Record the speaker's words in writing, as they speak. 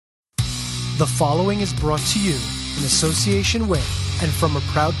The following is brought to you in association with and from a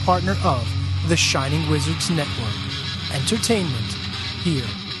proud partner of the Shining Wizards Network. Entertainment here.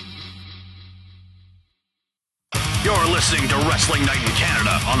 You're listening to Wrestling Night in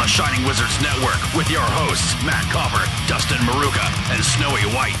Canada on the Shining Wizards Network with your hosts, Matt Copper, Dustin Maruka, and Snowy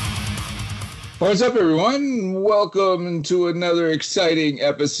White. What's up, everyone? Welcome to another exciting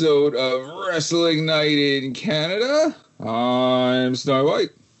episode of Wrestling Night in Canada. I'm Snowy White.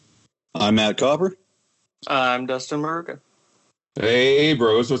 I'm Matt Copper. I'm Dustin Maruka. Hey,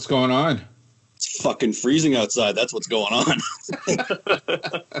 bros, what's going on? It's fucking freezing outside. That's what's going on.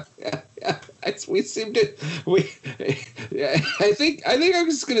 I think I'm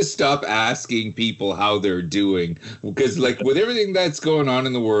just gonna stop asking people how they're doing, because like with everything that's going on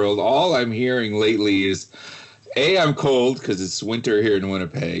in the world, all I'm hearing lately is A, I'm cold because it's winter here in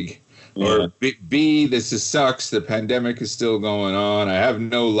Winnipeg, or B, this sucks. The pandemic is still going on. I have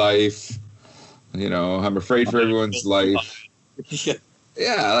no life. You know, I'm afraid for everyone's life.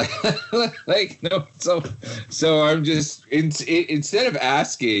 Yeah, no. So I'm just instead of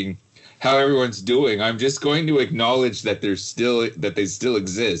asking how everyone's doing, I'm just going to acknowledge that they still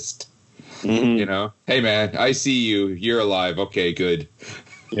exist. Mm-hmm. You know, hey man, I see you. You're alive. Okay, good.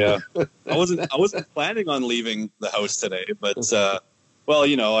 Yeah, I wasn't planning on leaving the house today, but well,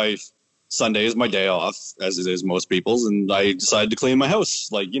 you know, Sunday is my day off, as it is most people's, and I decided to clean my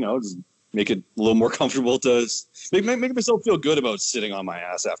house. Like, you know, just make it a little more comfortable to make myself feel good about sitting on my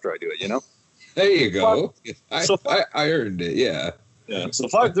ass after I do it, you know? There you go. I earned it, yeah. Yeah, so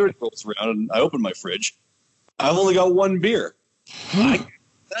 5:30 rolls around, and I open my fridge. I've only got one beer. I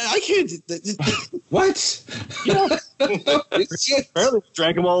can't... What? Yeah. Apparently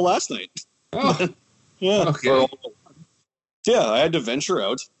drank them all last night. Oh. Yeah. Okay. Yeah, I had to venture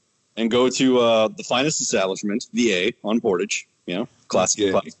out and go to the finest establishment, the A, on Portage. You know,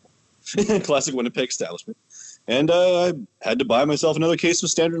 classic Winnipeg establishment. And I had to buy myself another case of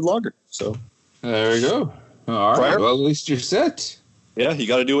standard lager. So there we go. All right. Well, at least you're set. Yeah, you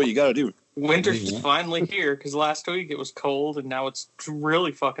got to do what you got to do. Winter's finally here, because last week it was cold, and now it's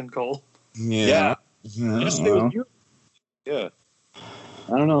really fucking cold. Yeah. Yeah.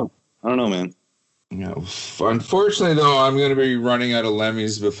 I don't know, man. Yeah. Unfortunately, though, I'm going to be running out of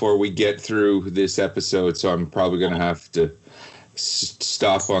Lemmies before we get through this episode, so I'm probably going to have to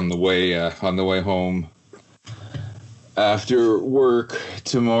stop on the way home after work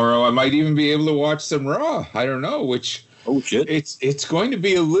tomorrow. I might even be able to watch some Raw. I don't know, which shit. It's going to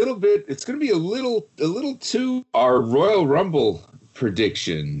be a little too our Royal Rumble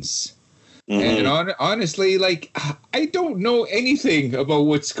predictions. Mm-hmm. And honestly, like, I don't know anything about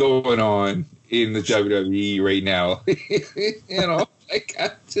what's going on in the WWE right now. You know, like I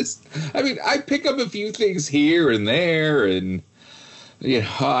pick up a few things here and there, and you know,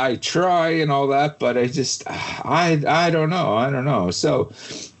 I try and all that, but I don't know. So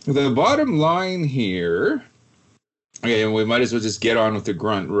the bottom line here, okay, and we might as well just get on with the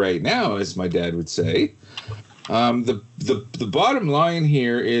grunt right now, as my dad would say. The bottom line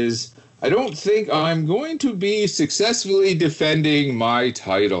here is I don't think I'm going to be successfully defending my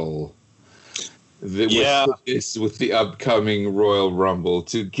title with the upcoming Royal Rumble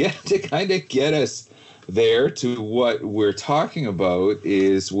to kind of get us there to what we're talking about.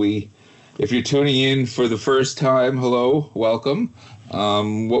 Is if you're tuning in for the first time, hello, welcome.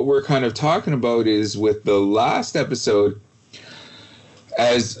 What we're kind of talking about is with the last episode,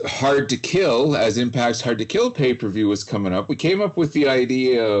 as Impact's Hard to Kill pay-per-view was coming up, we came up with the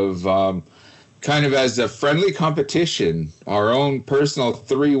idea of kind of as a friendly competition, our own personal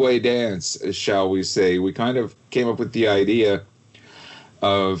three-way dance, shall we say. We kind of came up with the idea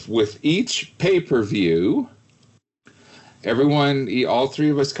of, with each pay-per-view, all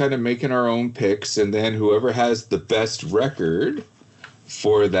three of us kind of making our own picks, and then whoever has the best record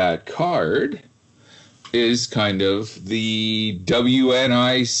for that card is kind of the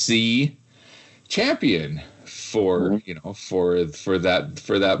WNIC champion for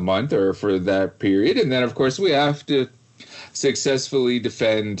that month or for that period. And then of course we have to successfully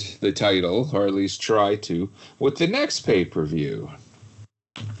defend the title, or at least try to, with the next pay-per-view.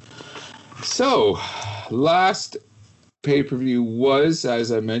 So last pay-per-view was,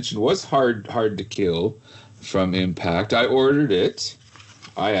 as I mentioned, was hard to kill from Impact. I ordered it.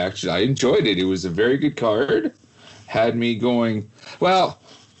 I enjoyed it. It was a very good card. Had me going, well,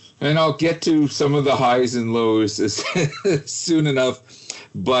 and I'll get to some of the highs and lows soon enough.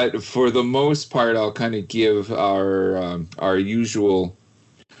 But for the most part, I'll kind of give our usual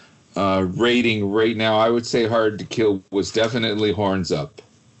rating right now. I would say Hard to Kill was definitely horns up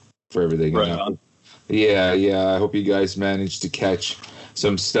for everything. Right on. Yeah. I hope you guys managed to catch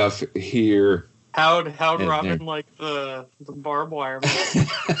some stuff here. How'd And Robin there. like the barbed wire?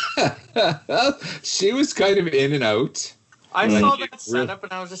 She was kind of in and out. I Like, saw it that setup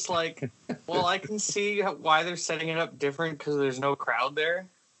and I was just like, well, I can see why they're setting it up different because there's no crowd there.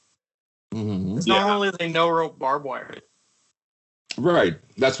 Mhm. 'Cause normally they no rope barbed wire. Right.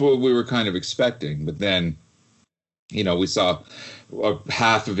 That's what we were kind of expecting. But then, we saw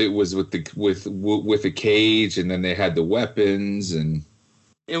half of it was with a cage, and then they had the weapons, and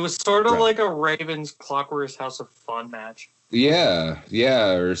It was sort of Right. like a Ravens Clockwork House of Fun match. yeah,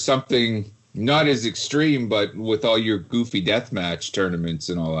 or something not as extreme, but with all your goofy deathmatch tournaments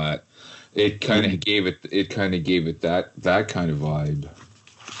and all that, it kind of gave it that kind of vibe.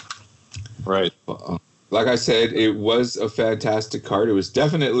 Right. Like I said, it was a fantastic card. It was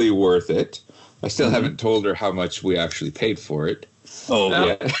definitely worth it. I still haven't told her how much we actually paid for it. Oh,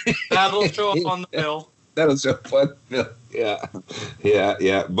 Yeah. Yeah. That'll show up on the bill. That'll show fun. Yeah.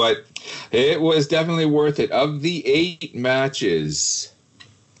 But it was definitely worth it. Of the 8 matches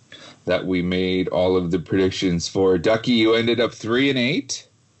that we made all of the predictions for, Ducky, you ended up 3-8.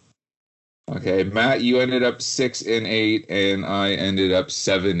 Okay, Matt, you ended up 6-8, and I ended up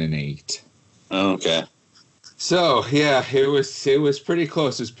 7-8. okay. So yeah, it was pretty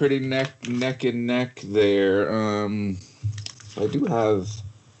close. It was pretty neck and neck there. I do have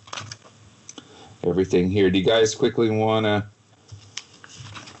everything here. Do you guys quickly want to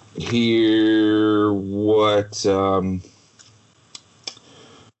hear what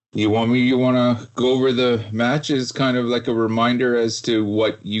you want to go over the matches, kind of like a reminder as to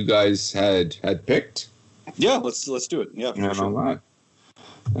what you guys had picked? Yeah, let's do it. Yeah, for And sure. all that.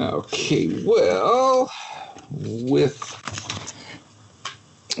 Okay, well, with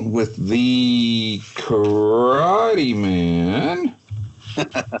the Karate Man.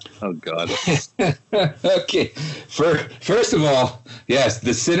 Oh God. Okay, first of all, yes,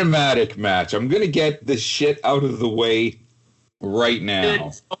 the cinematic match. I'm gonna get the shit out of the way right now.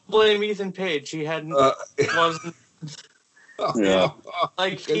 Don't blame Ethan Page. He hadn't wasn't Yeah.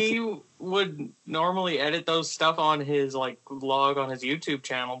 like he would normally edit those stuff on his log on his YouTube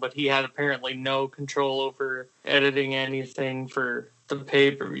channel, but he had apparently no control over editing anything for the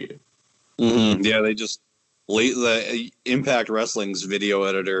pay-per-view. Mm-hmm. Yeah, they just the Impact Wrestling's video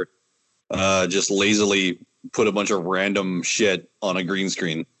editor just lazily put a bunch of random shit on a green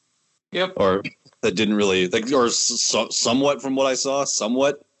screen, Yep. or that didn't really somewhat from what I saw,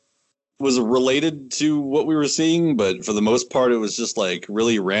 somewhat was related to what we were seeing, but for the most part, it was just like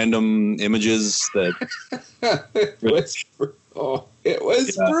really random images that. It was brutal.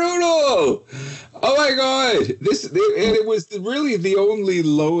 Oh my god! And it was really the only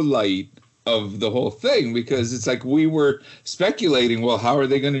low light of the whole thing, because it's like we were speculating, well, how are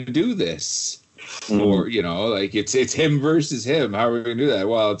they going to do this? Or it's him versus him. How are we going to do that?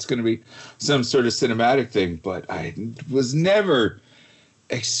 Well, it's going to be some sort of cinematic thing, but I was never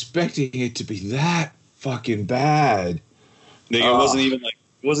expecting it to be that fucking bad. It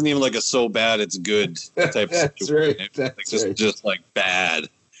wasn't even like a so bad it's good type of That's situation. right. That's right. Just like bad.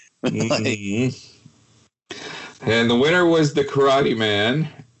 Mhm. And the winner was the Karate Man,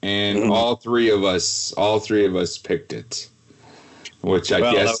 and all three of us picked it, which I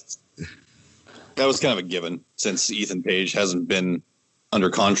guess that was kind of a given, since Ethan Page hasn't been under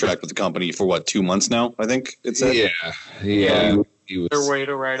contract with the company for 2 months now, I think it said. Yeah. He was Their way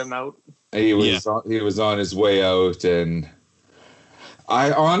to write him out. he was on his way out, and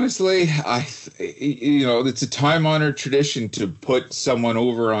I honestly, it's a time-honored tradition to put someone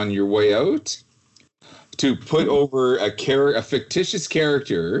over on your way out, to put over a fictitious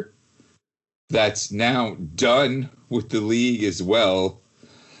character that's now done with the league as well.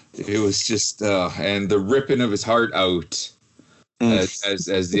 It was just, and the ripping of his heart out as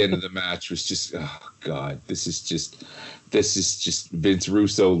the end of the match was just, oh God, this is just Vince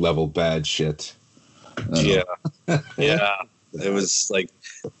Russo level bad shit. Yeah. It was like,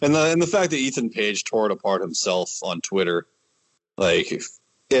 and the fact that Ethan Page tore it apart himself on Twitter,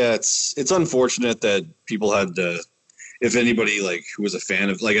 it's unfortunate that people had to, if anybody who was a fan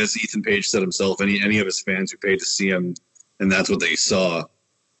of, as Ethan Page said himself, any of his fans who paid to see him and that's what they saw,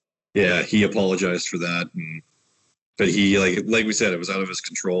 yeah, he apologized for that, but he like we said, it was out of his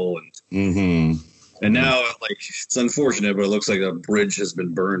control, and now it's unfortunate, but it looks like a bridge has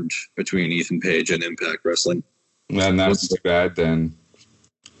been burned between Ethan Page and Impact Wrestling. And that's too bad then,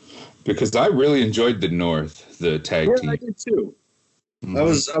 because I really enjoyed the North, the tag team. I did too. I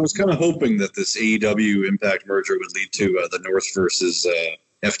was kind of hoping that this AEW Impact merger would lead to the North versus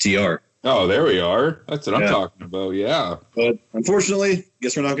FTR. Oh, there we are. That's what I'm talking about. Yeah. But unfortunately,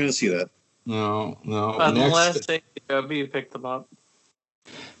 guess we're not going to see that. No. Unless AEW picked them up.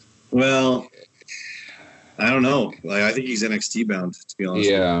 Well, I don't know. Like, I think he's NXT bound, to be honest.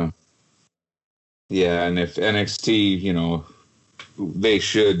 Yeah. Yeah, and if NXT, they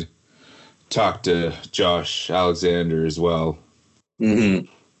should talk to Josh Alexander as well. Mm-hmm.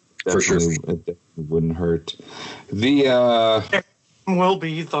 For sure. It definitely wouldn't hurt. The will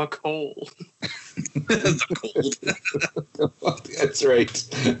be the cold. The cold. That's right.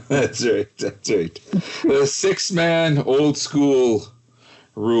 That's right. The 6-man old school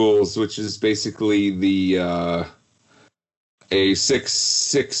rules, which is basically the a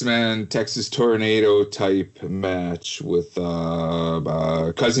six-man Texas Tornado type match with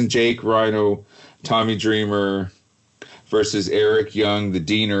Cousin Jake, Rhino, Tommy Dreamer versus Eric Young, the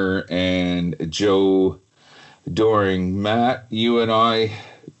Diener, and Joe Doring. Matt, you and I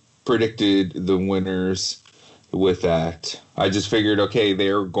predicted the winners with that. I just figured, okay,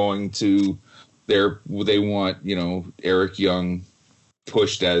 they want, Eric Young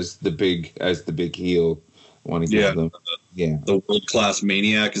pushed as the big heel. Want to give them, the World Class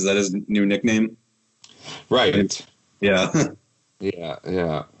Maniac, is that his new nickname? Right. Yeah.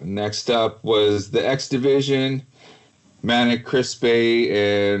 Yeah. Next up was the X Division. Manic Crispe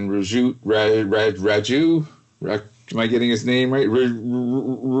and Raju. Am I getting his name right?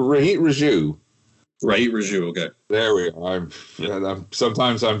 Raju. Right, Raju. Okay. There we are.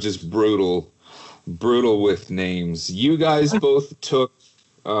 Sometimes I'm just brutal with names. You guys both took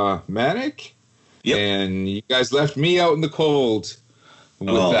Manic. Yep. And you guys left me out in the cold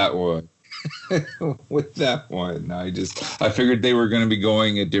with that one. With that one. I figured they were going to be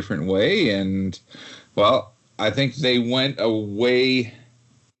going a different way, and well, I think they went away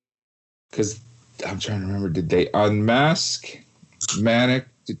because I'm trying to remember, did they unmask Manic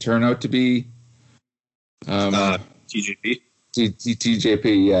to turn out to be TJP?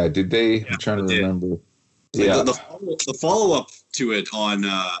 TJP, yeah. Did they? Yeah, I'm trying to remember. Yeah. The follow-up to it on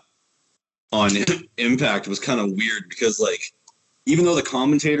Impact was kind of weird because, like, even though the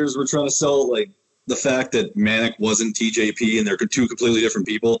commentators were trying to sell, like, the fact that Manic wasn't TJP and they're two completely different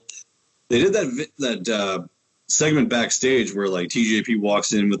people, they did that segment backstage where, like, TJP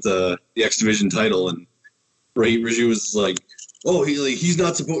walks in with the X Division title, and Raju was like, "Oh, he's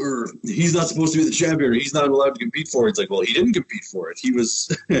not supposed to be the champion. Or he's not allowed to compete for it." It's like, well, he didn't compete for it. He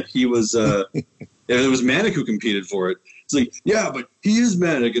was it was Manic who competed for it. It's like, yeah, but he is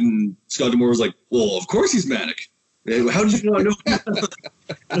Manic, and Scott D'Amore was like, "Well, of course he's Manic. How did you not know?"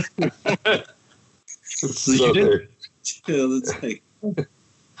 So you did. It's like,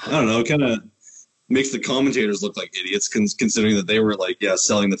 I don't know. It kind of makes the commentators look like idiots, considering that they were like,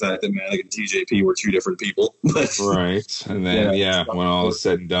 selling the fact that Manic and TJP were two different people. But, right, and then when all is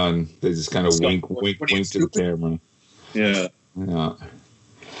said and done, they just kind of wink to the camera. Yeah.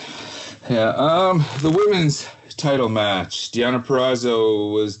 The women's title match. Deonna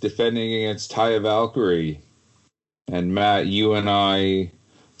Purrazzo was defending against Taya Valkyrie, and Matt, you and I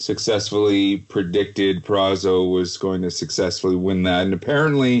successfully predicted Purrazzo was going to successfully win that, and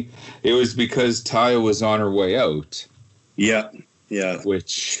apparently it was because Taya was on her way out. Yeah,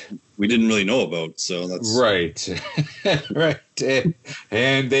 which we didn't really know about. So that's right.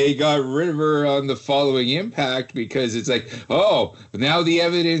 And they got rid of her on the following Impact because it's like, oh, now the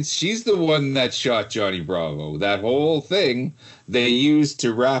evidence, she's the one that shot Johnny Bravo. That whole thing they used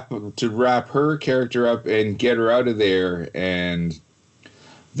to wrap her character up and get her out of there, and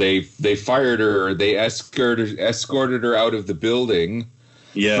they fired her. They escorted her out of the building.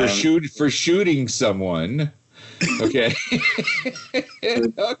 Yeah. For shooting someone. Okay.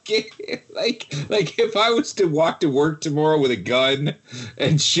 Okay. Like if I was to walk to work tomorrow with a gun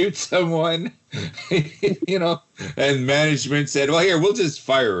and shoot someone, and management said, "Well, here, we'll just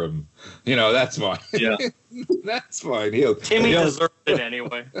fire him." That's fine. Yeah. That's fine. Timmy deserved it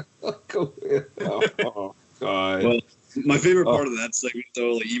anyway. Oh God. Well, my favorite part of that segment,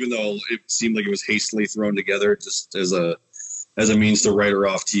 though, like, even though it seemed like it was hastily thrown together just as a means to write her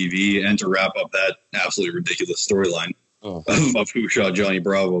off TV and to wrap up that absolutely ridiculous storyline of who shot Johnny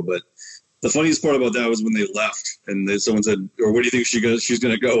Bravo. But the funniest part about that was when they left and someone said, "Or where do you think she's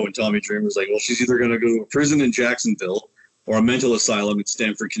going to go?" And Tommy Dreamer was like, "Well, she's either going to go to a prison in Jacksonville or a mental asylum in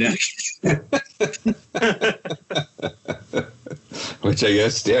Stamford, Connecticut." Which I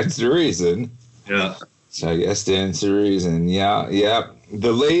guess stands to reason. Yeah. So I guess stands to reason. Yeah.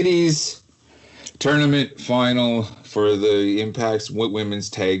 The ladies' tournament final for the Impact's Women's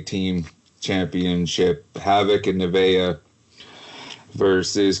Tag Team Championship, Havoc and Nevaeh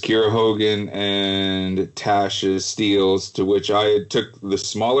versus Kiera Hogan and Tasha Steelz, to which I took the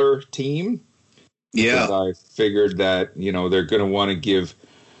smaller team. Yeah. I figured that, they're going to want to give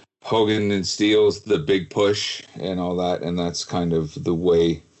Hogan and Steelz the big push and all that, and that's kind of the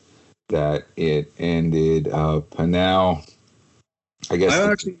way that it ended up. And now, I guess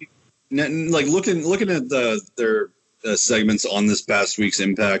I actually like looking at their segments on this past week's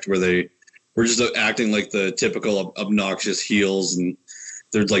Impact, where they were just acting like the typical obnoxious heels, and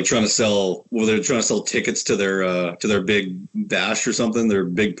they're like trying to sell tickets to their big bash or something, their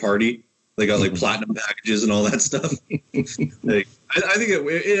big party. They got like platinum packages and all that stuff. Like, I think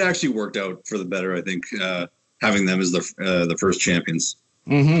it actually worked out for the better. I think having them as the first champions.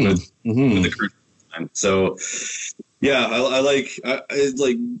 With the current time. So yeah, I like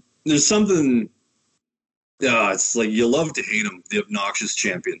there's something. It's like you love to hate them, the obnoxious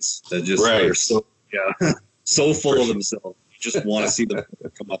champions that just are so so full of themselves. You just want to see them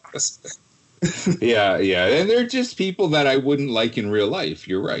come up. Yeah, and they're just people that I wouldn't like in real life.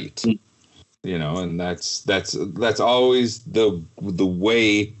 You're right. You know, and that's always the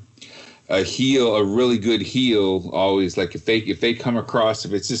way a really good heel always, like if they come across,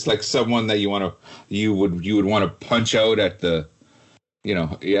 if it's just like someone that you would want to punch out at the, you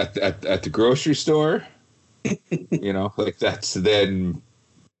know, at the grocery store, you know, like then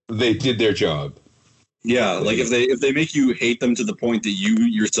they did their job. Yeah, like if they make you hate them to the point that you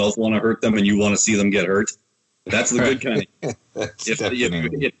yourself want to hurt them and you want to see them get hurt, that's the good kind of. If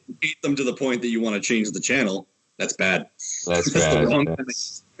you hate them to the point that you want to change the channel, that's bad. That's bad. The wrong kind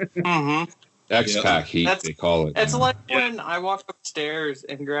of. X-Pac heat, they call it. It's like when I walked upstairs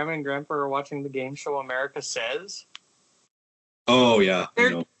and Grandma and Grandpa are watching the game show America Says. Oh yeah,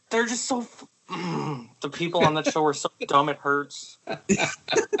 they're just so. The people on that show are so dumb it hurts.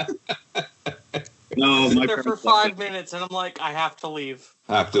 No, I'm there for 5 minutes, and I'm like, I have to leave.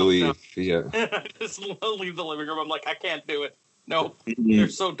 Yeah. I just leave the living room. I'm like, I can't do it. No, they're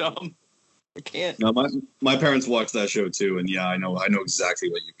so dumb. I can't. No, my parents watch that show too, and yeah, I know exactly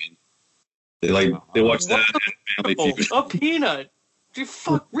what you mean. They watch that and Family Feud. A peanut? Do you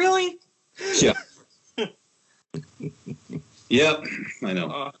really? Yeah. Yep, I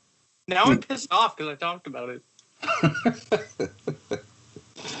know. Now I'm pissed off because I talked about it.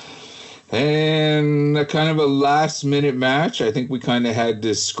 And a kind of a last-minute match. I think we kind of had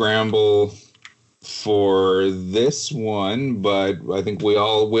to scramble for this one, but I think we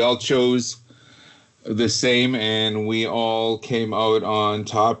all chose the same, and we all came out on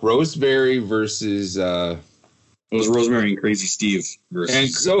top. Rosemary versus. It was Rosemary and Crazy Steve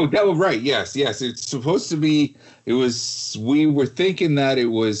versus. Right. Yes. It's supposed to be. We were thinking that it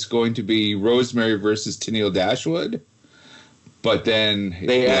was going to be Rosemary versus Tenille Dashwood. But then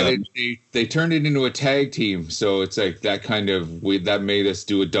they turned it into a tag team, so it's like that that made us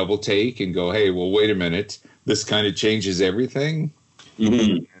do a double take and go, hey, well, wait a minute, this kind of changes everything.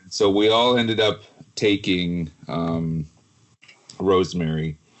 Mm-hmm. So we all ended up taking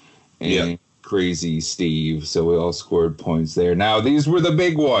Rosemary and Crazy Steve, so we all scored points there. Now these were the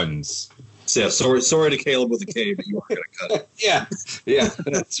big ones. Yeah, sorry to Caleb with a K, but you are going to cut it. yeah,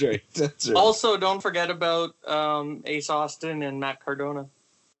 that's right. Also, don't forget about Ace Austin and Matt Cardona.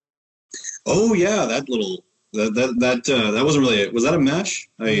 Oh yeah, that wasn't really it. Was that a match?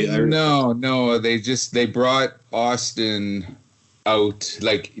 No. They brought Austin out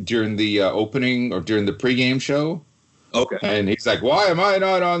like during the opening or during the pregame show. Okay. And he's like, "Why am I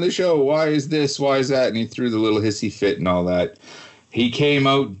not on the show? Why is this? Why is that?" And he threw the little hissy fit and all that. He came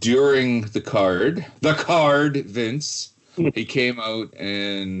out during the card, Vince. He came out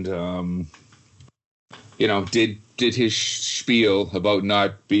and, did his spiel about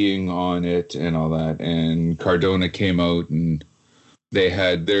not being on it and all that. And Cardona came out and they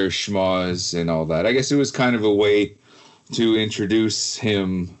had their schmoz and all that. I guess it was kind of a way to introduce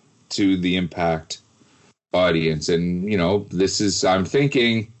him to the Impact audience. And, I'm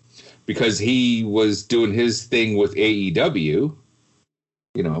thinking because he was doing his thing with AEW,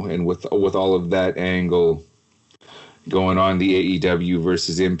 and with all of that angle going on, the AEW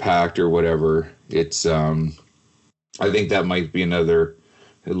versus Impact or whatever, it's I think that might be another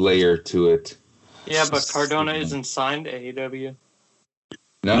layer to it. Yeah, but Cardona isn't signed to AEW.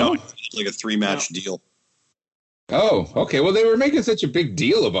 No, it's like a 3-match deal. Oh, okay. Well, they were making such a big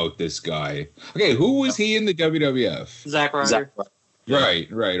deal about this guy. Okay, who was he in the WWF? Zack Ryder.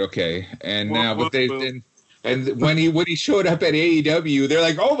 Right. Okay, and now, but they then. And when he showed up at AEW, they're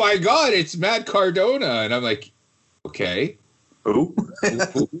like, "Oh my God, it's Matt Cardona!" And I'm like, "Okay, who?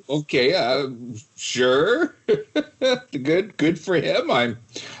 Okay, sure, good for him.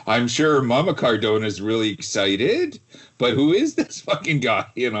 I'm sure Mama Cardona's really excited, but who is this fucking guy?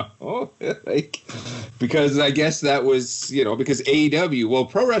 Because I guess that was because AEW, well,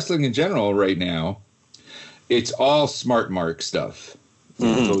 pro wrestling in general right now, it's all smart mark stuff.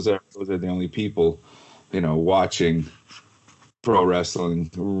 Mm-hmm. Those are the only people. Watching pro wrestling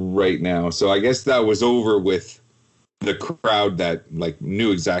right now. So I guess that was over with the crowd that like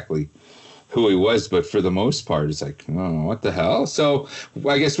knew exactly who he was, but for the most part, it's like, oh, what the hell? So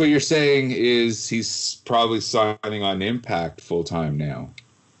I guess what you're saying is he's probably signing on Impact full time now.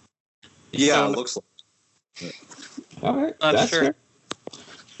 Yeah, it looks like. All right, Not sure. fair.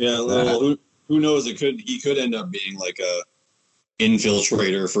 Yeah, well, who knows? He could end up being like a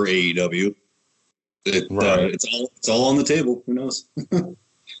infiltrator for AEW. Right. It's all on the table. Who knows?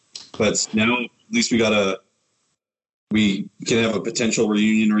 But now at least we can have a potential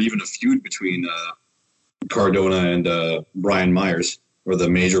reunion or even a feud between Cardona and Brian Myers, or the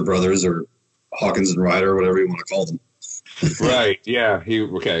Major Brothers, or Hawkins and Ryder, or whatever you want to call them. Right. Yeah.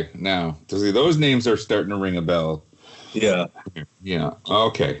 Okay. Now, those names are starting to ring a bell. Yeah. Yeah.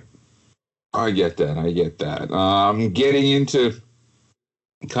 Okay. I get that. I'm getting into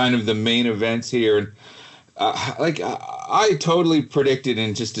kind of the main events here, and I totally predicted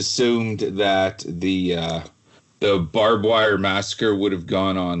and just assumed that the barbed wire massacre would have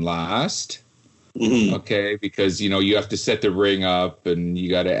gone on last. Mm-hmm. Okay, because you have to set the ring up and you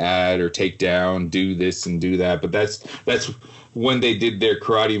got to add or take down, do this and do that. But that's when they did their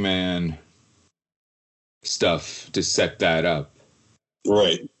Karate Man stuff to set that up,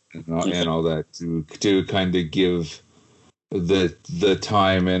 Right. and all that to kind of give the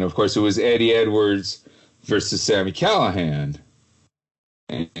time. And of course, it was Eddie Edwards versus Sami Callihan,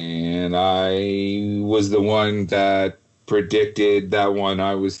 and I was the one that predicted that one.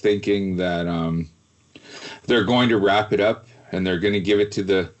 I was thinking that they're going to wrap it up and they're going to give it to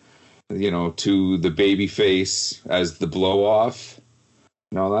the baby face as the blow off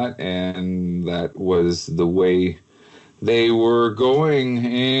and all that, and that was the way they were going.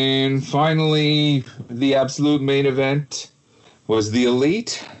 And finally, the absolute main event was the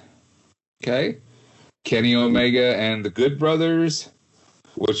Elite. Okay, Kenny Omega and the Good Brothers,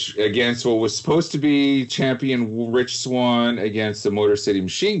 which against what was supposed to be champion Rich Swann against the Motor City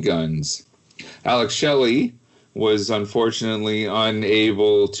Machine Guns. Alex Shelley was unfortunately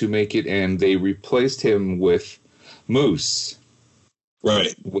unable to make it, and they replaced him with Moose.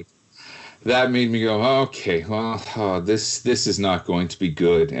 Right. That made me go, okay, well, this is not going to be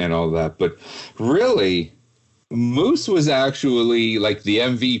good and all that. But really, Moose was actually like the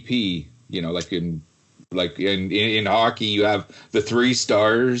MVP, like in hockey, you have the 3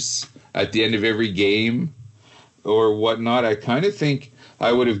 stars at the end of every game or whatnot. I kind of think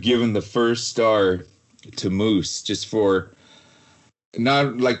I would have given the first star to Moose just for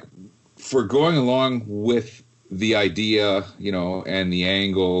going along with the idea, and the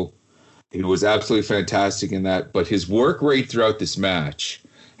angle. It was absolutely fantastic in that, but his work rate throughout this match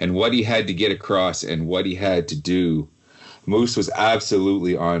and what he had to get across and what he had to do, Moose was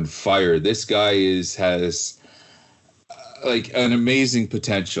absolutely on fire. This guy has like an amazing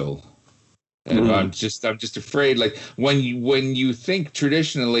potential, and I'm just afraid. Like when you think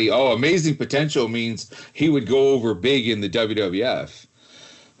traditionally, amazing potential means he would go over big in the WWF.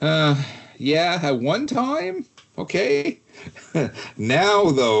 Yeah, at one time, okay.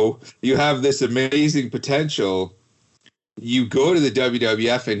 Now though, you have this amazing potential. You go to the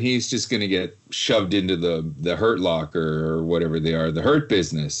WWF and he's just going to get shoved into the Hurt Locker or whatever they are, the Hurt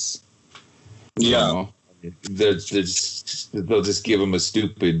Business. Yeah. They'll just give him a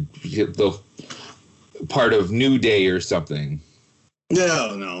stupid part of New Day or something.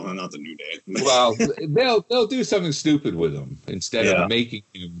 No, not the New Day. Well, they'll do something stupid with him instead of making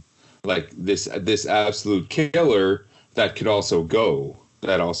him like this absolute killer that could also go.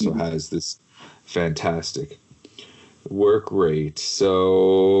 That also has this fantastic work rate.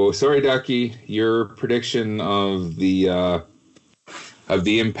 So sorry, Ducky, your prediction of the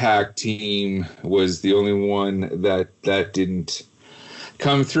Impact team was the only one that didn't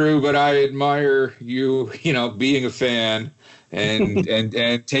come through. But I admire you, being a fan and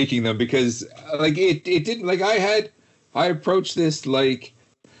and taking them, because like it didn't, like I approached this like,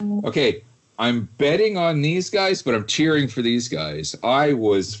 okay, I'm betting on these guys, but I'm cheering for these guys. I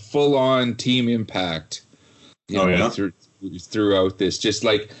was full on Team Impact. Throughout this, just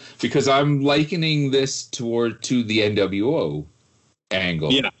like, because I'm likening this to the NWO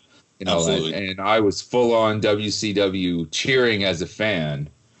angle, absolutely. And I was full on WCW cheering as a fan,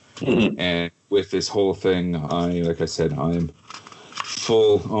 and with this whole thing, like I said, I'm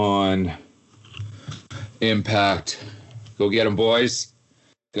full on Impact. Go get them, boys!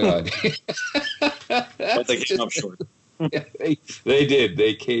 God, but they came up short. Yeah, they did.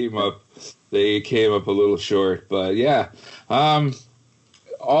 They came up a little short, but yeah.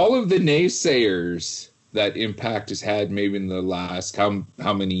 All of the naysayers that Impact has had maybe in the last how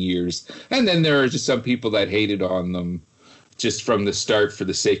many years, and then there are just some people that hated on them just from the start for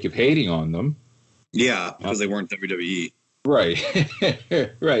the sake of hating on them. Yeah, because they weren't WWE. Right.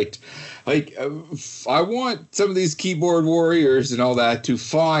 Right. Like, I want some of these keyboard warriors and all that to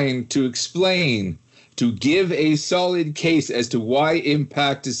explain, to give a solid case as to why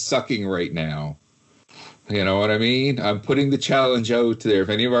Impact is sucking right now. You know what I mean? I'm putting the challenge out there. If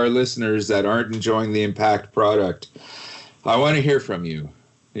any of our listeners that aren't enjoying the Impact product, I want to hear from you.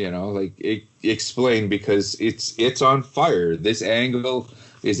 You know, like, explain, because it's on fire. This angle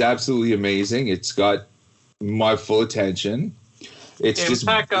is absolutely amazing. It's got my full attention.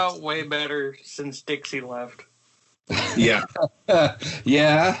 Impact got way better since Dixie left. Yeah.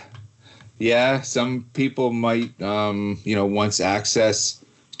 Yeah. Some people might, once Access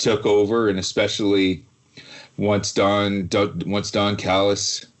took over, and especially once Don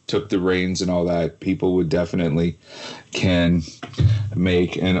Callis took the reins and all that, people would definitely can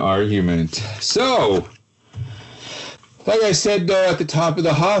make an argument. So, like I said at the top of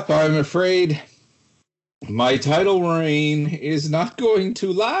the hop, I'm afraid my title reign is not going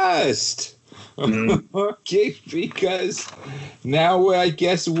to last. Okay, because now I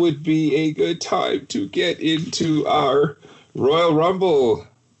guess would be a good time to get into our Royal Rumble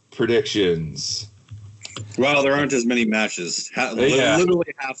predictions. Well, there aren't as many matches.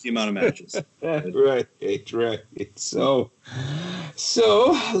 Literally half the amount of matches. Right. So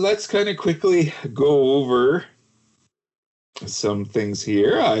let's kind of quickly go over some things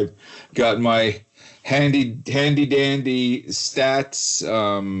here. I've got my handy dandy stats.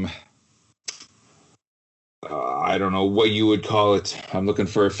 I don't know what you would call it. I'm looking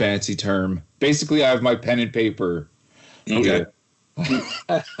for a fancy term. Basically, I have my pen and paper. Okay.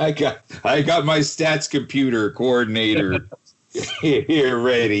 I got my stats computer coordinator here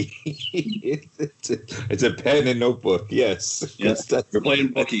ready. It's a pen and notebook. Yes. We're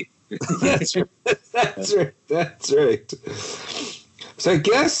playing bookie. That's right. So I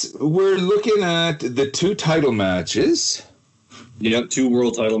guess we're looking at the 2 title matches. Yeah, 2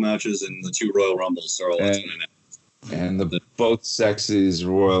 world title matches and the 2 Royal Rumbles are all and the both sexes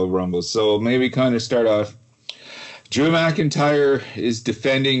Royal Rumbles. So maybe kind of start off. Drew McIntyre is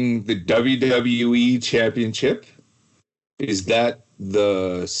defending the WWE Championship. Is that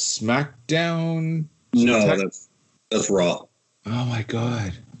the SmackDown? No, that's Raw. Oh my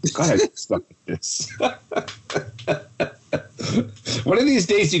God! God, I'm stuck with this. One of these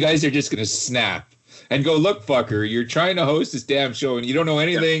days, you guys are just gonna snap and go, "Look, fucker, you're trying to host this damn show and you don't know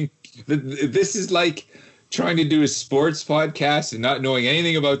anything." Yeah. This is like trying to do a sports podcast and not knowing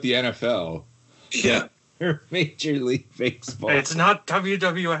anything about the NFL. Yeah. Major League Baseball. It's not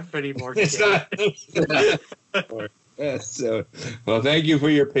WWF anymore. It's not. So, well, thank you for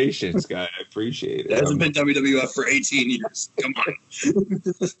your patience, guy. I appreciate it. It hasn't been WWF for 18 years. Come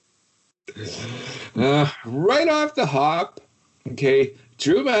on. Right off the hop, okay,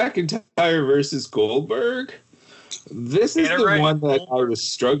 Drew McIntyre versus Goldberg. This is the one that I was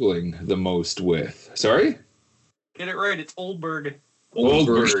struggling the most with. Sorry? Get it right. It's Goldberg.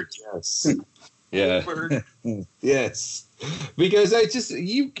 Goldberg, yes. Yeah. Yes. Because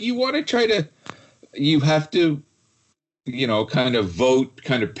you want to try to, you have to, kind of vote,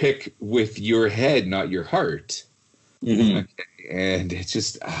 kind of pick with your head, not your heart. Mm-hmm. Okay. And it's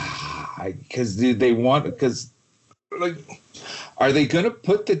just, because are they going to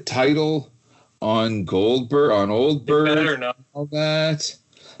put the title on Goldberg, on Oldberg? Better not. All that?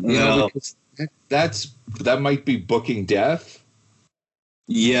 No. Because that might be booking death.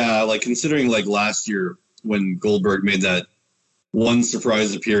 Yeah, like considering like last year when Goldberg made that one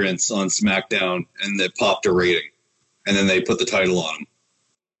surprise appearance on SmackDown and they popped a rating, and then they put the title on him.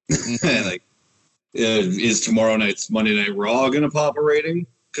 And like, is tomorrow night's Monday Night Raw going to pop a rating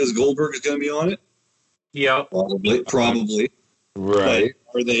because Goldberg is going to be on it? Yeah, probably. Right.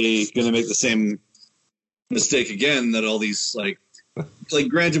 But are they going to make the same mistake again that all these like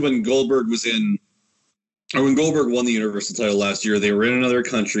granted when Goldberg when Goldberg won the Universal title last year, they were in another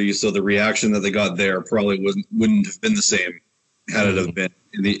country, so the reaction that they got there probably wouldn't have been the same had it have been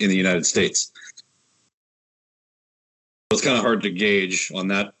in the United States. So it's kind of hard to gauge on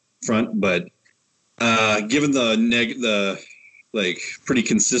that front, but given the pretty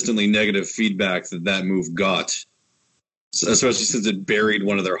consistently negative feedback that move got, especially since it buried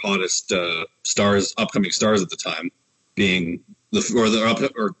one of their hottest upcoming stars at the time, being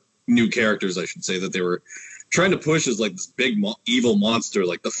or new characters, I should say, that they were trying to push as like this big evil monster,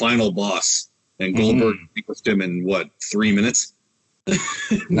 like the final boss. And Goldberg pushed him in 3 minutes?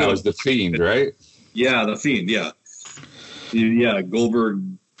 That was the Fiend, right? Yeah, the Fiend. Yeah, Goldberg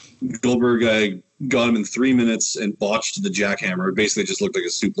got him in 3 minutes and botched the jackhammer. It basically just looked like a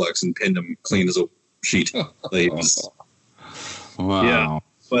suplex and pinned him clean as a sheet. Wow. Yeah.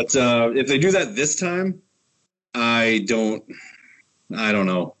 But if they do that this time, I don't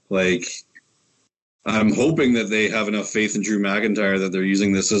know. Like, I'm hoping that they have enough faith in Drew McIntyre that they're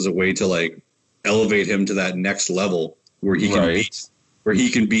using this as a way to like elevate him to that next level where he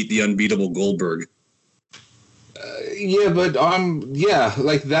can beat the unbeatable Goldberg.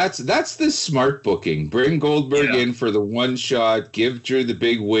 Like that's the smart booking. Bring Goldberg in for the one shot, give Drew the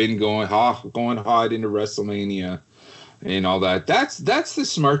big win, going hot into WrestleMania, and all that. That's the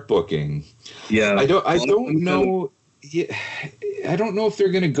smart booking. Yeah, I don't know. Yeah, I don't know if they're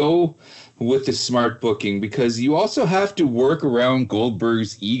going to go with the smart booking because you also have to work around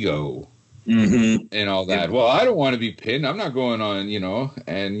Goldberg's ego. Mm-hmm. And all that. Yeah. Well, I don't want to be pinned. I'm not going on,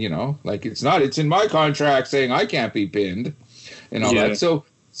 like it's in my contract saying I can't be pinned and all that. So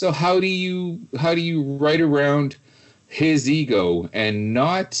how do you write around his ego and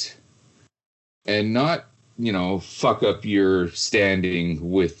not, fuck up your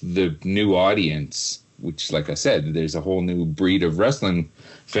standing with the new audience, which, like I said, there's a whole new breed of wrestling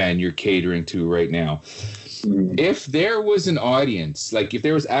fan you're catering to right now. If there was an audience, like if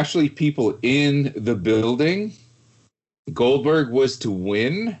there was actually people in the building, Goldberg was to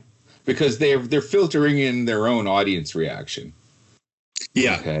win because they're filtering in their own audience reaction.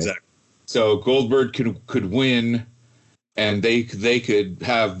 Yeah, exactly. So Goldberg could win, and they could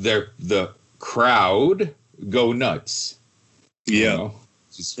have the crowd go nuts. Yeah,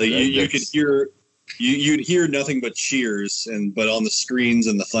 you could hear. You'd hear nothing but cheers, but on the screens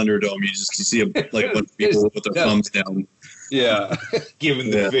in the Thunderdome, you see a bunch of people with their thumbs down. Yeah, giving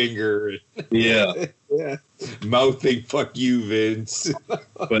the finger. Yeah, mouthing "fuck you, Vince."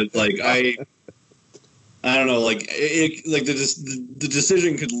 But like I don't know, like the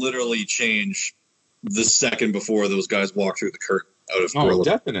decision could literally change the second before those guys walk through the curtain out of Gorilla.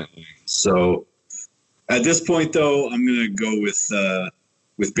 Definitely. So at this point, though, I'm gonna go with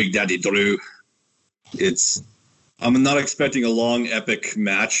Big Daddy Drew. I'm not expecting a long, epic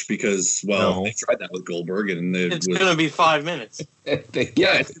match because, they tried that with Goldberg, and it's going to be 5 minutes. It's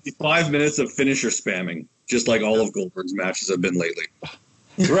going to be 5 minutes of finisher spamming, just like all of Goldberg's matches have been lately.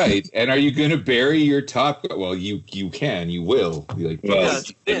 Right. And are you going to bury your top? Well, you will.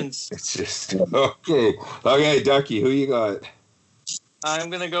 It's Vince. It's just okay. Okay, Ducky, who you got? I'm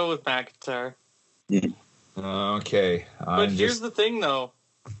going to go with McIntyre. Okay. But here's the thing, though.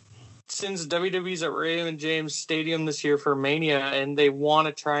 Since WWE's at Raymond James Stadium this year for Mania, and they want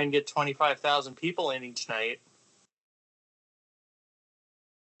to try and get 25,000 people in each night.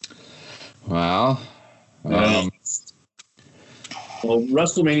 Well, WrestleMania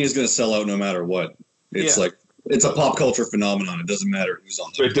is going to sell out no matter what. It's it's a pop culture phenomenon. It doesn't matter who's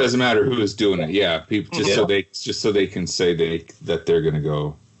on it. It doesn't matter who is doing it. Yeah, people just so they can say that they're going to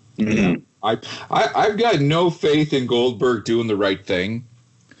go. Mm-hmm. I've got no faith in Goldberg doing the right thing.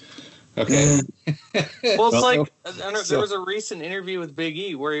 Okay. Well, it's there was a recent interview with Big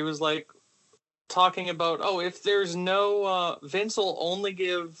E where he was like talking about, if there's no Vince will only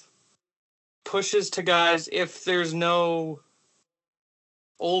give pushes to guys if there's no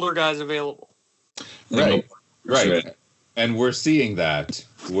older guys available. Right. And we're seeing that.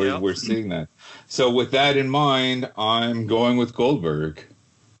 We're seeing that. So with that in mind, I'm going with Goldberg.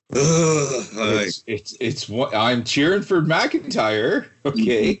 It's I'm cheering for McIntyre.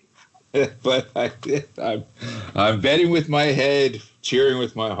 Okay. But I'm betting with my head, cheering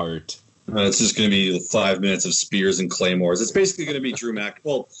with my heart. It's just going to be 5 minutes of spears and claymores. It's basically going to be Drew Mac.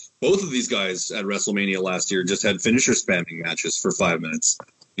 Well, both of these guys at WrestleMania last year just had finisher spamming matches for 5 minutes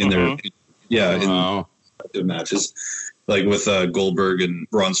in their in matches, like with Goldberg and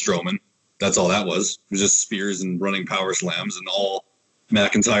Braun Strowman. That's all that was. It was just spears and running power slams, and all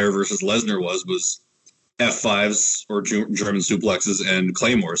McIntyre versus Lesnar was F5s or German suplexes and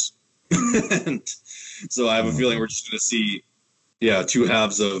claymores. And so I have a feeling we're just going to see, two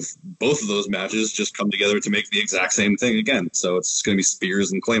halves of both of those matches just come together to make the exact same thing again. So it's going to be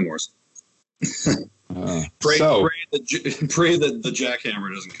spears and claymores. Pray that the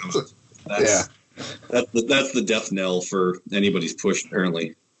jackhammer doesn't come out. That's the death knell for anybody's push,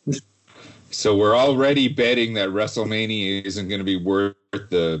 apparently. So we're already betting that WrestleMania isn't going to be worth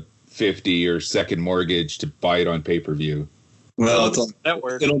the $50 or second mortgage to buy it on pay-per-view. Well, it's on the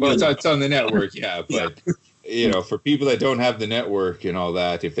network. It's on the network, yeah. But, for people that don't have the network and all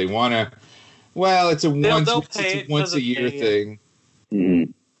that, if they want to, it's a once a year thing. Mm-hmm.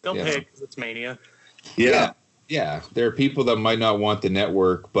 They'll pay it because it's Mania. Yeah. There are people that might not want the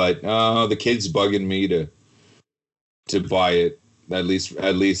network, but the kid's bugging me to buy it, at least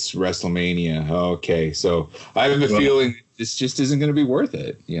WrestleMania. Okay, so I have a feeling this just isn't going to be worth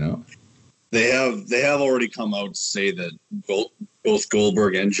it, They have already come out to say that both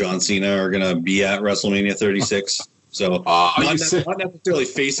Goldberg and John Cena are going to be at WrestleMania 36. So not necessarily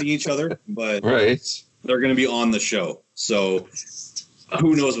facing each other, but right. They're going to be on the show. So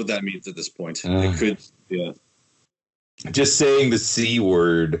who knows what that means at this point? It could, yeah. Just saying the C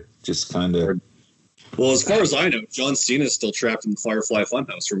word, just kind of. Well, as far as I know, John Cena is still trapped in the Firefly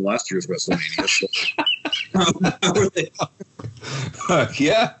Funhouse from last year's WrestleMania. So. How are they?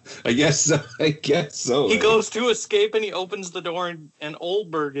 Yeah, I guess so. He goes to escape and he opens the door and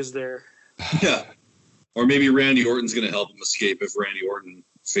Oldberg is there. Yeah. Or maybe Randy Orton's going to help him escape if Randy Orton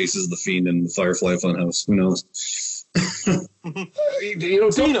faces the Fiend in the Firefly Funhouse. Who knows? Don't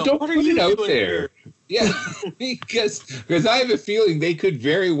put it out there. Yeah, because I have a feeling they could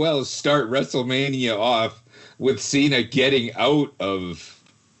very well start WrestleMania off with Cena getting out of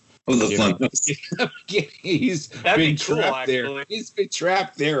the fun. He's been trapped there. He's been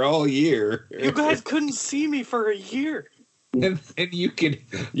trapped there all year. You guys couldn't see me for a year. And you could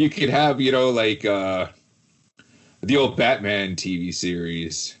have like the old Batman TV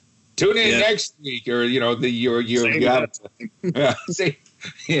series. Tune in next week, or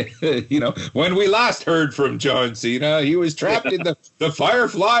when we last heard from John Cena, he was trapped in the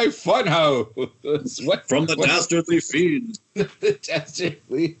Firefly Funhouse. From the Dastardly Fiend. The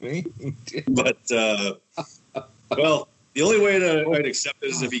Dastardly Fiend. But well, the only way I'd accept it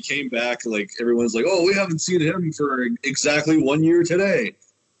is if he came back, like everyone's like, "Oh, we haven't seen him for exactly 1 year today,"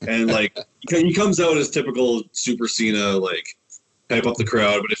 and like he comes out as typical Super Cena, like hype up the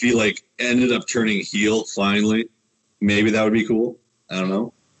crowd. But if he like ended up turning heel finally, maybe that would be cool. I don't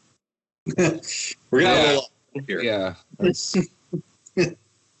know. We're gonna have a lot here. Yeah.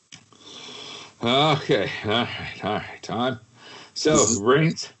 Okay. All right. Time. So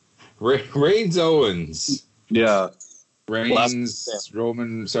Reigns Owens. Yeah. Roman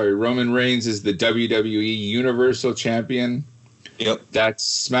Reigns is the WWE Universal Champion. Yep.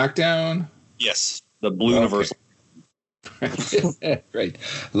 That's SmackDown. Yes. The Blue Universal. Right.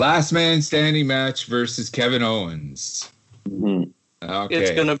 Last man standing match versus Kevin Owens. Mm-hmm. Okay.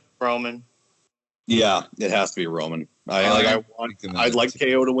 It's gonna be Roman. Yeah, it has to be Roman. I'd like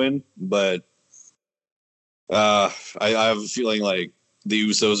KO to win, but I have a feeling like the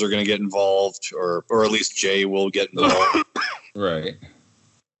Usos are going to get involved, or at least Jay will get involved. Right.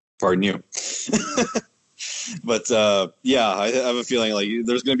 Pardon you. But yeah, I have a feeling like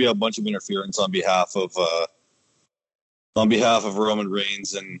there's going to be a bunch of interference on behalf of Roman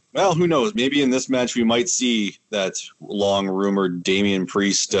Reigns, and well, who knows? Maybe in this match we might see that long rumored Damian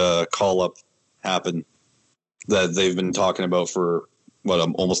Priest call up happen that they've been talking about for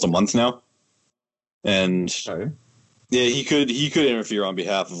almost a month now. And yeah, he could interfere on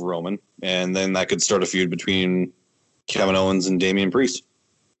behalf of Roman, and then that could start a feud between Kevin Owens and Damian Priest.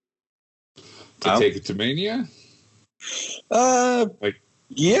 To take it to Mania?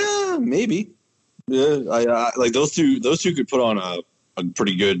 Yeah, maybe. Yeah, I like those two. Those two could put on a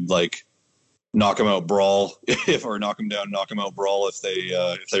pretty good like knock 'em out brawl, or knock 'em down, knock 'em out brawl if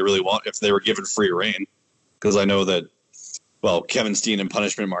they really want, if they were given free reign. Because I know that, well, Kevin Steen and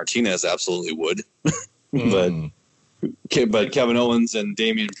Punishment Martinez absolutely would, but Kevin Owens and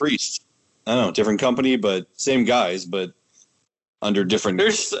Damian Priest, I don't know, different company, but same guys, but under different.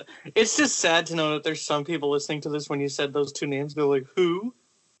 It's just sad to know that there's some people listening to this when you said those two names, they're like, who?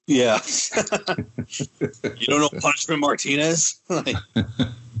 Yeah. You don't know Punishment Martinez?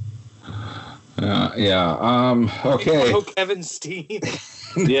 Yeah. Okay. Oh, Kevin Steen.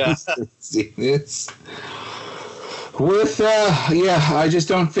 Yeah. It's with I just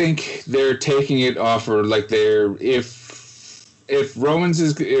don't think they're taking it off, or like they're if Reigns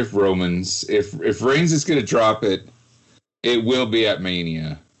is going to drop it, it will be at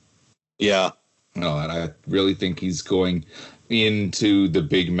Mania. Yeah. No, and I really think he's going into the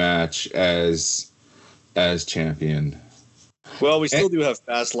big match as champion. Well, we still do have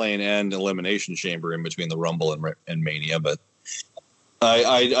Fastlane and Elimination Chamber in between the Rumble and Mania, but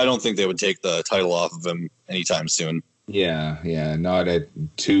I don't think they would take the title off of him anytime soon. Yeah, not at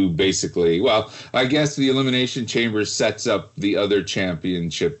two, basically. Well, I guess the Elimination Chamber sets up the other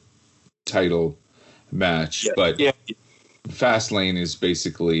championship title match, but Fastlane is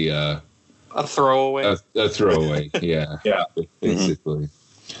basically a throwaway. A throwaway, yeah. Yeah. Basically.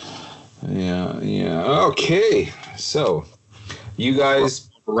 Mm-hmm. Yeah. Okay, so you guys,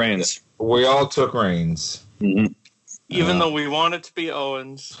 Reigns. We all took Reigns. Mm-hmm. Even though we want it to be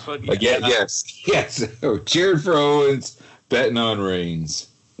Owens. But yes. So, cheered for Owens, betting on Reigns.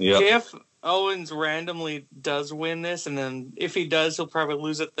 Yep. If Owens randomly does win this, and then if he does, he'll probably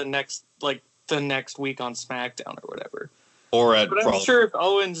lose it the next week on SmackDown or whatever. Or at But I'm sure if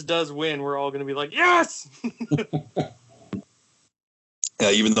Owens does win, we're all going to be like, yes! Yeah,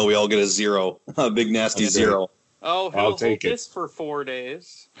 even though we all get a 0, a big nasty 0. Oh, he'll hold this for 4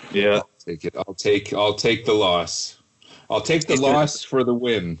 days. Yeah, I'll take the loss. I'll take the loss for the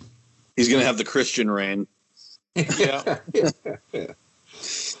win. He's gonna have the Christian reign. Yeah.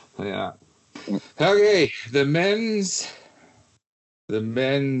 Yeah. Okay, the men's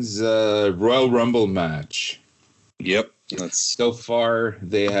Royal Rumble match. Yep. So far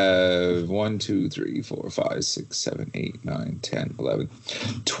they have 1, 2, 3, 4, 5, 6, 7, 8, 9, 10, 11,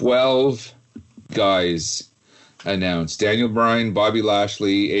 12 guys announced. Daniel Bryan, Bobby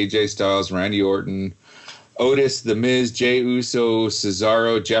Lashley, AJ Styles, Randy Orton, Otis, The Miz, Jey Uso,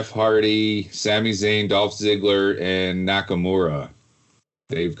 Cesaro, Jeff Hardy, Sami Zayn, Dolph Ziggler, and Nakamura.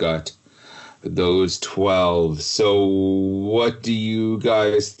 They've got those 12. So what do you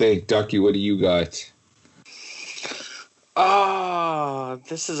guys think? Ducky, what do you got?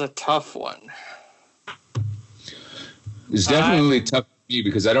 This is a tough one. It's definitely tough for me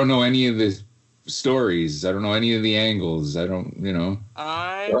because I don't know any of the stories. I don't know any of the angles. I don't,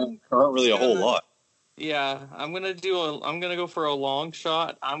 Not really a whole lot. Yeah, I'm gonna go for a long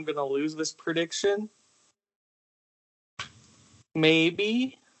shot. I'm gonna lose this prediction.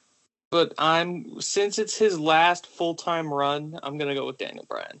 Maybe. But since it's his last full-time run, I'm gonna go with Daniel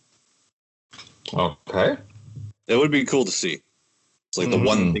Bryan. Okay. That would be cool to see. It's like the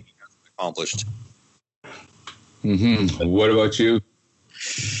one thing he hasn't accomplished. Mm-hmm. What about you?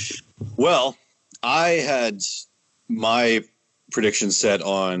 Well, I had my prediction set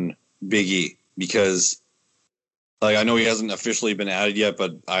on Big E because, I know he hasn't officially been added yet,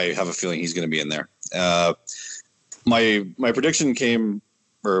 but I have a feeling he's going to be in there. My prediction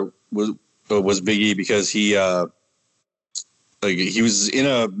was Big E because he was in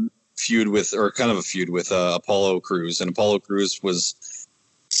a feud with Apollo Crews, and Apollo Crews was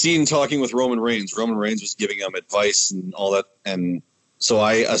seen talking with Roman Reigns. Roman Reigns was giving him advice and all that, and so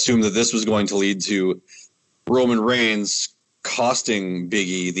I assumed that this was going to lead to Roman Reigns costing Big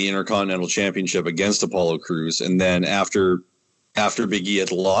E the Intercontinental Championship against Apollo Crews, and then after Big E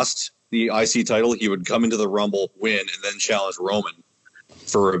had lost the IC title, he would come into the Rumble, win, and then challenge Roman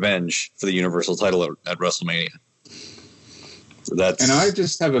for revenge for the Universal title at WrestleMania. So and I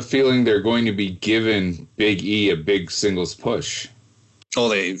just have a feeling they're going to be giving Big E a big singles push. Oh,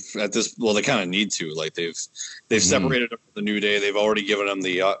 they kind of need to. Like they've separated him from the New Day. They've already given him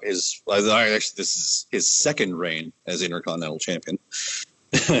this is his second reign as Intercontinental Champion.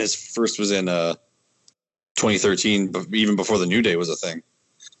 His first was in 2013, even before the New Day was a thing.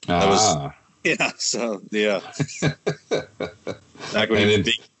 Back when he was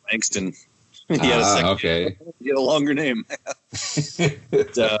Big Langston. He had a second. Okay. He had a longer name.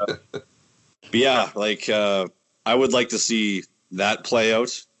 But yeah, I would like to see that play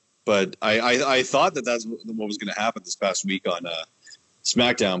out, but I thought that's what was going to happen this past week on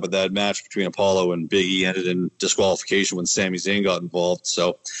SmackDown, but that match between Apollo and Big E ended in disqualification when Sami Zayn got involved.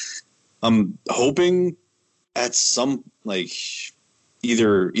 So I'm hoping at some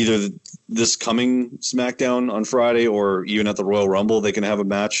either this coming SmackDown on Friday or even at the Royal Rumble they can have a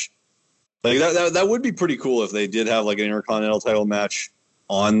match. That would be pretty cool if they did have an Intercontinental title match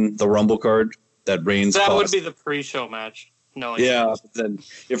on the Rumble card that Reigns That cost. would be the pre-show match. No. Yeah, then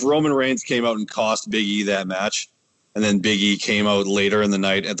if Roman Reigns came out and cost Big E that match, and then Big E came out later in the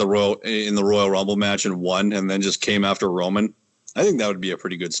night in the Royal Rumble match and won, and then just came after Roman, I think that would be a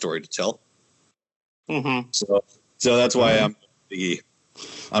pretty good story to tell. Mm-hmm. So that's why I'm Big E.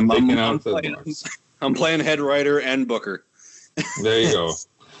 I'm playing head writer and booker. There you go.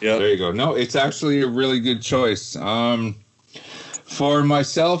 Yeah, there you go. No, it's actually a really good choice. For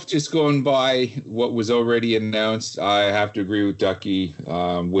myself, just going by what was already announced, I have to agree with Ducky.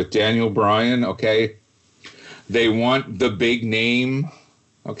 With Daniel Bryan, okay, they want the big name.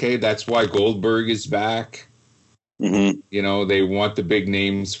 Okay, that's why Goldberg is back. Mm-hmm. They want the big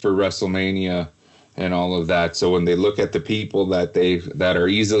names for WrestleMania and all of that. So when they look at the people that are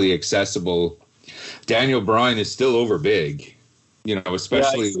easily accessible, Daniel Bryan is still over big.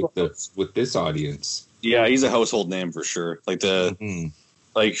 Especially with this audience. Yeah, he's a household name for sure. In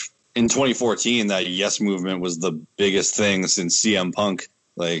 2014, that Yes movement was the biggest thing since CM Punk.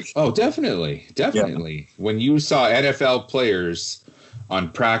 Definitely. Yeah. When you saw NFL players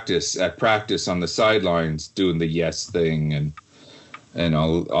at practice on the sidelines doing the Yes thing and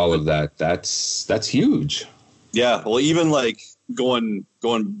all of that, that's huge. Yeah, well, even going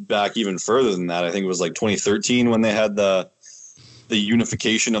back even further than that, I think it was 2013 when they had the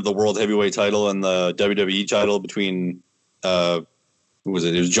unification of the World Heavyweight title and the WWE title between who was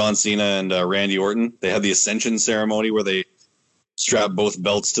it? It was John Cena and Randy Orton. They had the Ascension ceremony where they strap both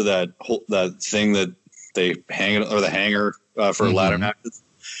belts to that thing that they hang it, or the hanger for ladder matches.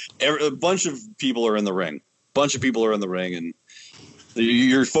 A bunch of people are in the ring. And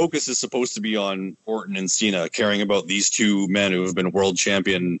your focus is supposed to be on Orton and Cena, caring about these two men who have been world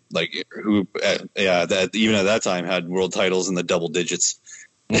champion, like who, that even at that time had world titles in the double digits.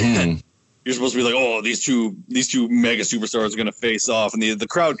 Mm-hmm. You're supposed to be like, oh, these two mega superstars are going to face off, and the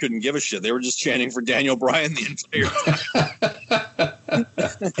crowd couldn't give a shit. They were just chanting for Daniel Bryan the entire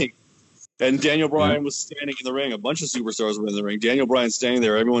time. And Daniel Bryan was standing in the ring. A bunch of superstars were in the ring. Daniel Bryan's standing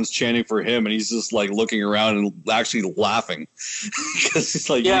there. Everyone's chanting for him, and he's just like looking around and actually laughing. It's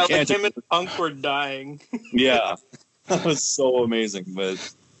like, yeah, like him and Punk were dying. Yeah, that was so amazing. But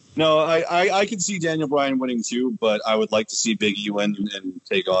no, I can see Daniel Bryan winning too, but I would like to see Big E win and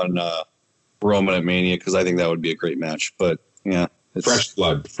take on Roman at Mania, because I think that would be a great match. But yeah. Fresh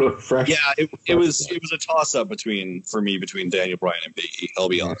blood. Yeah, it was a toss up between Daniel Bryan and Big E. I'll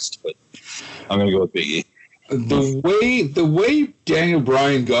be honest, but I'm gonna go with Big E. The way Daniel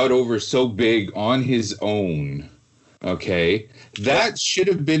Bryan got over so big on his own, okay, that should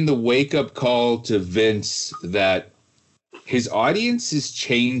have been the wake up call to Vince that his audience is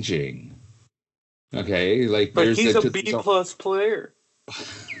changing. Okay, like, but he's a B+ player.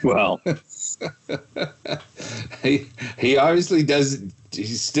 Well. he obviously doesn't. He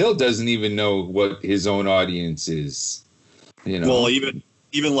still doesn't even know what his own audience is. You know. Well, even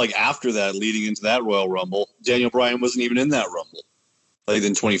like after that, leading into that Royal Rumble, Daniel Bryan wasn't even in that Rumble, like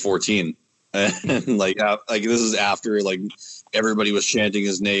in 2014, and like this is after like everybody was chanting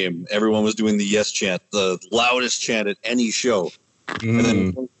his name. Everyone was doing the yes chant, the loudest chant at any show. And then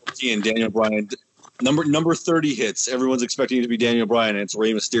in 2014, Daniel Bryan. Number 30 hits. Everyone's expecting it to be Daniel Bryan, and it's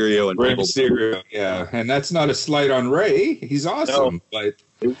Rey Mysterio. And Rey Mysterio, yeah. And that's not a slight on Rey. He's awesome. No,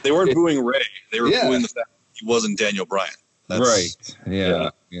 but they weren't booing Rey. They were booing the fact that he wasn't Daniel Bryan. Right.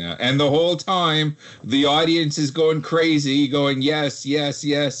 Yeah. And the whole time, the audience is going crazy, going, yes, yes,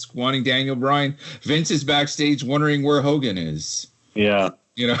 yes, wanting Daniel Bryan. Vince is backstage wondering where Hogan is. Yeah.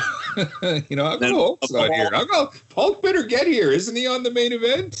 You know, how come Hulk's not here? How come Hulk better get here? Isn't he on the main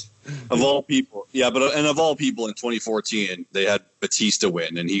event? Of all people, of all people in 2014, they had Batista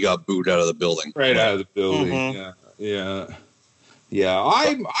win, and he got booed out of the building. Right out of the building. Mm-hmm. Yeah.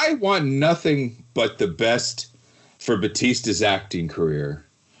 I want nothing but the best for Batista's acting career.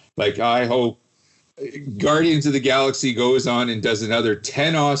 Like, I hope Guardians of the Galaxy goes on and does another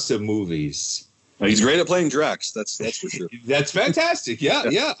 10 awesome movies. He's great at playing Drax. That's for sure. That's fantastic.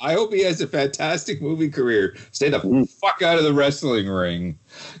 Yeah. I hope he has a fantastic movie career. Stay the fuck out of the wrestling ring.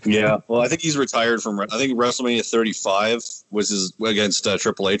 Yeah. Well, I think he's retired from. I think WrestleMania 35 was his against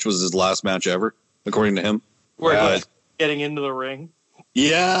Triple H was his last match ever, according to him. Where he's getting into the ring.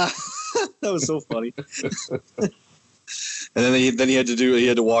 Yeah, that was so funny. And then he had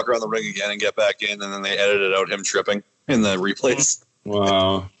to walk around the ring again and get back in, and then they edited out him tripping in the replays.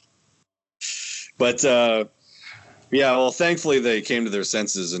 Wow. But, well, thankfully they came to their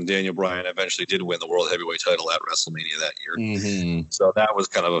senses, and Daniel Bryan eventually did win the World Heavyweight title at WrestleMania that year. Mm-hmm. So that was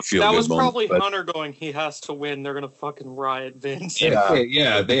kind of a feel-good moment. That was probably Hunter going, he has to win. They're going to fucking riot Vince.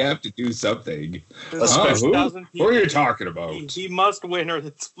 Yeah, they have to do something. Who are you talking about? He must win, or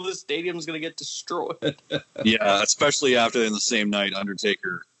the stadium's going to get destroyed. Yeah, especially after in the same night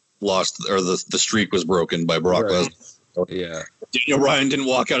Undertaker lost, or the streak was broken by Brock Lesnar. Yeah. If Daniel Bryan didn't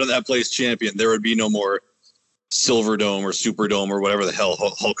walk out of that place champion, there would be no more Silver Dome or Superdome or whatever the hell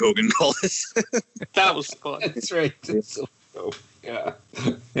Hulk Hogan called it. That was fun. That's right. Yeah.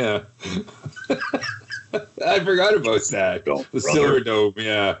 I forgot about that. The Silver Dome,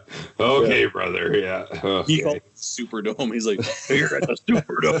 yeah. Okay, brother, yeah. Okay. He called it Superdome. He's like, here at the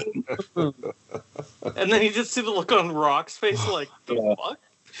Superdome. And then you just see the look on Rock's face like, the fuck?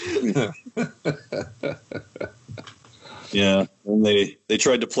 Yeah, and they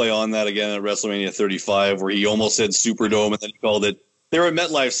tried to play on that again at WrestleMania 35, where he almost said Superdome, and then he called it. They were at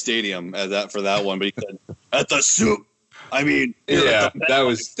MetLife Stadium for that one, but he said at the soup. I mean, that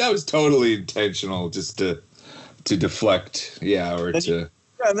was totally intentional, just to deflect, or to.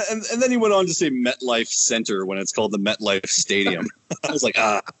 And then he went on to say MetLife Center when it's called the MetLife Stadium. I was like,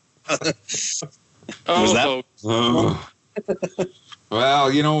 Was that?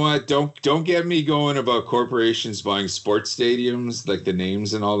 Well, you know what? Don't get me going about corporations buying sports stadiums, like the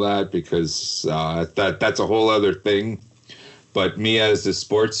names and all that, because that's a whole other thing. But me as a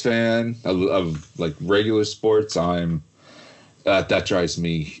sports fan of like regular sports, that drives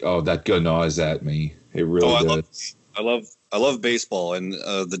me. Oh, that gnaws at me. It really does. I love baseball, and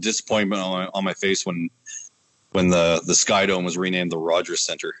the disappointment on my face when the Sky Dome was renamed the Rogers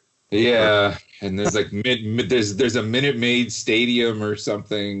Center. Yeah, and there's like there's a Minute Maid Stadium or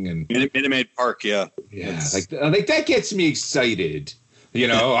something, and Minute Maid Park, yeah. Yeah, like that gets me excited.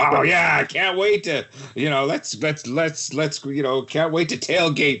 Oh yeah, I can't wait to, let's can't wait to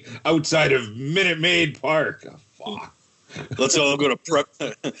tailgate outside of Minute Maid Park. Oh, fuck. Let's all go to prep.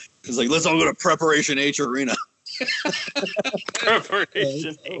 It's like, let's all go to Preparation H Arena.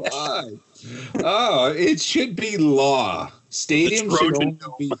 Preparation H. Oh, it should be law. Stadium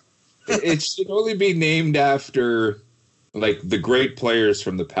should only be named after like the great players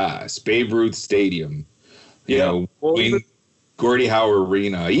from the past. Babe Ruth Stadium. Gordie Howe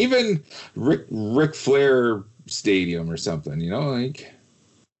Arena, even Ric Flair Stadium or something, like.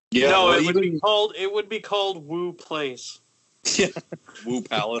 Yeah, no, it would be called Woo Place. Yeah, Woo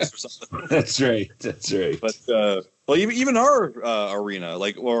Palace or something. That's right. But even our arena,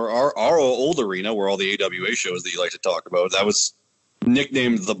 or our old arena, where all the AWA shows that you like to talk about, that was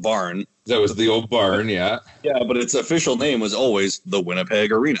nicknamed the Barn. That was the old Barn, yeah. Yeah, but its official name was always the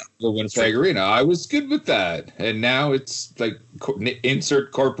Winnipeg Arena. The Winnipeg Arena. I was good with that. And now it's like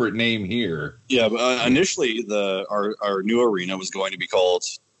insert corporate name here. Yeah, but initially our new arena was going to be called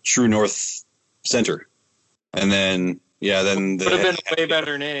True North Center. And then they would have been a way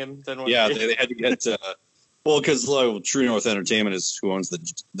better name than what they had to get because True North Entertainment is who owns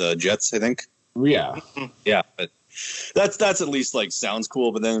the Jets, I think. Yeah. Yeah, but that's at least like sounds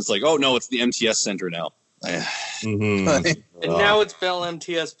cool, but then it's like, oh no, it's the MTS Center now. Mm-hmm. And now it's Bell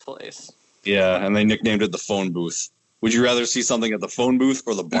MTS Place. Yeah, and they nicknamed it the Phone Booth. Would you rather see something at the Phone Booth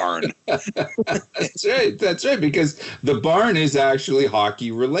or the Barn? That's right, because the Barn is actually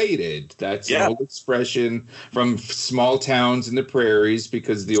hockey related. That's an old expression from small towns in the prairies,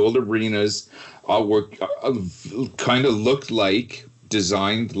 because the old arenas all kind of looked like,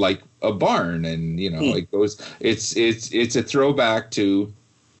 designed like a barn, and like those. It's a throwback to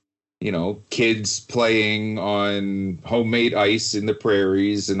kids playing on homemade ice in the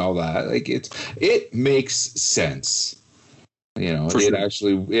prairies and all that. Like it makes sense. It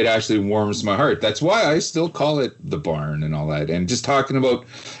actually warms my heart. That's why I still call it the Barn and all that. And just talking about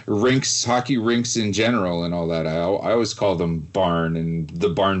hockey rinks in general and all that, I always call them Barn and the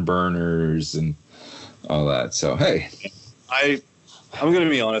Barn Burners and all that. So hey, I'm going to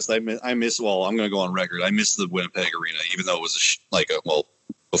be honest. I miss. Well, I'm going to go on record. I miss the Winnipeg Arena, even though it was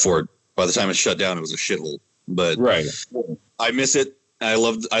before. By the time it shut down, it was a shithole. But right, I miss it. I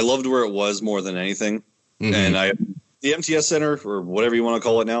loved where it was more than anything. Mm-hmm. And the MTS Center, or whatever you want to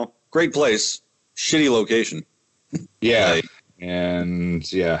call it now, great place, shitty location. Yeah,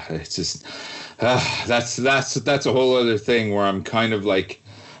 and yeah, it's just that's a whole other thing where I'm kind of like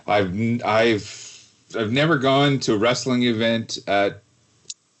I've never gone to a wrestling event at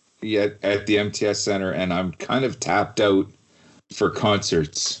the MTS Center, and I'm kind of tapped out for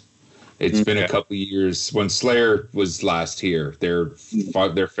concerts. It's been a couple of years. When Slayer was last here, their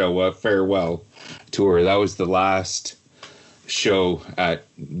farewell tour, that was the last show at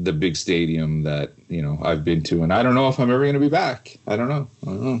the big stadium that I've been to, and I don't know if I'm ever going to be back. I don't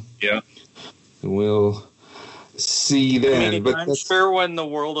know. Yeah, we'll see then. But I'm sure when the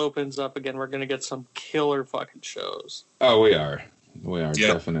world opens up again, we're going to get some killer fucking shows. Oh, we are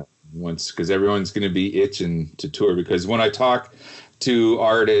definitely because everyone's going to be itching to tour. Because when I talk to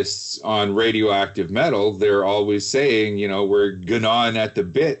artists on Radioactive Metal, they're always saying, we're gnawing at the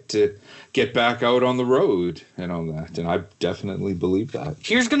bit to get back out on the road and all that. And I definitely believe that.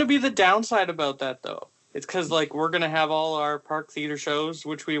 Here's going to be the downside about that, though. It's because, we're going to have all our Park Theater shows,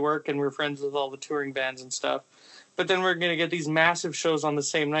 which we work, and we're friends with all the touring bands and stuff. But then we're going to get these massive shows on the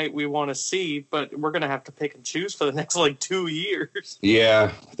same night we want to see, but we're going to have to pick and choose for the next, 2 years.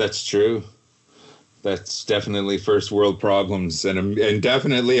 Yeah, that's true. That's definitely first world problems, and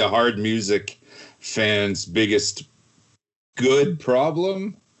definitely a hard music fan's biggest good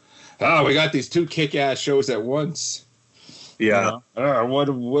problem. Oh, we got these two kick-ass shows at once. Yeah. What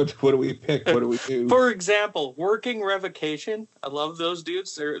do we pick? What do we do? For example, Working Revocation. I love those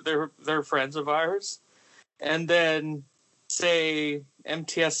dudes. They're friends of ours. And then, say,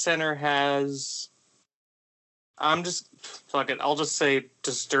 MTS Center has... I'll just say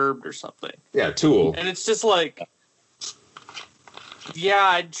Disturbed or something. Yeah, Tool. And it's just I'd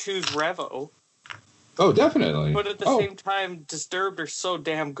choose Revo. Oh, definitely. But at the same time, Disturbed are so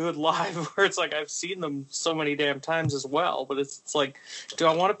damn good live, where it's I've seen them so many damn times as well. But it's do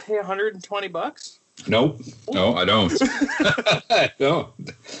I want to pay $120? Nope. No, I don't. No.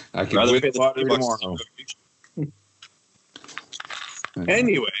 I can rather win pay the lottery tomorrow.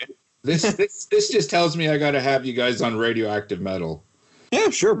 Anyway. This just tells me I got to have you guys on Radioactive Metal.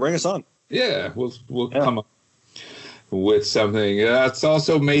 Yeah, sure. Bring us on. Yeah, we'll come up. with something. That's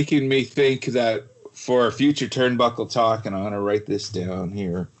also making me think that for a future turnbuckle talk, and I'm going to write this down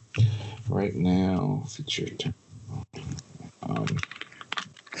here right now.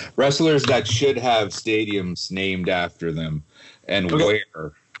 Wrestlers that should have stadiums named after them, and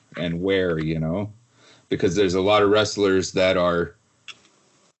where, you know, because there's a lot of wrestlers that are,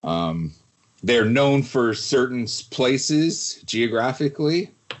 they're known for certain places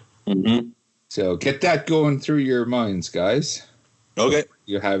geographically. Mm-hmm. So get that going through your minds, guys. Okay.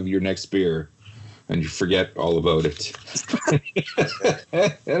 You have your next beer, and you forget all about it.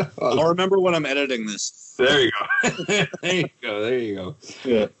 I'll remember when I'm editing this. There you go. There you go.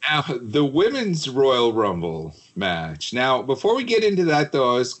 Yeah. Now, the women's Royal Rumble match. Now, before we get into that,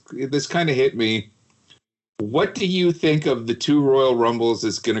 though, this kind of hit me. What do you think of the two Royal Rumbles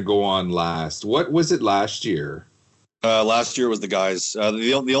that's going to go on last? What was it last year? Last year was the guys.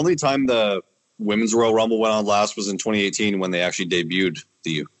 The only time the women's Royal Rumble went on last was in 2018 when they actually debuted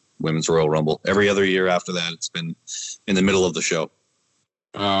the women's Royal Rumble. Every other year after that, it's been in the middle of the show.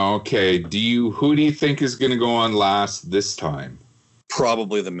 Okay. Who do you think is going to go on last this time?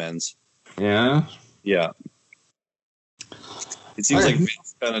 Probably the men's. Yeah. Yeah. It seems like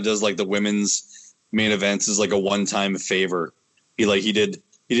Vince kind of does like the women's main events as like a one-time favor. He did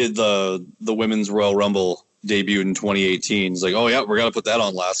the women's Royal Rumble debuted in 2018. He's like, oh yeah, we're gonna put that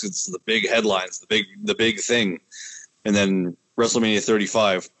on last. It's the big headlines, the big thing. And then WrestleMania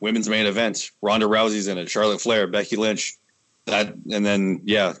 35, women's main event. Ronda Rousey's in it. Charlotte Flair, Becky Lynch.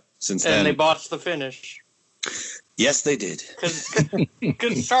 Since then. And they botched the finish. Yes, they did.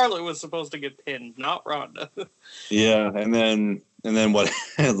 Because Charlotte was supposed to get pinned, not Ronda. Yeah, and then what?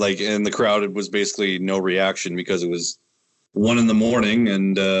 Like, in the crowd, it was basically no reaction because it was 1 a.m.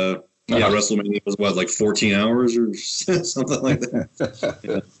 and WrestleMania was what, like 14 hours or something like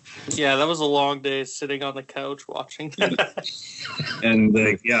that. Yeah, that was a long day sitting on the couch watching that. And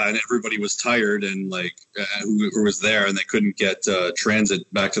and everybody was tired and who was there, and they couldn't get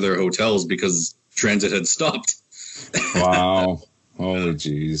transit back to their hotels because transit had stopped. Wow. Holy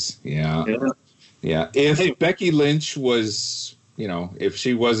jeez. Yeah. If Becky Lynch was, if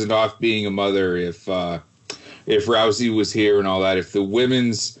she wasn't off being a mother, if Rousey was here and all that, if the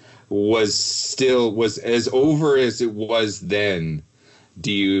women's was as over as it was then,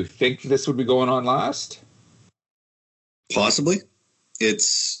 do you think this would be going on last? Possibly. I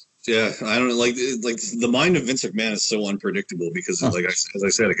don't know. Like the mind of Vince McMahon is so unpredictable because, as I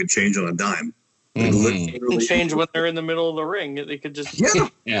said, it could change on a dime. It can change when they're in the middle of the ring. They could just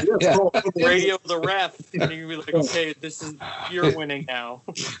radio the ref, and you can be like, "Okay, you're winning now."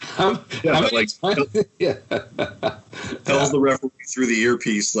 Tells the referee through the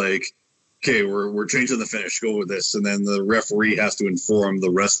earpiece, like, "Okay, we're changing the finish. Go with this," and then the referee has to inform the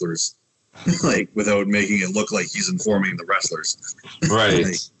wrestlers, without making it look like he's informing the wrestlers.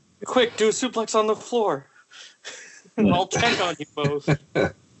 Right. Quick, do a suplex on the floor. I'll check on you both.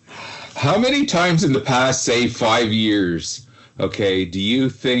 How many times in the past, say, 5 years, do you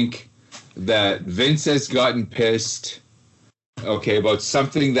think that Vince has gotten pissed, about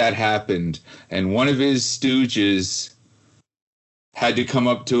something that happened, and one of his stooges had to come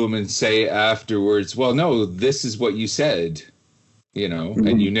up to him and say afterwards, well, no, this is what you said,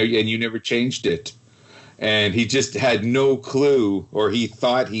 and you never changed it. And he just had no clue, or he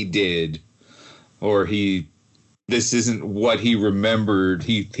thought he did, or this isn't what he remembered.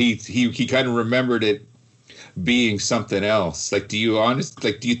 He kind of remembered it being something else. Do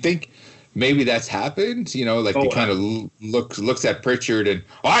you think maybe that's happened? He kind of looks at Pritchard and,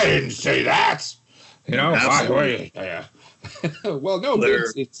 I didn't say that. Yeah. Well, no,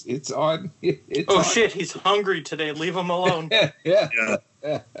 it's on. Shit, he's hungry today. Leave him alone. Yeah.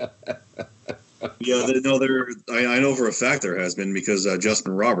 I know for a fact there has been, because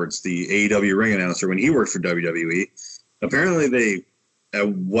Justin Roberts, the AEW ring announcer, when he worked for WWE, apparently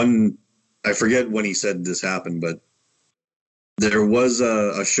I forget when he said this happened, but there was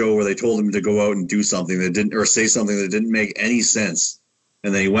a show where they told him to go out and do something that didn't, or say something that didn't make any sense,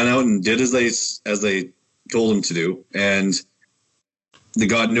 and then he went out and did as they told him to do, and they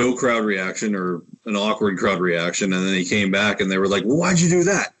got no crowd reaction, or an awkward crowd reaction, and then he came back and they were like, well, why'd you do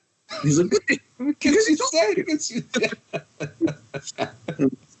that? He's like, because he said.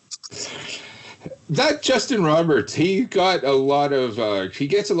 That Justin Roberts, he gets a lot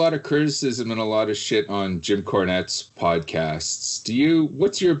of criticism and a lot of shit on Jim Cornette's podcasts.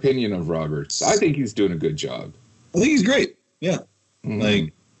 What's your opinion of Roberts? I think he's doing a good job. I think he's great. Yeah. Mm-hmm.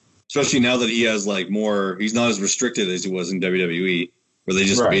 Especially now that he has more, he's not as restricted as he was in WWE, where they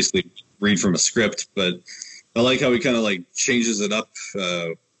just basically read from a script. But I like how he kind of changes it up,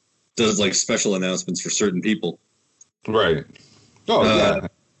 does special announcements for certain people. Right. Oh, yeah.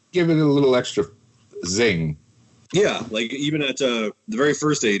 Give it a little extra zing. Yeah, like even at the very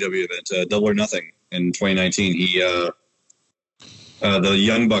first AEW event, Double or Nothing in 2019, the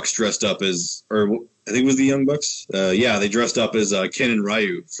Young Bucks dressed up as, or I think it was the Young Bucks. Yeah, they dressed up as Ken and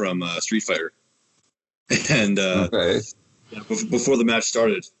Ryu from Street Fighter. And Okay. before the match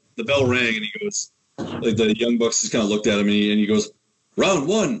started, the bell rang, and he goes, like the Young Bucks just kind of looked at him, and he goes, "Round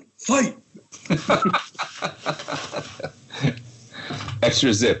one, fight!"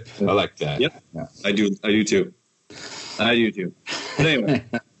 Extra zip. I like that. Yep. Yeah. I do too. But anyway,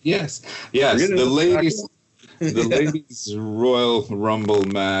 Yes. The ladies Royal Rumble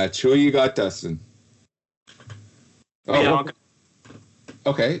match. Who you got, Dustin? Bianca.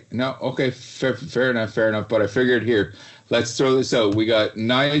 Okay. No. Okay. Fair enough. But I figured here, let's throw this out. We got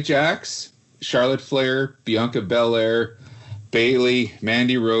Nia Jax, Charlotte Flair, Bianca Belair, Bayley,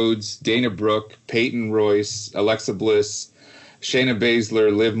 Mandy Rhodes, Dana Brooke, Peyton Royce, Alexa Bliss, Shayna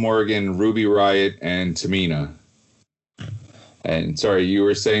Baszler, Liv Morgan, Ruby Riott, and Tamina. And sorry, you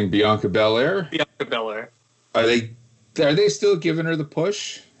were saying Bianca Belair? Bianca Belair. Are they still giving her the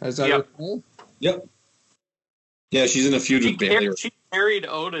push? As I recall? yep. Yeah, she's in a feud with Bayley. She carried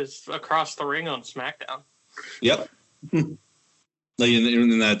Otis across the ring on SmackDown. Yep. Like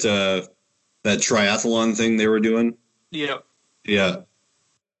in that triathlon thing they were doing. Yep. Yeah.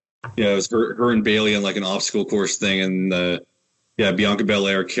 Yeah, it was her and Bayley on like an obstacle course thing, and Bianca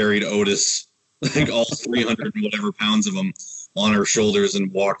Belair carried Otis, like all 300 and whatever pounds of him, on her shoulders and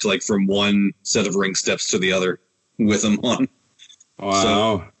walked like from one set of ring steps to the other with him on. Wow.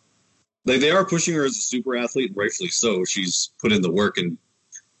 So, they are pushing her as a super athlete, and rightfully so. She's put in the work, and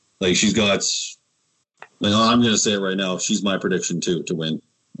like she's got. Like, I'm going to say it right now. She's my prediction too to win.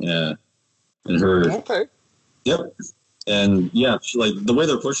 Yeah, and her. Okay. Yep. And yeah, like the way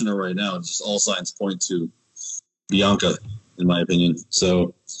they're pushing her right now, it's just all signs point to Bianca, in my opinion.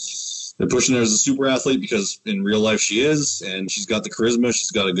 So they're pushing her as a super athlete because in real life she is, and she's got the charisma. She's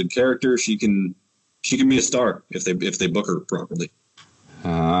got a good character. She can be a star if they book her properly.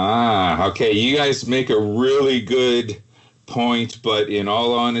 Okay. You guys make a really good point, but in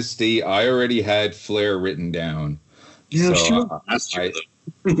all honesty, I already had Flair written down. Yeah, so sure. That's true.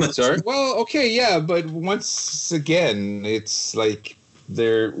 Sorry. Well, okay, yeah, but once again, it's like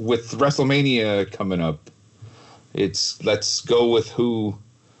they're with WrestleMania coming up. It's let's go with who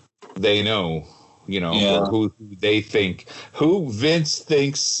they know, or who they think, who Vince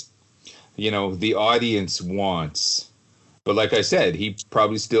thinks, the audience wants. But like I said, he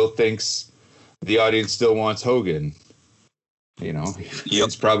probably still thinks the audience still wants Hogan.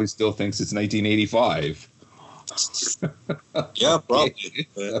 Vince probably still thinks it's 1985. Yeah, probably.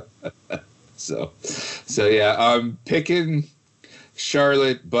 So yeah, I'm picking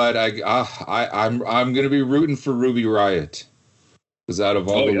Charlotte, but I'm gonna be rooting for Ruby Riott because out of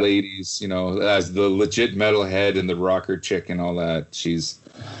all the ladies, as the legit metalhead and the rocker chick and all that, she's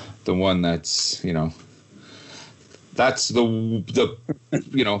the one that's that's the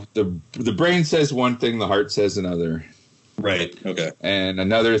brain says one thing, the heart says another. Right. Okay. And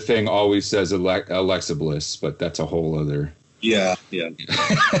another thing always says Alexa Bliss, but that's a whole other. Yeah.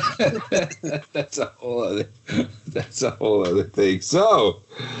 That's a whole other thing. So,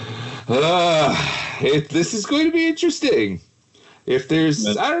 this is going to be interesting. If there's,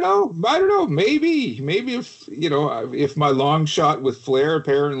 I don't know, maybe if my long shot with Flair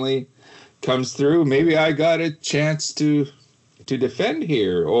apparently comes through, maybe I got a chance to defend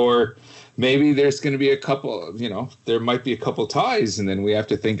here, or maybe there's going to be a couple, there might be a couple ties, and then we have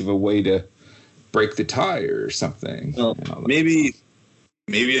to think of a way to break the tie or something. Well, maybe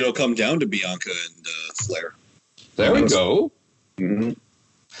it'll come down to Bianca and Flair. There we go. Mm-hmm.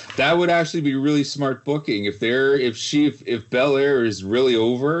 That would actually be really smart booking. If Belair is really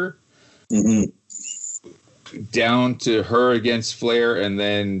over, down to her against Flair, and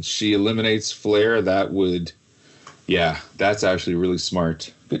then she eliminates Flair, that's actually really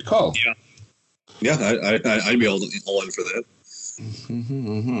smart. Good call. Yeah, I'd be all in for that.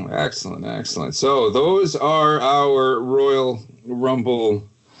 Excellent. So those are our Royal Rumble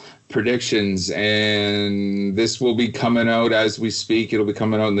predictions, and this will be coming out as we speak. It'll be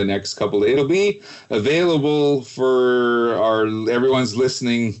coming out in the next couple of days. It'll be available for everyone's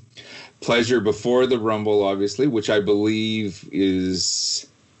listening pleasure before the Rumble, obviously, which I believe is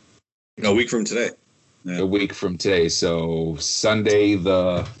a week from today. Yeah. A week from today. So Sunday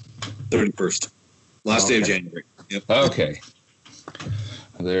the 31st. Last day of January. Yep. Okay.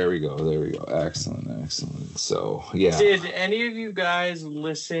 There we go. Excellent. So, yeah. Did any of you guys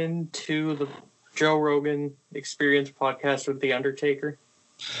listen to the Joe Rogan Experience podcast with The Undertaker?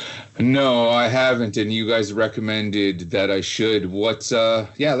 No, I haven't, and you guys recommended that I should. What's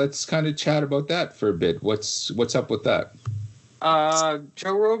let's kind of chat about that for a bit. What's up with that?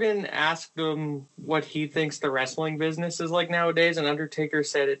 Joe Rogan asked him what he thinks the wrestling business is like nowadays, and Undertaker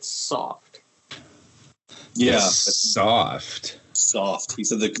said it's soft. Yeah, soft. He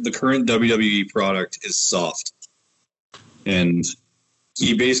said the current WWE product is soft, and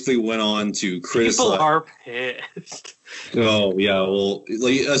he basically went on to criticize. People are pissed. Oh yeah, well,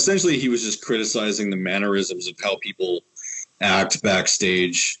 like, essentially he was just criticizing the mannerisms of how people act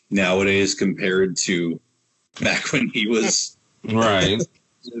backstage nowadays compared to back when he was right.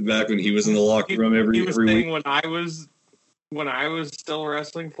 Back when he was in the locker room every week. When I was still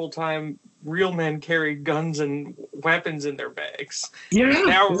wrestling full time, real men carried guns and weapons in their bags. Yeah.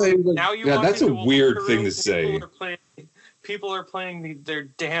 Now you walk that's a into weird locker thing room, to say. People are playing their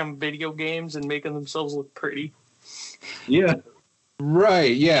damn video games and making themselves look pretty. Yeah.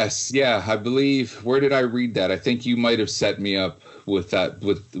 Right. Yes. Yeah. I believe. Where did I read that? I think you might have set me up with that.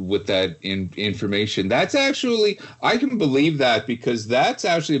 With that information. That's actually, I can believe that, because that's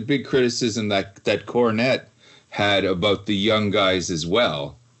actually a big criticism that Cornette had about the young guys as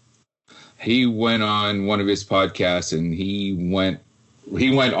well. He went on one of his podcasts and he went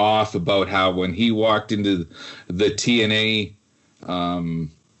off about how when he walked into the TNA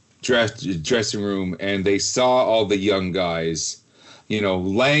dressing room and they saw all the young guys,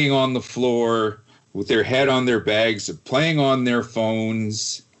 laying on the floor with their head on their bags, playing on their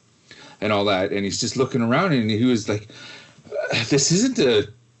phones and all that. And he's just looking around and he was like, this isn't a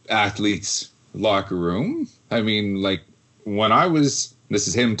athlete's locker room. I mean, like, this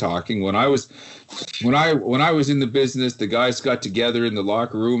is him talking, when I was in the business, the guys got together in the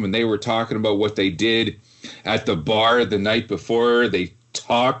locker room and they were talking about what they did at the bar the night before. They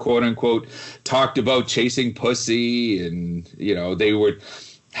quote unquote, talked about chasing pussy, and they would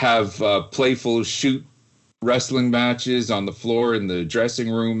have playful shoot wrestling matches on the floor in the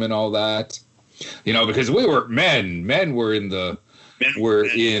dressing room and all that. Because we were men were in the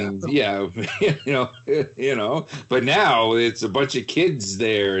but now it's a bunch of kids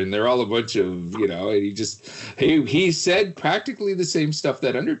there and they're all a bunch of, and he said practically the same stuff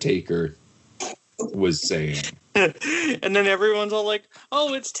that Undertaker was saying. And then everyone's all like,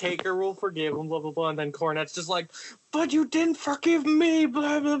 oh, it's Taker, we'll forgive him, blah, blah, blah. And then Cornette's just like, but you didn't forgive me,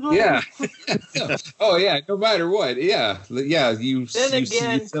 blah, blah, blah. Yeah. Oh, yeah, no matter what. Yeah. Yeah. Then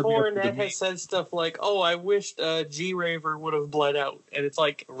again, Cornette has said stuff like, oh, I wished G-Raver would have bled out. And it's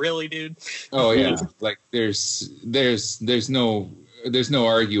like, really, dude? Oh, yeah. Like, there's no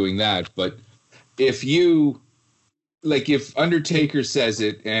arguing that. But if Undertaker says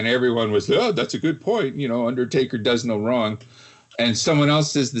it and everyone was, oh, that's a good point, Undertaker does no wrong, and someone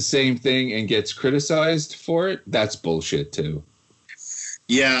else says the same thing and gets criticized for it, that's bullshit too.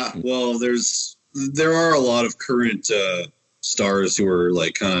 Yeah, well, there are a lot of current stars who are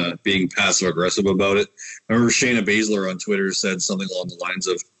like kind of being passive aggressive about it. I remember Shayna Baszler on Twitter said something along the lines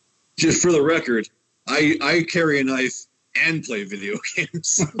of, just for the record, I carry a knife and play video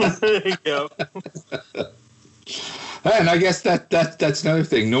games. Yep. And I guess that's another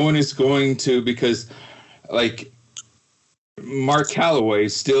thing. No one is going to, because like Mark Calloway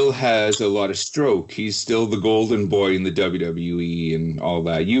still has a lot of stroke. He's still the golden boy in the WWE and all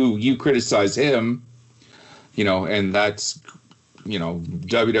that. You criticize him, and that's,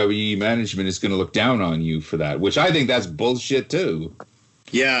 WWE management is going to look down on you for that, which I think that's bullshit too.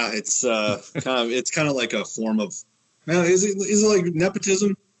 Yeah, it's kind of like a form of, is it like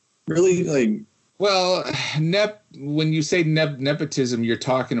nepotism? Really? Like, well, when you say nepotism, you're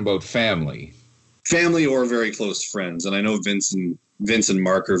talking about family or very close friends, and I know Vince and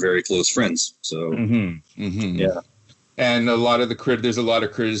Mark are very close friends. So, yeah, and there's a lot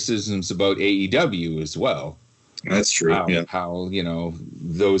of criticisms about AEW as well. That's true. How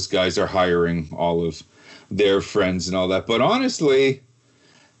those guys are hiring all of their friends and all that, but honestly,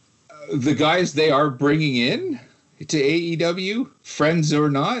 the guys they are bringing in to AEW, friends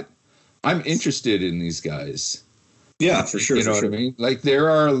or not, I'm interested in these guys. Yeah, for sure. You know what I mean? Like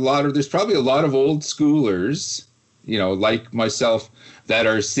there's probably a lot of old schoolers, like myself, that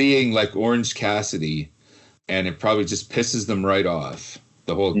are seeing like Orange Cassidy, and it probably just pisses them right off,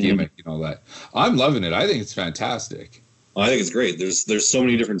 the whole gimmick and all that. I'm loving it. I think it's fantastic. I think it's great. There's so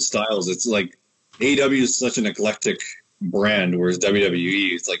many different styles. It's like AEW is such an eclectic brand, whereas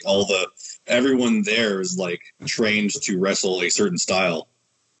WWE, it's like everyone there is like trained to wrestle a certain style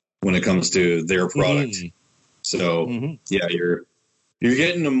when it comes to their product. So yeah, you're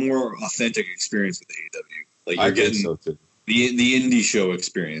getting a more authentic experience with AEW. Like you're getting so too. The indie show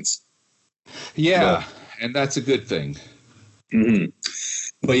experience. Yeah, and that's a good thing.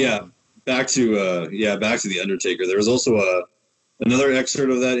 But yeah, back to the Undertaker. There was also another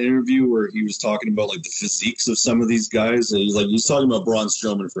excerpt of that interview where he was talking about like the physiques of some of these guys. And he's talking about Braun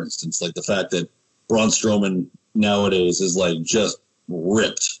Strowman, for instance, like the fact that Braun Strowman nowadays is like just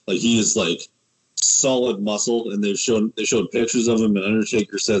ripped. Like he is like solid muscle, and they showed pictures of him, and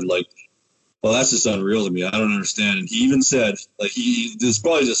Undertaker said like, well, that's just unreal to me. I don't understand. And he even said, like, this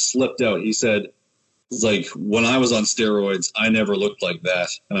probably just slipped out. He said, it's like, when I was on steroids, I never looked like that.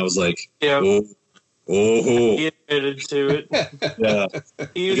 And I was like, yeah. Oh. He admitted to it. Yeah.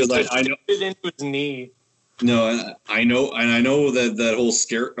 He used to shoot it into his knee. No, and I know that whole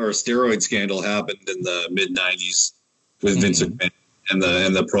steroid scandal happened in the mid-'90s with Vince McMahon and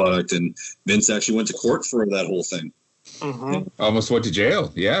the product, and Vince actually went to court for that whole thing. Mm-hmm. Almost went to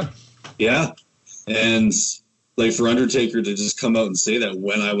jail. Yeah. Yeah. And like for Undertaker to just come out and say that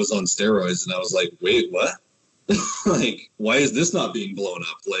when I was on steroids, and I was like, wait, what? Like, why is this not being blown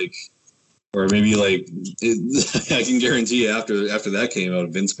up? Like, or maybe like, I can guarantee after that came out,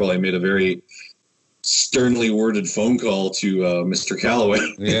 Vince probably made a very sternly worded phone call to Mr.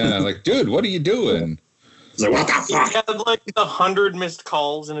 Calloway. Yeah, like, dude, what are you doing? He's like, what the fuck? He had like 100 missed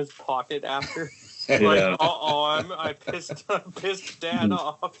calls in his pocket after. Like, I pissed Dad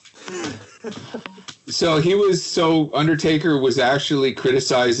off. So Undertaker was actually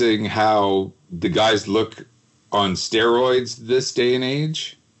criticizing how the guys look on steroids this day and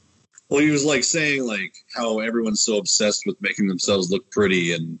age. Well, he was like saying like how everyone's so obsessed with making themselves look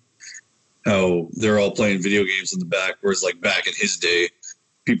pretty, and how they're all playing video games in the back, whereas like back in his day,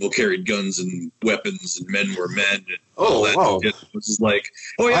 people carried guns and weapons, and men were men. And all that shit. Which is like,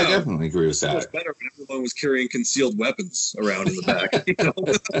 oh yeah, I definitely agree with that. It was better when everyone was carrying concealed weapons around in the back. You know?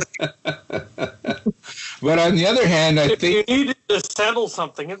 But on the other hand, I think you needed to settle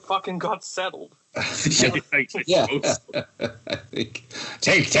something, it fucking got settled. Yeah. I think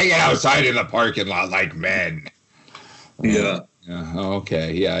take it outside in the parking lot like men. Yeah.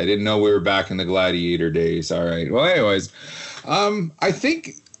 Okay. Yeah, I didn't know we were back in the gladiator days. All right. Well, anyways, I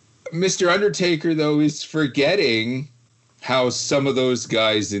think Mr. Undertaker though is forgetting how some of those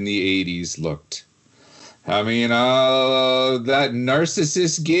guys in the 80s looked. I mean, that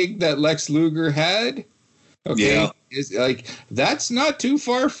narcissist gig that Lex Luger had. Okay. Yeah. Is like that's not too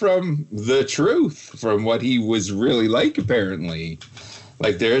far from the truth, from what he was really like, apparently.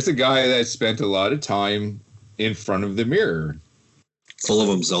 Like there's a guy that spent a lot of time in front of the mirror. Full of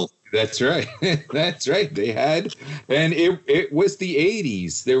himself. That's right. That's right. They had, and it was the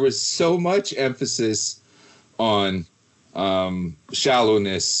 80s. There was so much emphasis on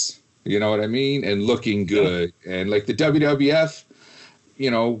shallowness, you know what I mean? And looking good. And like the WWF,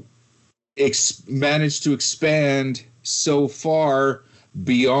 you know, managed to expand so far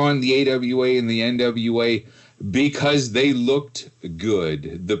beyond the AWA and the NWA because they looked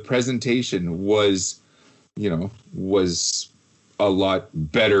good. The presentation was, you know, was a lot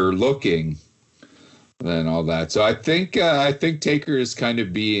better looking than all that. So I think Taker is kind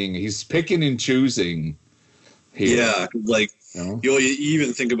of he's picking and choosing here. Yeah, like you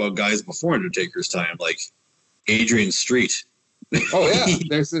even think about guys before Undertaker's time, like Adrian Street. Oh yeah,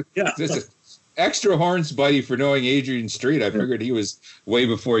 there's a extra horns, buddy, for knowing Adrian Street. I figured he was way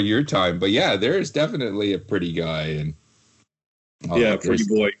before your time, but yeah, there is definitely a pretty guy and pretty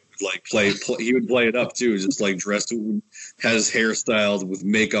boy. Like he would play it up too, just like dressed, had his hair styled with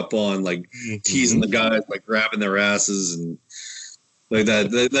makeup on, like teasing the guys, like grabbing their asses, and like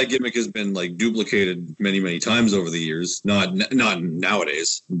that gimmick has been like duplicated many times over the years. Not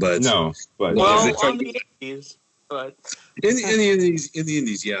nowadays, but no, but on the 80s, but in the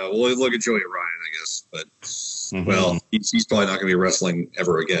indies, yeah. Well, look at Joey Ryan, I guess, but well, he's probably not going to be wrestling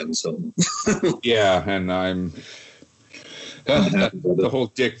ever again. So yeah, and I'm. The whole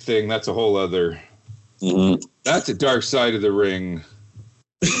dick thing, that's a whole other that's a dark side of the ring.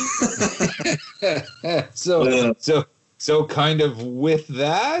 So kind of with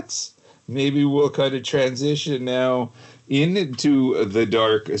that, maybe we'll kind of transition now into the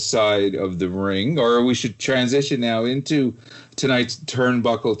dark side of the ring, or we should transition now into tonight's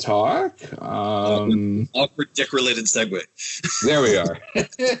turnbuckle talk. Awkward dick-related segue. There we are.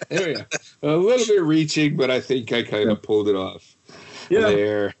 There we are. A little bit reaching, but I think I kind of pulled it off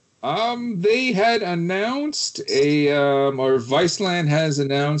there. They had announced or Viceland has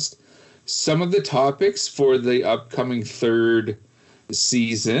announced some of the topics for the upcoming third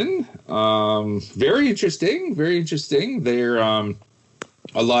season. Very interesting. Very interesting. They're a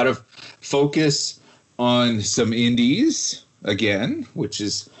lot of focus on some indies. again, which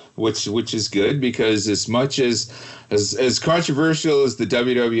is good, because as much as controversial as the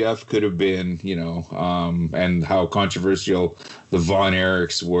WWF could have been, and how controversial the Von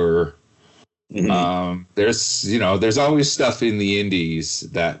Erichs were, there's always stuff in the indies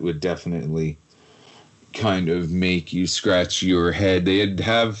that would definitely kind of make you scratch your head. They'd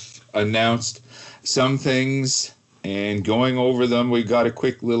have announced some things, and going over them, we got a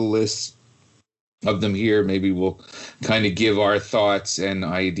quick little list of them here. Maybe we'll kind of give our thoughts and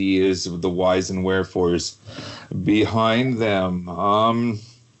ideas of the whys and wherefores behind them.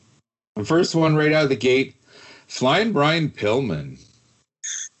 The first one right out of the gate, Flying Brian Pillman.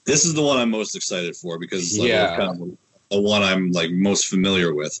 This is the one I'm most excited for, because it's kind of the one I'm like most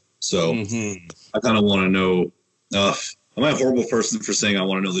familiar with. So I kind of want to know. Am I a horrible person for saying I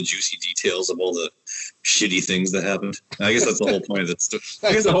want to know the juicy details of all the shitty things that happened? I guess that's the whole point of that story.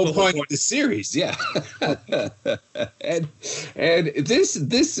 That's the whole point of the series, yeah. and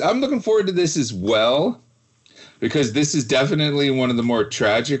this I'm looking forward to this as well, because this is definitely one of the more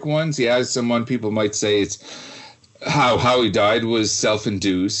tragic ones. Yeah, people might say it's how he died was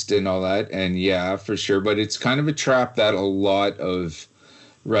self-induced and all that, and yeah, for sure. But it's kind of a trap that a lot of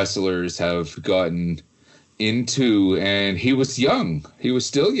wrestlers have gotten into, and he was young. He was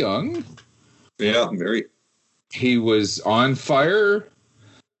still young. Yeah, very. He was on fire,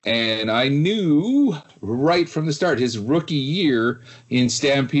 and I knew right from the start, his rookie year in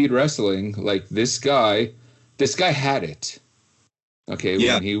Stampede Wrestling, like this guy had it. Okay,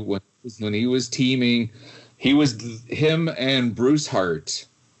 yeah. When he was teaming, him and Bruce Hart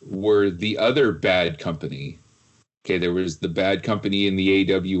were the other bad company. Okay, there was the bad company in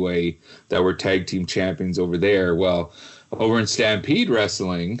the AWA that were tag team champions over there. Well, over in Stampede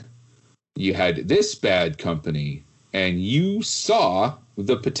Wrestling, you had this bad company, and you saw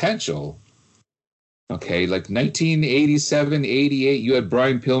the potential. Okay, like 1987, 88, you had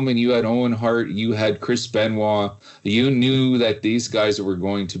Brian Pillman, you had Owen Hart, you had Chris Benoit. You knew that these guys were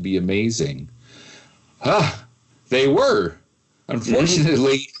going to be amazing. They were.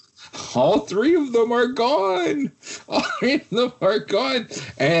 Unfortunately, all three of them are gone. All three of them are gone,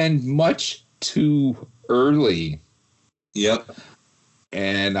 and much too early. Yep.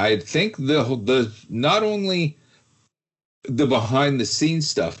 And I think the not only the behind the scenes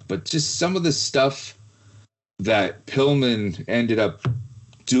stuff, but just some of the stuff that Pillman ended up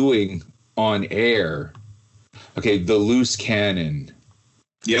doing on air. Okay, the loose cannon.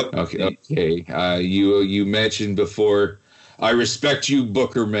 Yep. Okay. You mentioned before, I respect you,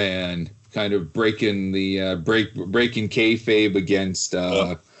 Booker Man, kind of breaking the breaking kayfabe against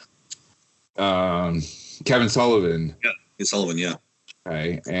Kevin Sullivan. Yeah, Sullivan. Yeah.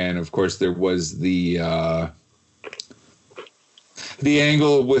 Right, and of course there was the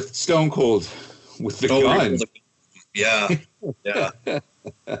angle with Stone Cold with the gun. Yeah.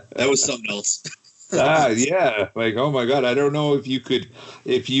 That was something else. Yeah, like, oh my God, I don't know if you could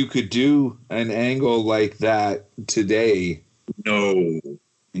do an angle like that today. No,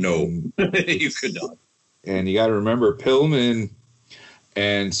 you could not. And you got to remember, Pillman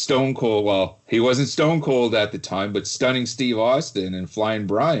and Stone Cold, well, he wasn't Stone Cold at the time, but Stunning Steve Austin and Flying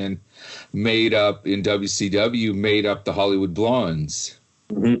Brian made up in WCW, made up the Hollywood Blondes.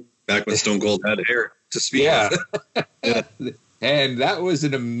 Mm-hmm. Back when Stone Cold had hair to speak of. Yeah. And that was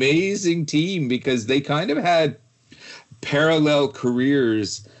an amazing team, because they kind of had parallel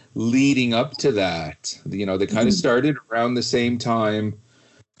careers leading up to that. They kind of started around the same time.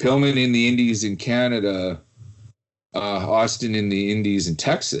 Pillman in the Indies in Canada, Austin in the Indies in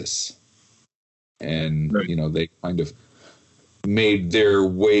Texas. And, right. They kind of made their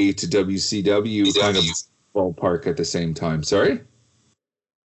way to WCW kind of ballpark at the same time. Sorry?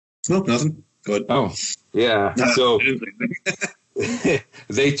 No, nothing. Go ahead. Oh, yeah. So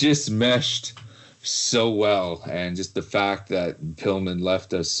they just meshed so well, and just the fact that Pillman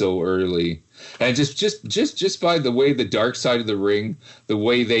left us so early, and just by the way the Dark Side of the Ring, the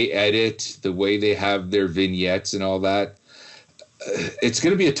way they edit, the way they have their vignettes and all that, it's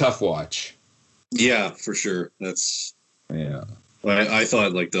going to be a tough watch. Yeah, for sure. That's yeah. I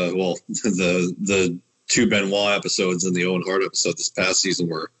thought like the two Benoit episodes and the Owen Hart episode this past season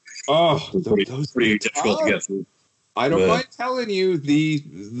were pretty difficult to get through. I don't mind telling you, the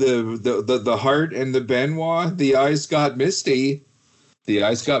Hart and the Benoit, the eyes got misty. The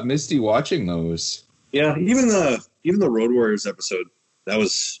eyes got misty watching those. Yeah, even the Road Warriors episode, that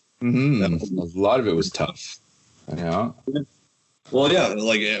was a lot of it was tough. Yeah. Well, yeah,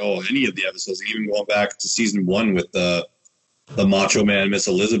 like any of the episodes, even going back to season 1 with the Macho Man Miss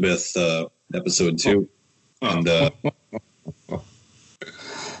Elizabeth episode 2, and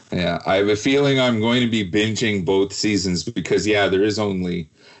Yeah, I have a feeling I'm going to be binging both seasons because, there is only,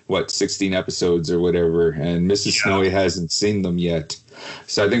 16 episodes or whatever, and Mrs. Snowy hasn't seen them yet.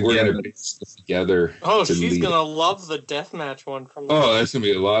 So I think we're going to binge them together. Oh, she's going to love the deathmatch one from the that's going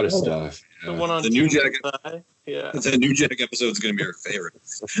to be a lot of stuff. The one on the New Jack. Yeah. The New Jack episode is going to be her favorite.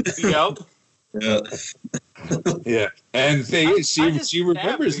 Yep. Yeah. Yeah. And the thing is, she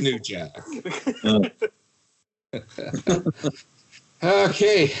remembers New Jack.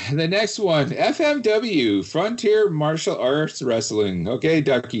 Okay, the next one, FMW, Frontier Martial Arts Wrestling. Okay,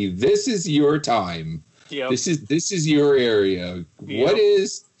 Ducky, this is your time. Yep. This is your area.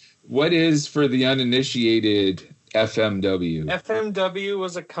 Yep. What is for the uninitiated FMW? FMW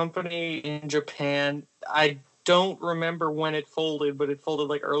was a company in Japan. I don't remember when it folded, but it folded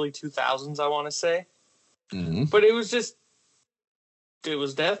like early 2000s, I want to say. Mm-hmm. But it was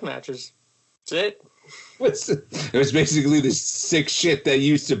death matches. That's it. It was basically the sick shit that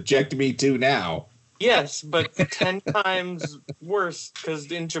you subject me to now. Yes, but 10 times worse,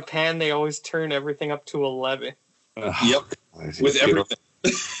 because in Japan they always turn everything up to 11. Yep, with everything.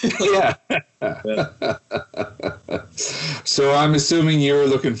 Yeah. So I'm assuming you're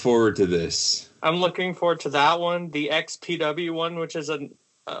looking forward to this. I'm looking forward to that one, the XPW one, which is an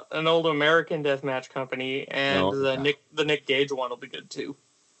old American deathmatch company, and the Nick Gage one will be good too.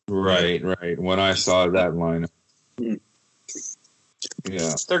 Right. When I saw that lineup. Yeah.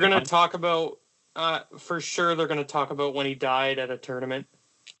 They're going to talk about, for sure, they're going to talk about when he died at a tournament.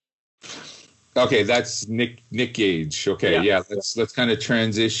 Okay, that's Nick Gage. Okay, yeah let's kind of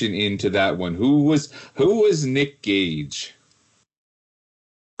transition into that one. Who was Nick Gage?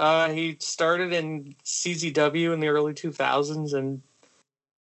 He started in CZW in the early 2000s and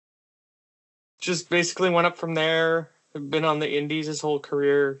just basically went up from there. Been on the indies his whole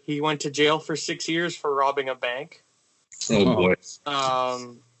career. He went to jail for 6 years for robbing a bank. Oh boy.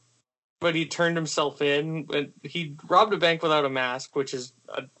 But he turned himself in. He robbed a bank without a mask, which is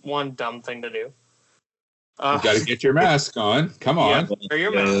one dumb thing to do. You got to get your mask on. Come on. Yeah, wear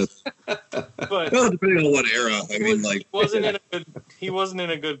your mask. But depending on what era. he wasn't in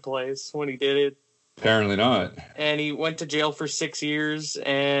a good place when he did it. Apparently not. And he went to jail for 6 years,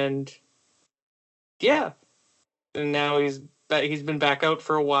 and and now he's been back out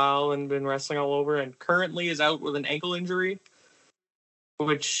for a while and been wrestling all over, and currently is out with an ankle injury,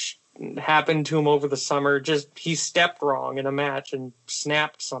 which happened to him over the summer. Just he stepped wrong in a match and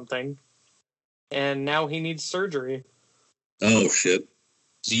snapped something, and now he needs surgery. Oh shit!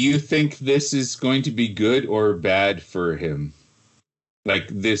 Do you think this is going to be good or bad for him? Like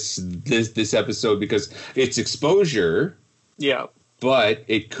this episode, because it's exposure. Yeah. But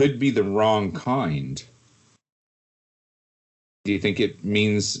it could be the wrong kind. Do you think it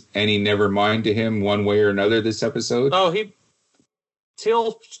means any never mind to him one way or another this episode? Oh,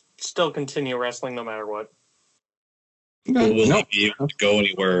 he'll still continue wrestling no matter what. Will he be able to go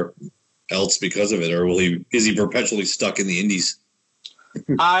anywhere else because of it, or is he perpetually stuck in the indies?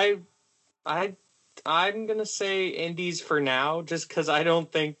 I'm gonna say indies for now, just because I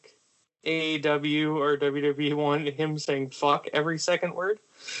don't think AEW or WWE want him saying fuck every second word.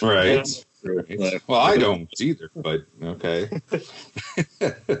 Right. Well, I don't either, but okay.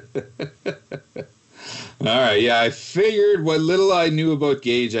 All right. Yeah, I figured what little I knew about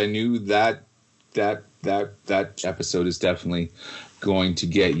Gage, I knew that episode is definitely going to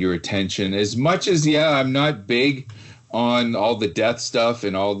get your attention. As much as, I'm not big on all the death stuff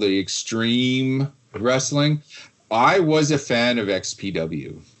and all the extreme wrestling, I was a fan of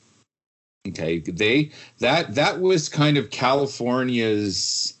XPW. Okay, that was kind of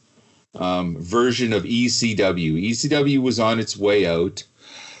California's version of ECW. ECW was on its way out.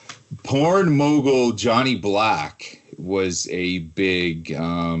 Porn mogul Johnny Black was a big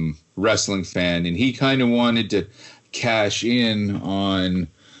wrestling fan, and he kind of wanted to cash in on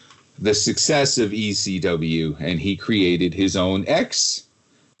the success of ECW, and he created his own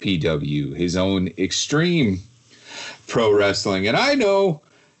XPW, his own extreme pro wrestling. And I know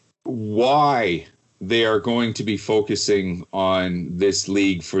why they are going to be focusing on this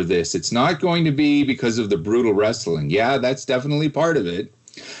league for this. It's not going to be because of the brutal wrestling. Yeah, that's definitely part of it.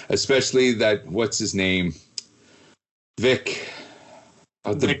 Especially that, what's his name? Vic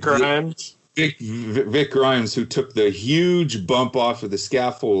Grimes. Vic Grimes, who took the huge bump off of the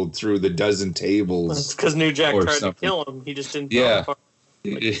scaffold through the dozen tables. That's because New Jack tried to kill him. He just didn't.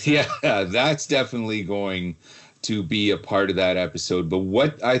 That's definitely going to be a part of that episode. But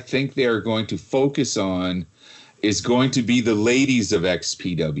what I think they are going to focus on is going to be the ladies of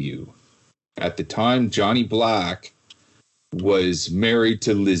XPW. At the time, Johnny Black was married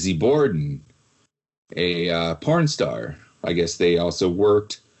to Lizzie Borden, a porn star. I guess they also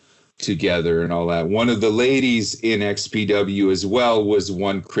worked together and all that. One of the ladies in XPW as well was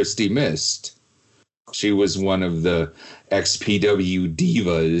one Christy Mist. She was one of the XPW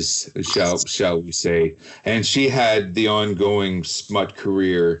divas, shall we say. And she had the ongoing smut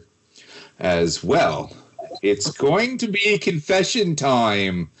career as well. It's going to be confession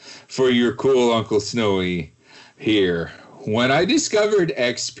time for your cool Uncle Snowy here. When I discovered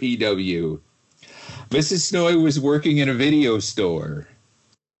XPW, Mrs. Snowy was working in a video store.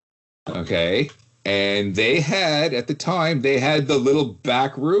 Okay. And they had, at the time, they had the little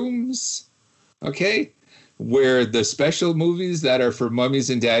back rooms. Okay. Where the special movies that are for mummies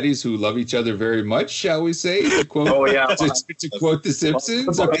and daddies who love each other very much, shall we say, to quote, to quote The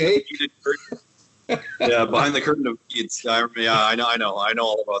Simpsons. Okay. Yeah, behind the curtain of kids. I know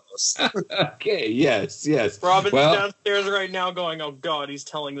all about this. Okay, yes. Robin's downstairs right now going, oh, God, he's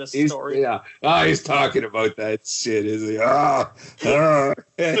telling this story. Yeah. He's talking about that shit, is he? Yeah.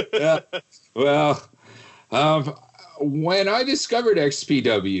 Well, when I discovered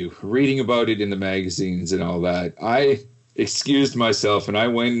XPW, reading about it in the magazines and all that, I excused myself and I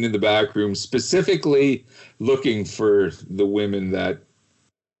went into the back room specifically looking for the women that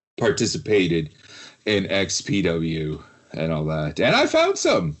participated in XPW and all that. And I found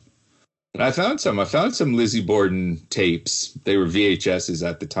some. I found some Lizzie Borden tapes. They were VHSs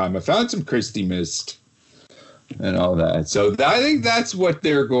at the time. I found some Christy Mist and all that. So I think that's what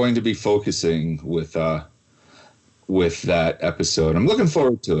they're going to be focusing with that episode. I'm looking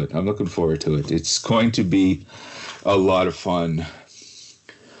forward to it. It's going to be a lot of fun.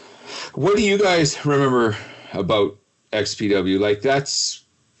 What do you guys remember about XPW? Like,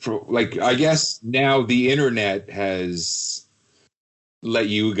 I guess now the internet has let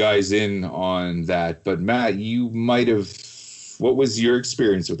you guys in on that. But Matt, you might have. What was your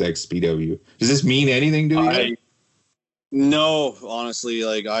experience with XPW? Does this mean anything to you? No, honestly,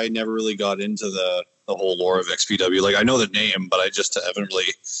 like I never really got into the whole lore of XPW. Like I know the name, but I just haven't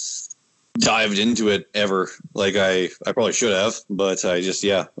really dived into it ever. Like I probably should have, but I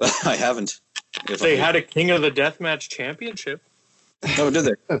I haven't. They had a King of the Deathmatch championship. Oh, did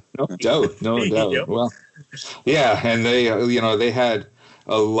they? No doubt. Yep. Well, yeah, and they had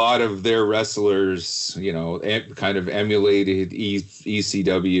a lot of their wrestlers, kind of emulated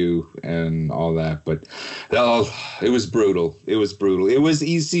ECW and all that, but it was brutal. It was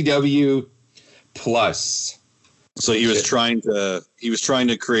ECW plus. So he was trying to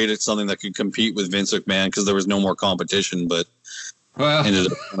create something that could compete with Vince McMahon because there was no more competition, but ended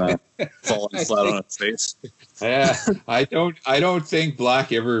up falling flat on its face. Yeah, I don't think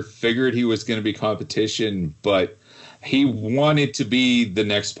Black ever figured he was going to be competition, but he wanted to be the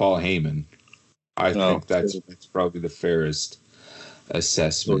next Paul Heyman. I think that's probably the fairest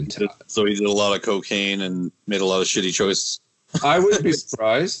assessment. So he did a lot of cocaine and made a lot of shitty choices. I wouldn't be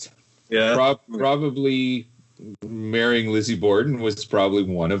surprised. Yeah, probably marrying Lizzie Borden was probably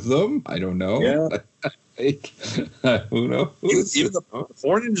one of them. I don't know. Yeah. Who knows? Even the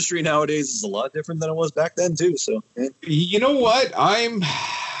porn industry nowadays is a lot different than it was back then too. So you know what? And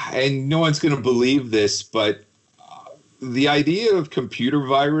no one's going to believe this, but the idea of computer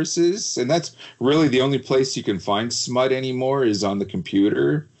viruses, and that's really the only place you can find smut anymore, is on the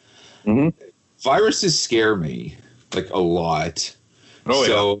computer. Mm-hmm. Viruses scare me like a lot.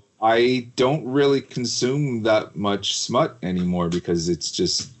 So I don't really consume that much smut anymore because it's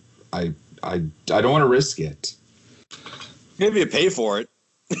just I don't want to risk it. Maybe you pay for it.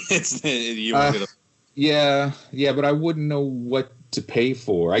 Yeah, but I wouldn't know what to pay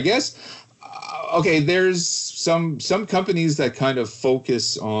for. I guess okay, there's some companies that kind of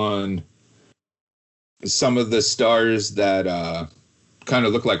focus on some of the stars that kind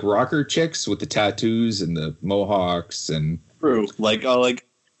of look like rocker chicks with the tattoos and the mohawks and true. Like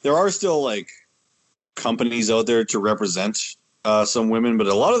there are still like companies out there to represent some women, but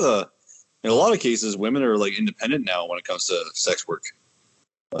in a lot of cases, women are like independent now when it comes to sex work.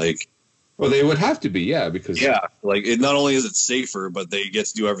 Like, well, they would have to be, because like it not only is it safer, but they get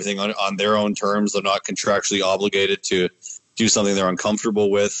to do everything on their own terms. They're not contractually obligated to do something they're uncomfortable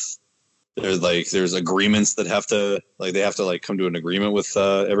with. There's agreements that they have to come to an agreement with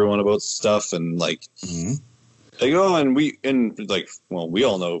everyone about stuff, and mm-hmm. They go and we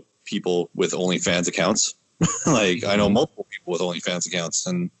all know people with OnlyFans accounts. I know multiple people with OnlyFans accounts,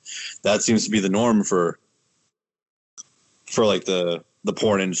 and that seems to be the norm for the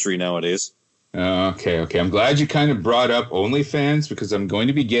porn industry nowadays. Okay. I'm glad you kind of brought up OnlyFans because I'm going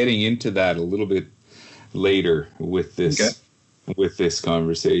to be getting into that a little bit later with this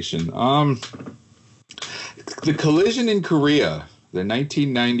conversation. The collision in Korea, the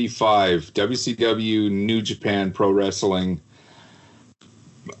 1995 WCW New Japan Pro Wrestling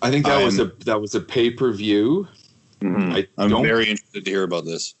I think that was a pay-per-view. Mm-hmm. I'm very interested to hear about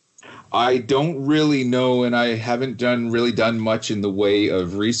this. I don't really know, and I haven't done much in the way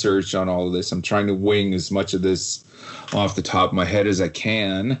of research on all of this. I'm trying to wing as much of this off the top of my head as I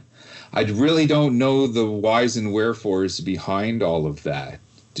can. I really don't know the whys and wherefores behind all of that.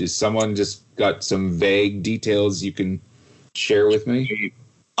 Does someone just got some vague details you can share with me?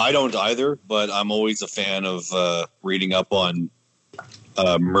 I don't either, but I'm always a fan of reading up on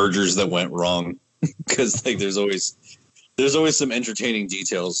mergers that went wrong because like there's always some entertaining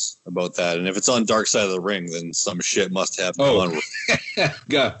details about that, and if it's on Dark Side of the Ring, then some shit must have gone wrong.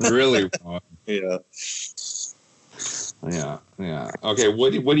 Got really wrong. Yeah. Okay,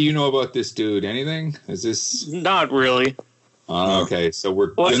 what do you know about this dude? Anything? Is this not really? Okay, so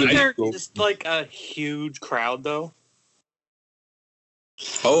we're wasn't there just like a huge crowd though?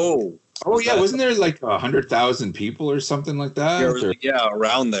 Oh yeah, wasn't there like 100,000 people or something like that? Yeah,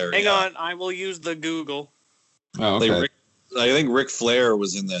 around there. Hang on, I will use the Google. Oh, okay. I think Ric Flair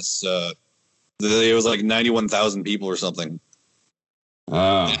was in this. It was like 91,000 people or something.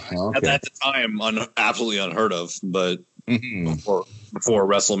 Okay. At the time, absolutely unheard of, but before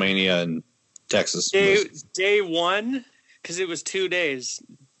WrestleMania in Texas. Day one, because it was 2 days.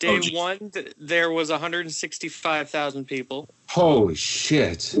 Day one, there was 165,000 people. Holy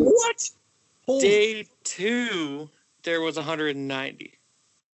shit. What? Day two, there was 190.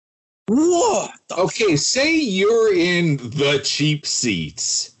 What? Okay, say you're in the cheap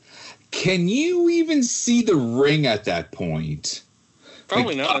seats. Can you even see the ring at that point?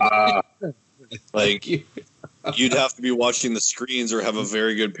 Probably not. You'd have to be watching the screens or have a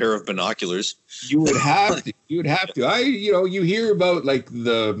very good pair of binoculars. You would have to. You hear about like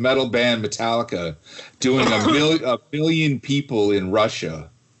the metal band Metallica doing a million people in Russia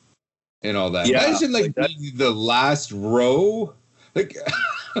and all that. Yeah, imagine being the last row. Like,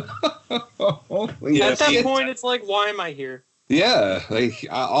 at that point, it's like, why am I here? Yeah, like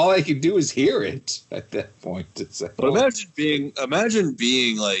all I can do is hear it at that point. It's like, but imagine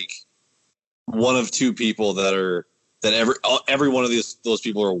being like one of two people that every one of those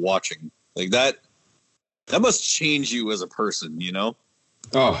people are watching. Like that must change you as a person, you know?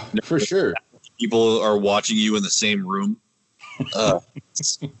 Oh, for sure. People are watching you in the same room.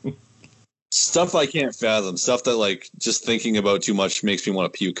 Stuff I can't fathom. Stuff that like just thinking about too much makes me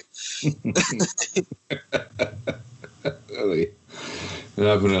want to puke. Really?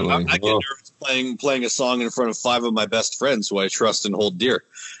 Definitely. I get nervous playing a song in front of 5 of my best friends who I trust and hold dear.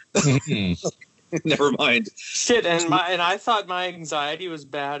 Never mind. Shit, and I thought my anxiety was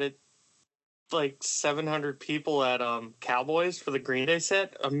bad at like 700 people at Cowboys for the Green Day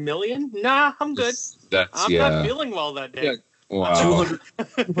set. 1 million? Nah, I'm good. I'm not feeling well that day. Yeah. Wow.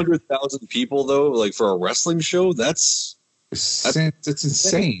 200,000 people though, like for a wrestling show, that's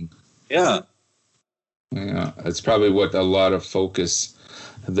insane. Yeah. Yeah, that's probably what a lot of focus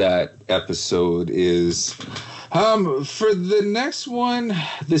that episode is. For the next one,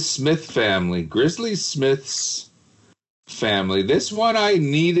 the Smith family, Grizzly Smith's family. This one I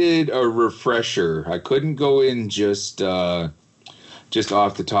needed a refresher. I couldn't go in just off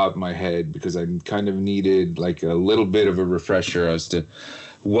the top of my head because I kind of needed like a little bit of a refresher as to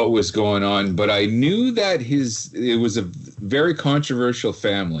what was going on. But I knew that it was a very controversial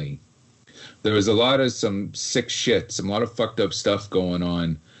family. There was a lot of some sick shit, some lot of fucked up stuff going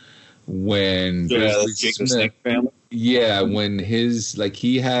on when Jake the Snake family. Yeah, when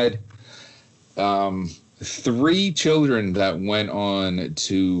he had 3 children that went on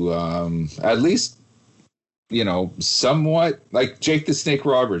to at least, somewhat like Jake the Snake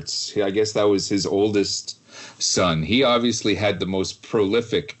Roberts. I guess that was his oldest son. He obviously had the most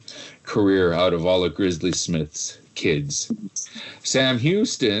prolific career out of all of Grizzly Smith's kids. Sam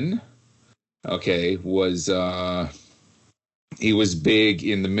Houston, he was big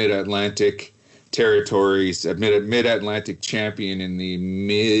in the Mid-Atlantic territories, a Mid-Atlantic champion in the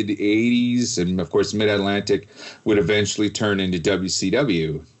mid-'80s, and of course Mid-Atlantic would eventually turn into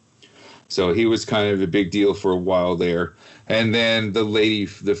WCW. So he was kind of a big deal for a while there. And then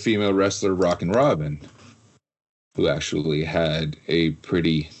the female wrestler Rockin' Robin, who actually had a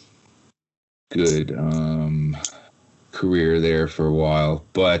pretty good career there for a while.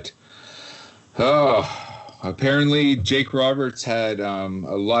 But apparently Jake Roberts had a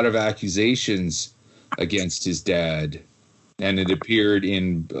lot of accusations against his dad,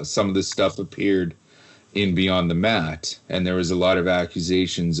 and some of the stuff appeared in Beyond the Mat, and there was a lot of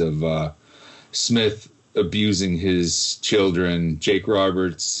accusations of Smith abusing his children. Jake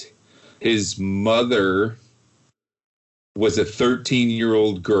Roberts, his mother was a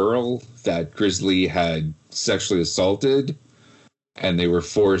 13-year-old girl that Grizzly had sexually assaulted, and they were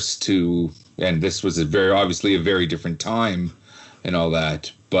forced to, and this was obviously a very different time and all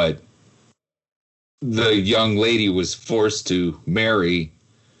that, but the young lady was forced to marry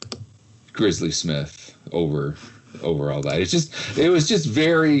Grizzly Smith over all that. It was just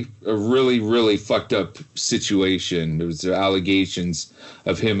a really, really fucked up situation. There was allegations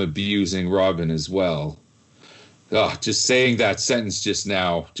of him abusing Robin as well. Oh, just saying that sentence just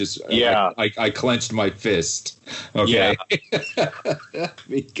now, I clenched my fist. Okay, yeah.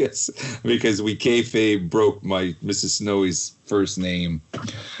 because we kayfabe broke my Mrs. Snowy's first name.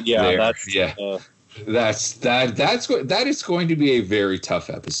 Yeah, that is going to be a very tough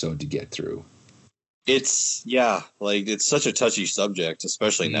episode to get through. It's such a touchy subject,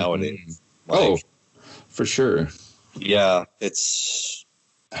 especially nowadays. For sure. Yeah, it's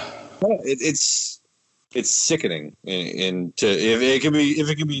sickening, and if it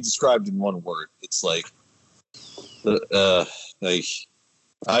can be described in one word, it's like I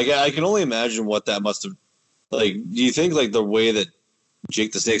can only imagine what that must have like. Do you think like the way that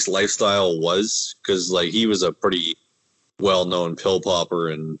Jake the Snake's lifestyle was, because like he was a pretty well-known pill popper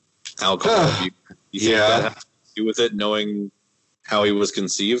and alcohol abuser. You think that has to do with it, knowing how he was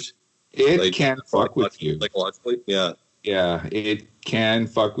conceived? It can fuck with you. Psychologically? Yeah. Yeah, it can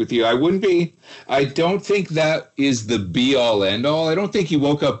fuck with you. I don't think that is the be-all, end-all. I don't think he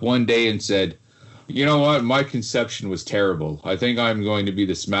woke up one day and said, you know what, my conception was terrible. I think I'm going to be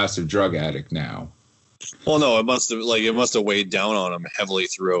this massive drug addict now. Well, no, it must have weighed down on him heavily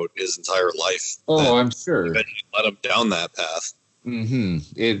throughout his entire life. Oh, I'm sure. Eventually led him down that path. Mm-hmm.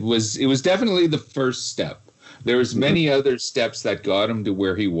 It was definitely the first step. There was many other steps that got him to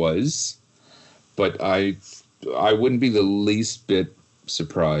where he was, but I wouldn't be the least bit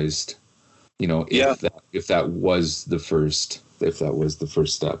surprised, if that was the first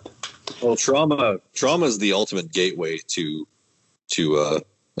step. Well, trauma is the ultimate gateway to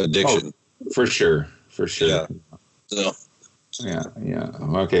addiction. Oh, for sure. Yeah. So. Yeah.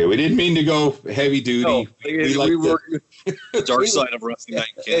 Okay, we didn't mean to go heavy duty. No, we were the dark side of wrestling night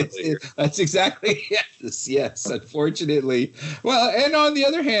in Canada. That's exactly yes. Unfortunately, well, and on the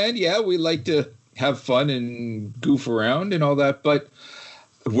other hand, we like to have fun and goof around and all that, but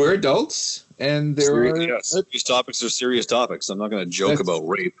we're adults, and these topics are serious topics. I'm not going to joke about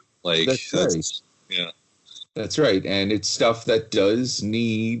rape. Like that's right. Yeah, that's right, and it's stuff that does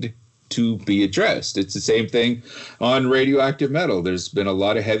need to be addressed. It's the same thing on Radioactive Metal. There's been a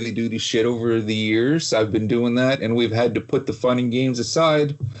lot of heavy duty shit over the years. I've been doing that, and we've had to put the fun and games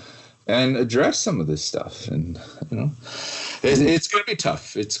aside and address some of this stuff. And it's going to be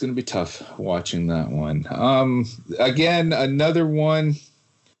tough. It's going to be tough watching that one. Again, another one.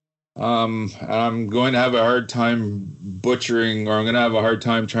 I'm going to have a hard time butchering, or I'm going to have a hard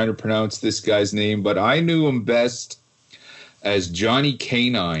time trying to pronounce this guy's name, but I knew him best as Johnny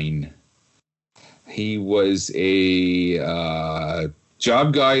Canine. He was a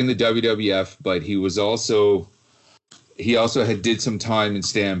job guy in the WWF, but he also did some time in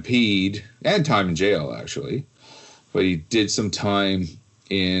Stampede and time in jail, actually. But he did some time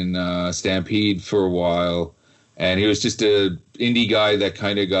in Stampede for a while, and he was just a indie guy that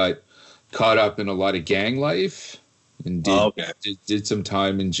kind of got caught up in a lot of gang life and did some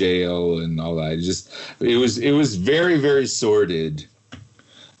time in jail and all that. It was very, very sordid,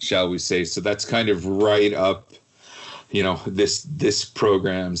 shall we say. So that's kind of right up, this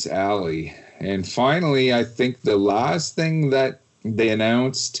program's alley. And finally, I think the last thing that they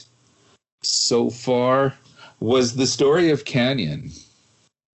announced so far was the story of Canyon.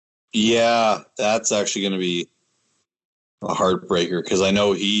 Yeah, that's actually going to be a heartbreaker, because I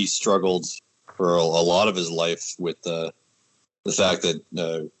know he struggled for a lot of his life with the fact that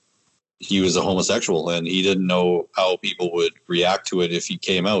he was a homosexual, and he didn't know how people would react to it if he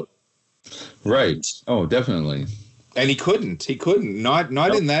came out. Right. Oh, definitely. And he couldn't. Not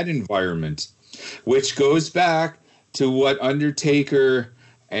in that environment, which goes back to what Undertaker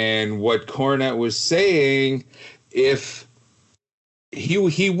and what Cornette was saying. If he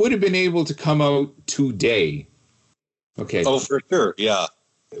would have been able to come out today. Okay. Oh, for sure. Yeah.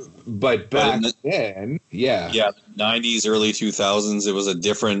 But back then, yeah, the 90s, early 2000s, it was a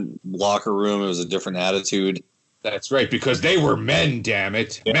different locker room. It was a different attitude. That's right, because they were men. Damn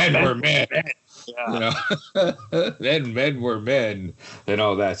it, yeah, men were men. Yeah. Men were men, and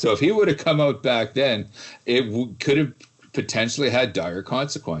all that. So if he would have come out back then, it could have potentially had dire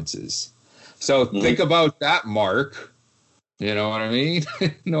consequences. So think about that, Mark. You know what I mean?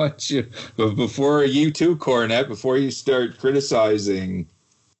 But before you too, Cornette, before you start criticizing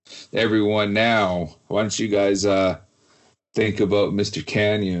everyone now, why don't you guys think about Mr.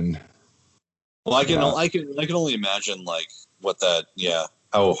 Canyon? Well, I can only imagine like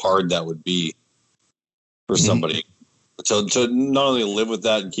how hard that would be for somebody to not only live with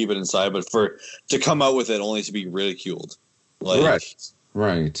that and keep it inside, but to come out with it only to be ridiculed. Like,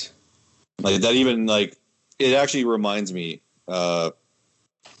 right. Like that, even like it actually reminds me. We're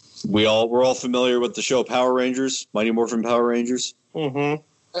all familiar with the show Power Rangers, Mighty Morphin Power Rangers. Mm-hmm.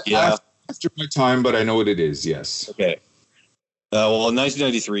 Yeah, after my time, but I know what it is. Yes. Okay. Well, in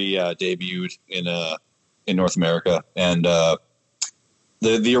 1993, debuted in North America, and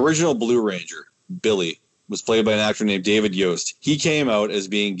the original Blue Ranger, Billy, was played by an actor named David Yost. He came out as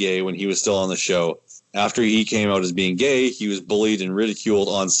being gay when he was still on the show. After he came out as being gay, he was bullied and ridiculed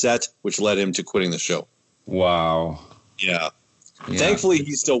on set, which led him to quitting the show. Wow. Yeah. Thankfully,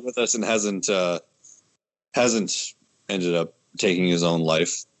 he's still with us and hasn't ended up taking his own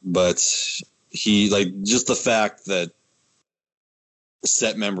life. But he, like, just the fact that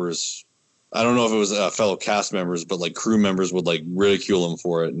set members, I don't know if it was fellow cast members, but like crew members would like ridicule him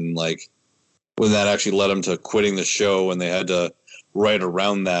for it, and like when that actually led him to quitting the show, and they had to write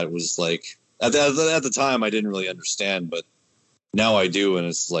around that, was like at the time I didn't really understand, but now I do, and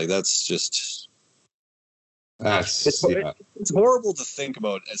it's like it's horrible to think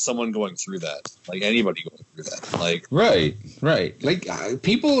about as someone going through that, like anybody going through that, like right, like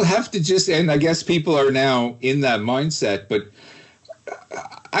people have to just, and I guess people are now in that mindset, but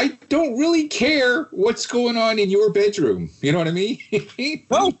I don't really care what's going on in your bedroom. You know what I mean?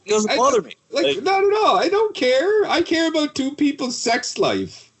 No, it doesn't bother me. Like, not at all. I don't care. I care about two people's sex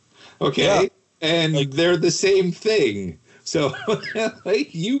life. Okay? Yeah. And like, they're the same thing. So,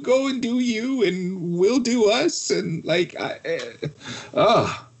 like, you go and do you, and we'll do us. And, like, I've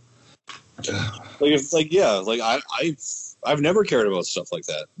never cared about stuff like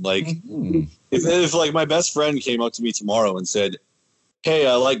that. Like, if like, my best friend came up to me tomorrow and said, "Hey,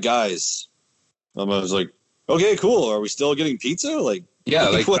 I like guys," I was like, "Okay, cool. Are we still getting pizza?" Like, yeah,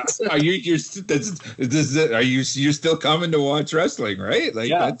 like, are you're still coming to watch wrestling, right? Like,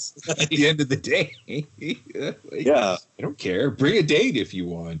 that's at the end of the day. Like, I don't care. Bring a date if you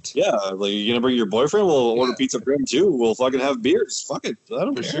want. Yeah, like, you're gonna bring your boyfriend? We'll order pizza for him too. We'll fucking have beers. Fuck it. I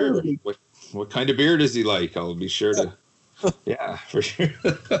don't care. Sure. What kind of beer does he like? I'll be sure to. Yeah, for sure.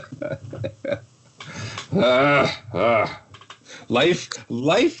 Life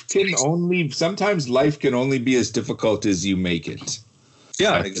can only, sometimes life can only be as difficult as you make it.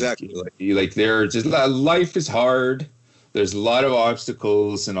 Yeah, exactly. Like there, just life is hard. There's a lot of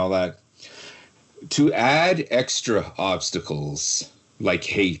obstacles and all that. To add extra obstacles like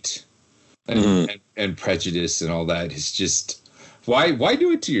hate and prejudice and all that is just, why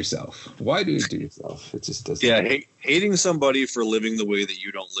do it to yourself? Why do it to yourself? It just doesn't. Yeah, hating somebody for living the way that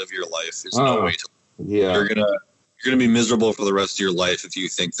you don't live your life is no way to. Yeah, you're gonna be miserable for the rest of your life if you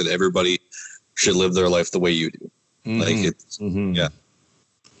think that everybody should live their life the way you do. Like it's Yeah.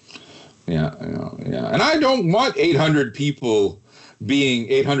 And I don't want 800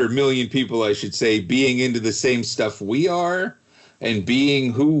 million people, I should say, being into the same stuff we are and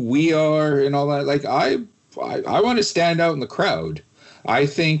being who we are and all that. Like, I want to stand out in the crowd. I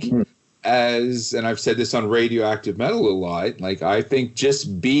think and I've said this on Radioactive Metal a lot, like, I think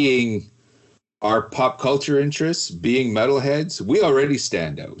just being our pop culture interests, being metalheads, we already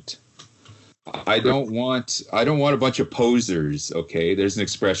stand out. I don't want a bunch of posers, okay? There's an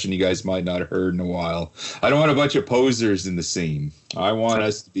expression you guys might not have heard in a while. I don't want a bunch of posers in the scene. I want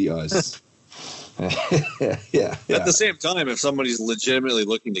us to be us. Yeah. At the same time, if somebody's legitimately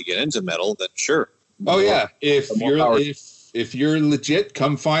looking to get into metal, then sure. Oh yeah. If you're legit,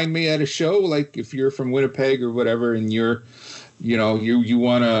 come find me at a show. Like, if you're from Winnipeg or whatever, and you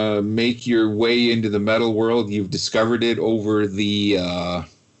want to make your way into the metal world, you've discovered it over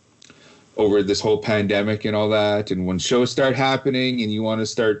this whole pandemic and all that, and when shows start happening and you want to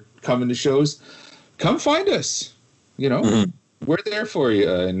start coming to shows, come find us. We're there for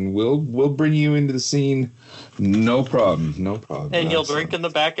you, and we'll bring you into the scene. No problem. And you'll drink in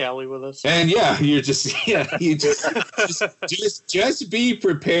the back alley with us. And you just be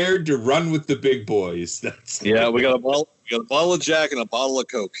prepared to run with the big boys. We got a bottle of Jack and a bottle of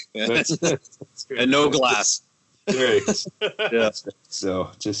Coke, and no glass. Great. Yeah. So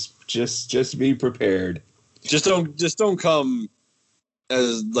just be prepared. Just don't come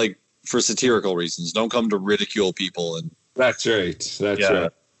as, like, for satirical reasons. Don't come to ridicule people. And that's right. That's right.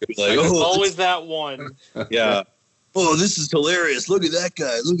 Like, always that one. Yeah. Oh, this is hilarious. Look at that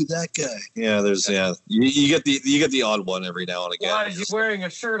guy. Yeah, there's you get the odd one every now and again. Why is he wearing a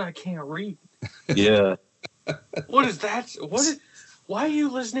shirt I can't read? Yeah. What is that? Why are you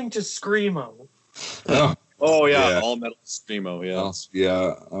listening to Screamo? Oh yeah, all metal Screamo,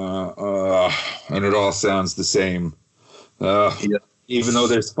 and it all sounds the same. Yeah. Even though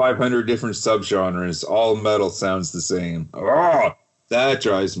there's 500 different subgenres, all metal sounds the same. Oh, that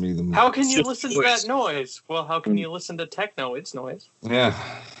drives me the most. How can you listen to that noise? Well, how can you listen to techno? It's noise. Yeah.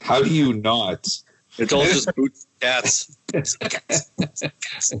 How do you not? It's all just boots cats. And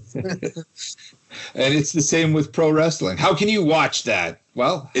it's the same with pro wrestling. How can you watch that?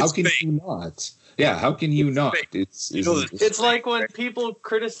 Well, how It's can fake. you not? Yeah, how can you not? fake. It's It's like when people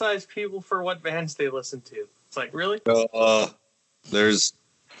criticize people for what bands they listen to. It's like, really?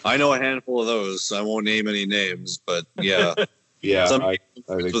 I know a handful of those. I won't name any names, but yeah. yeah, Some I think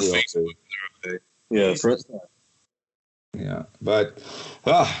with we all Facebook, do. they're okay. Yeah, Yeah, but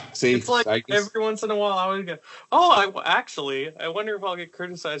see, It's like I guess, every once in a while I would go, oh, I wonder if I'll get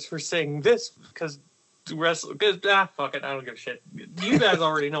criticized for saying this because fuck it, I don't give a shit. You guys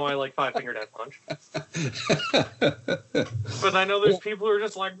already know I like Five Finger Death Punch. But I know there's people who are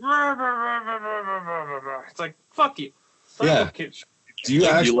just like, it's like, fuck you. Yeah. Do you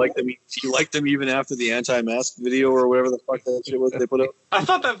actually Do you like them even after the anti-mask video or whatever the fuck that shit was they put out? I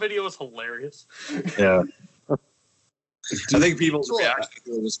thought that video was hilarious. Yeah. I think people's reaction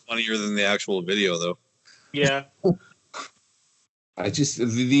to it was funnier than the actual video, though. Yeah. I just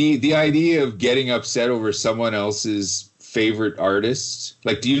the idea of getting upset over someone else's favorite artist.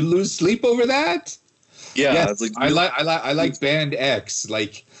 Like, do you lose sleep over that? Yeah, It's like, I like band X.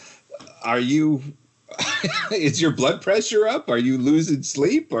 Like, are you? Is your blood pressure up? Are you losing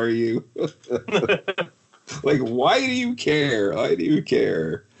sleep? Are you? Like, why do you care? Why do you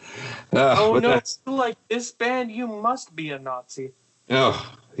care? Oh but no! that's- Like this band, you must be a Nazi.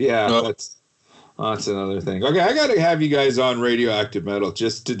 Oh, yeah, No. that's another thing. Okay, I got to have you guys on Radioactive Metal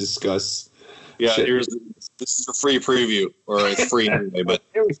just to discuss. Yeah, shit. this is a free preview, or it's free anyway, but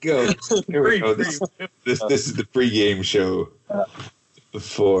Here we go. Here we go. Free. This is the pregame show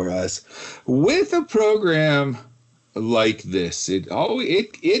for us. With a program like this,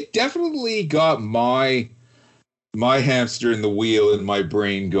 it definitely got my hamster in the wheel in my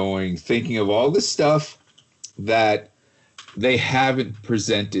brain going, thinking of all the stuff that they haven't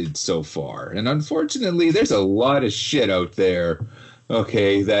presented so far. And unfortunately, there's a lot of shit out there,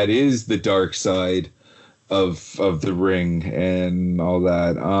 okay, that is the dark side of the ring and all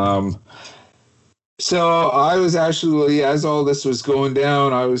that. So I was actually, as all this was going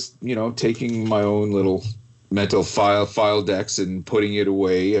down, I was, taking my own little mental file decks and putting it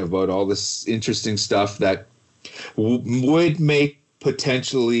away about all this interesting stuff that would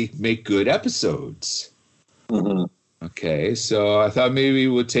potentially make good episodes. mm-hmm. Okay, so I thought maybe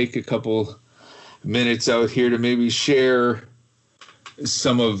we'll take a couple minutes out here to maybe share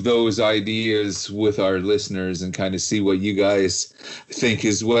some of those ideas with our listeners and kind of see what you guys think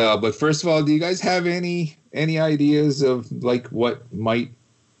as well. But first of all, do you guys have any ideas of like what might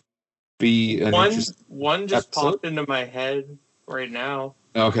be an interesting One just episode? popped into my head right now.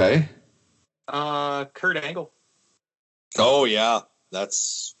 Okay. Kurt Angle. Oh yeah,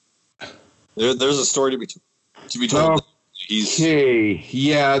 that's there's a story to be told. Okay,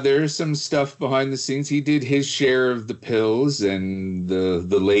 yeah, there's some stuff behind the scenes. He did his share of the pills and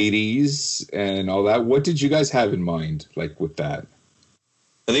the ladies and all that. What did you guys have in mind, like with that?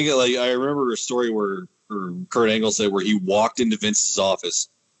 I think I remember a story where Kurt Angle said where he walked into Vince's office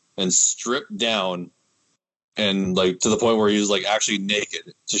and stripped down and like to the point where he was like actually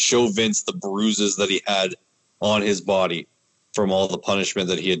naked to show Vince the bruises that he had on his body from all the punishment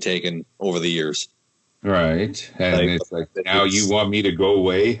that he had taken over the years. Right. And it's like, now you want me to go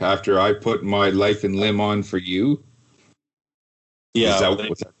away after I put my life and limb on for you? Yeah.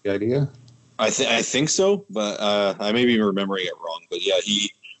 Was that the idea? I think so, but I may be remembering it wrong. But yeah,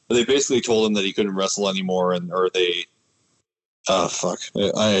 they basically told him that he couldn't wrestle anymore, I'm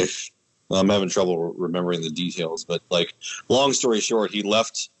having trouble remembering the details. But like, long story short, he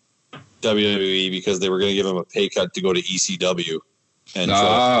left WWE because they were going to give him a pay cut to go to ECW and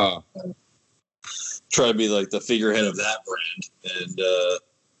try to be like the figurehead of that brand. And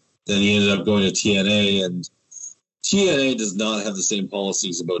then he ended up going to TNA, and TNA does not have the same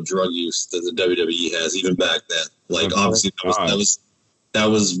policies about drug use that the WWE has, even back then. Like, obviously, that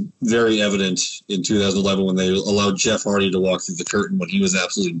was very evident in 2011 when they allowed Jeff Hardy to walk through the curtain when he was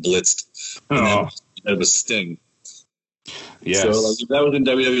absolutely blitzed. And that was Sting. Yes. So, like, if that was in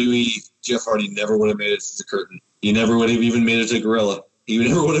WWE, Jeff Hardy never would have made it to the curtain. He never would have even made it to Gorilla. He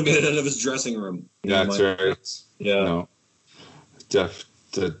never would have made it out of his dressing room. That's right. Yeah. No.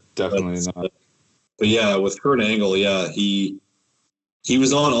 Definitely not. But yeah, with Kurt Angle, yeah, he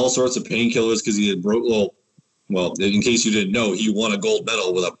was on all sorts of painkillers because he had well, in case you didn't know, he won a gold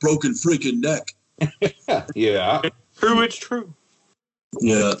medal with a broken freaking neck. Yeah. True, it's true.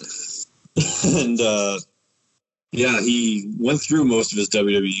 Yeah. And Yeah, he went through most of his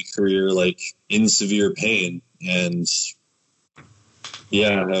WWE career like in severe pain, and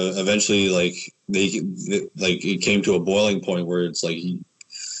eventually like it came to a boiling point where it's like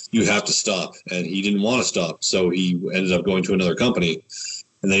you have to stop, and he didn't want to stop, so he ended up going to another company,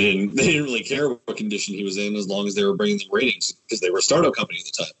 and they didn't really care what condition he was in as long as they were bringing them ratings because they were a startup company at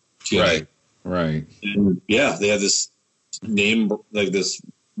the time. TNA. Right. And they had this name, like this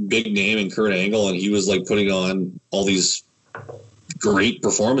big name in Kurt Angle, and he was like putting on all these great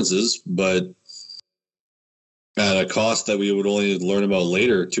performances, but at a cost that we would only learn about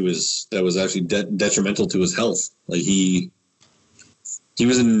later that was actually detrimental to his health. Like he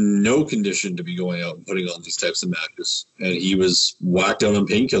was in no condition to be going out and putting on these types of matches, and he was whacked out on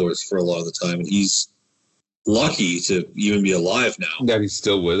painkillers for a lot of the time, and he's lucky to even be alive now. That he's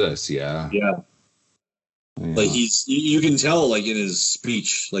still with us, yeah. Like you can tell, like in his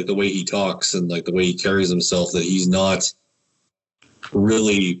speech, like the way he talks and like the way he carries himself, that he's not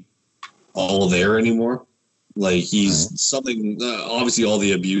really all there anymore. Like he's something. Obviously, all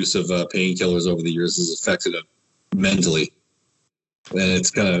the abuse of painkillers over the years has affected him mentally, and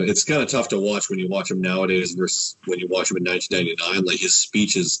it's kind of tough to watch when you watch him nowadays versus when you watch him in 1999. Like his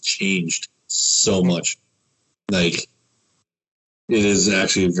speech has changed so much. Like it is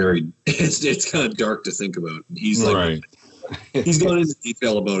actually it's kind of dark to think about. He's like, he's gone into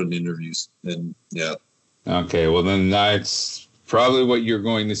detail about it in interviews, and yeah. Okay, well then that's probably what you're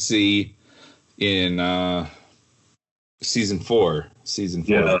going to see in season 4.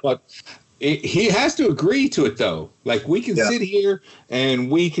 Yeah. But he has to agree to it, though. Like, we can sit here and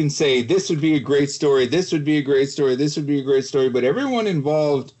we can say, this would be a great story, this would be a great story, this would be a great story, but everyone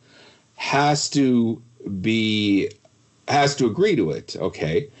involved has to agree to it,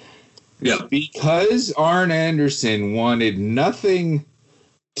 okay? Yeah. Because Arn Anderson wanted nothing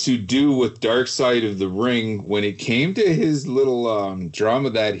to do with Dark Side of the Ring when it came to his little drama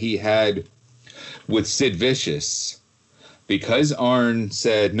that he had with Sid Vicious. Because Arn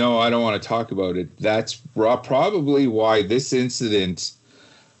said, no, I don't want to talk about it, that's probably why this incident,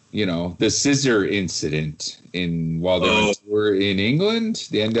 the scissor incident while they were on tour in England,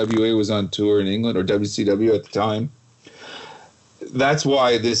 the NWA was on tour in England, or WCW at the time. That's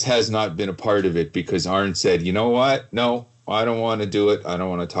why this has not been a part of it, because Arn said, you know what? No, I don't want to do it. I don't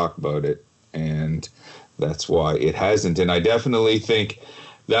want to talk about it. And that's why it hasn't. And I definitely think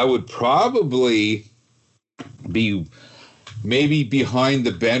that would probably be maybe behind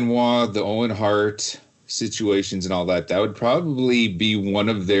the Benoit, the Owen Hart situations and all that. That would probably be one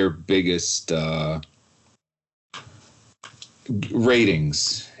of their biggest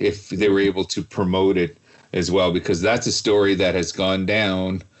ratings if they were able to promote it as well, because that's a story that has gone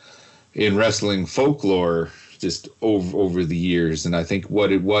down in wrestling folklore just over the years. And I think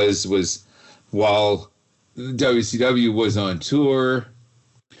what it was while WCW was on tour,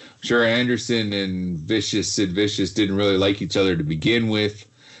 sure, Anderson and Sid Vicious didn't really like each other to begin with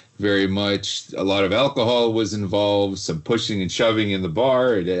very much. A lot of alcohol was involved, some pushing and shoving in the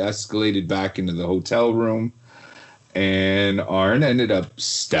bar. It escalated back into the hotel room. And Arn ended up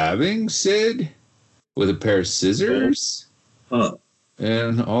stabbing Sid with a pair of scissors. Huh.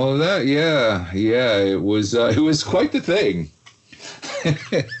 And all of that. Yeah. It was quite the thing.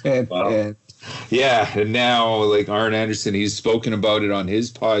 Wow. And now, like, Arn Anderson, he's spoken about it on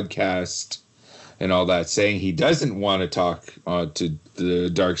his podcast and all that, saying he doesn't want to talk to the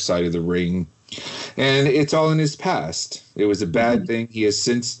Dark Side of the Ring, and it's all in his past. It was a bad thing. It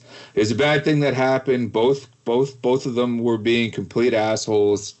was a bad thing that happened. Both of them were being complete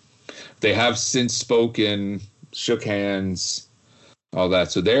assholes. They have since spoken, shook hands, all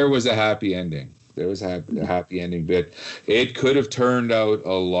that. So there was a happy ending. There was a happy ending, but it could have turned out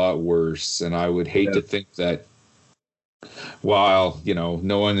a lot worse. And I would hate to think that while,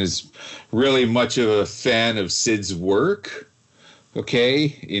 no one is really much of a fan of Sid's work, okay,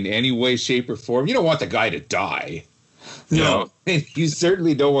 in any way, shape, or form, you don't want the guy to die. No. And you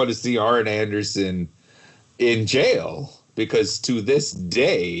certainly don't want to see Arn Anderson in jail, because to this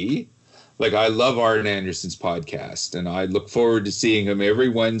day, like, I love Arn Anderson's podcast, and I look forward to seeing him every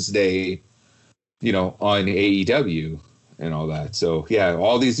Wednesday, on AEW and all that. So, yeah,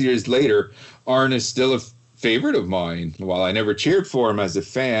 all these years later, Arn is still a favorite of mine. While I never cheered for him as a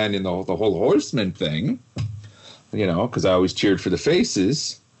fan in the whole Horseman thing, because I always cheered for the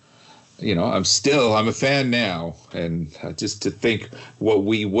faces, I'm a fan now. And just to think what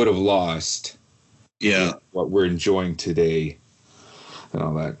we would have lost, what we're enjoying today and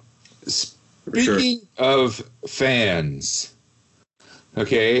all that. Speaking of fans,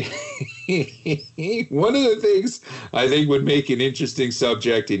 okay, one of the things I think would make an interesting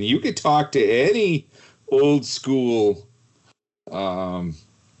subject, and you could talk to any old school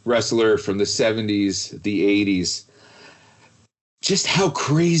wrestler from the 70s, the 80s, just how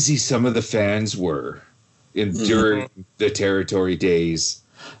crazy some of the fans were during the territory days.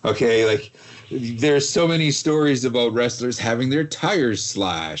 Okay, like there's so many stories about wrestlers having their tires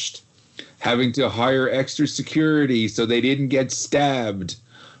slashed, having to hire extra security so they didn't get stabbed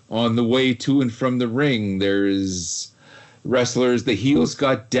on the way to and from the ring. There's wrestlers, the heels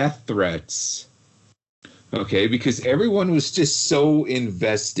got death threats. Okay, because everyone was just so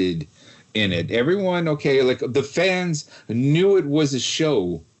invested in it. Everyone, okay, like the fans knew it was a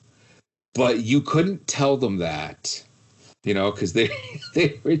show, but you couldn't tell them that, you know, because they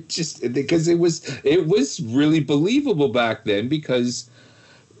were just, because it was really believable back then, because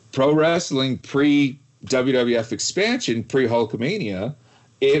pro wrestling pre WWF expansion, pre Hulkamania,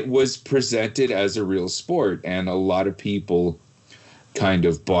 it was presented as a real sport, and a lot of people kind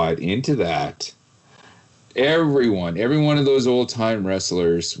of bought into that. Every one of those old time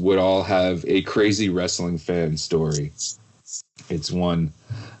wrestlers would all have a crazy wrestling fan story. It's one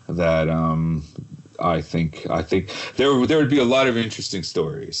that I think there would be a lot of interesting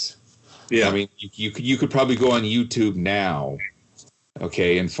stories. Yeah, I mean, you could probably go on YouTube now,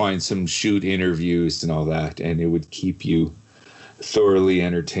 okay, and find some shoot interviews and all that, and it would keep you thoroughly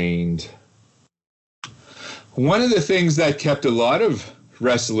entertained. One of the things that kept a lot of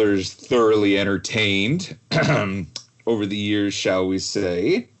wrestlers thoroughly entertained over the years, shall we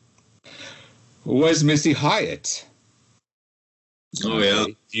say, was Missy Hyatt. Oh, yeah.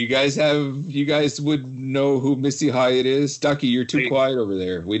 You guys would know who Missy Hyatt is? Ducky, you're too quiet over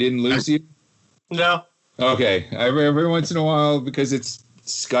there. We didn't lose you? No. Okay. Every once in a while, because it's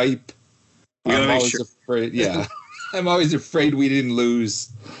Skype, I'm always afraid. Yeah. I'm always afraid we didn't lose.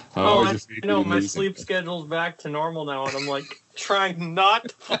 I know my sleep schedule's back to normal now, and I'm like trying not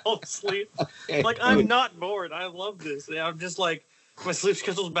to fall asleep. Okay. Like, I'm not bored. I love this. I'm just like, my sleep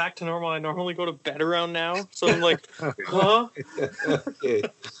schedule's back to normal. I normally go to bed around now, so I'm like, huh?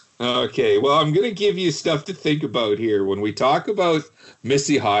 Okay. Well, I'm gonna give you stuff to think about here when we talk about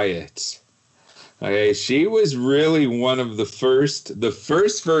Missy Hyatt. Okay, she was really one of the first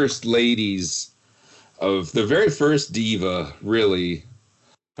ladies of the very first diva, really.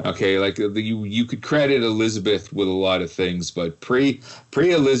 Okay, like you could credit Elizabeth with a lot of things, but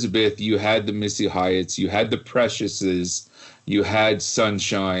pre-Elizabeth, you had the Missy Hyatts, you had the Preciouses, you had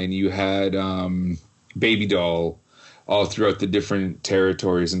Sunshine, you had Baby Doll, all throughout the different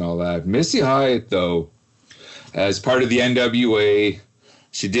territories and all that. Missy Hyatt, though, as part of the NWA,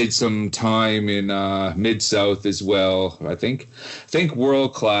 she did some time in Mid-South as well. I think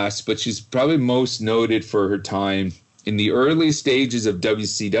world class, but she's probably most noted for her time in the early stages of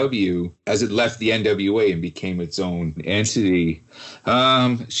WCW as it left the NWA and became its own entity.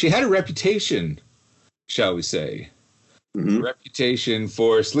 She had a reputation, shall we say. Mm-hmm. A reputation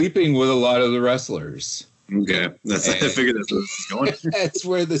for sleeping with a lot of the wrestlers. Okay, I figured that's where this was going. That's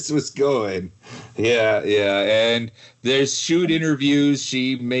where this was going. Yeah, and there's shoot interviews.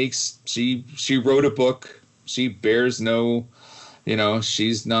 She wrote a book. She bears no,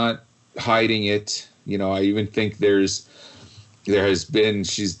 she's not hiding it. I even think she's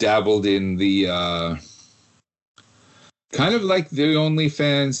dabbled in the kind of like the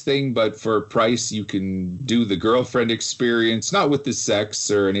OnlyFans thing, but for a price you can do the girlfriend experience, not with the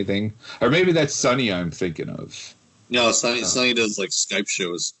sex or anything. Or maybe that's Sunny I'm thinking of. No, Sunny does like Skype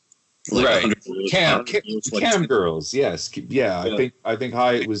shows. Like right. Cam girls, yes. Yeah, I think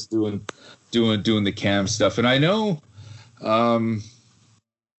Hyatt was doing the cam stuff. And I know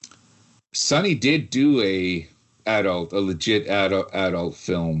Sunny did do a legit adult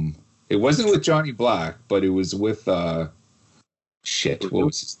film. It wasn't with Johnny Black, but it was with what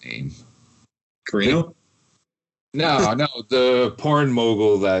was his name? Carino? No, the porn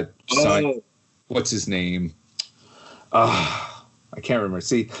mogul that signed. What's his name? I can't remember.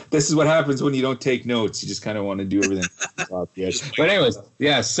 See, this is what happens when you don't take notes. You just kind of want to do everything. But anyways,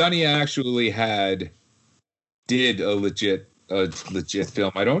 yeah, Sunny actually did a legit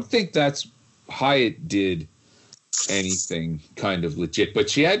film. I don't think that's Hyatt did anything kind of legit, but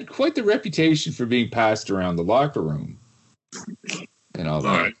she had quite the reputation for being passed around the locker room and all that.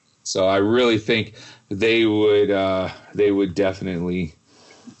 All right. So I really think they would definitely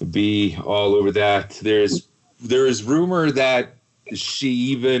be all over that. There is rumor that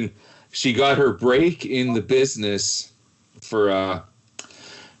she got her break in the business for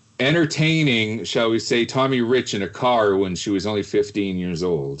entertaining, shall we say, Tommy Rich in a car when she was only 15 years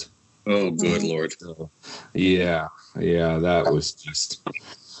old. Oh, good Lord. So, yeah, that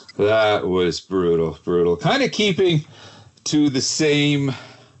was brutal. Kind of keeping to the same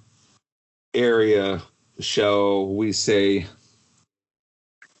area shall we say,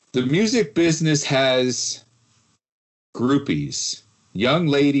 the music business has groupies, young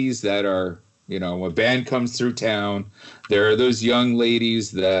ladies that are, a band comes through town. There are those young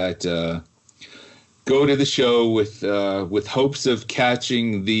ladies that go to the show with hopes of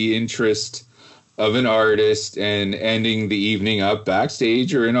catching the interest of an artist and ending the evening up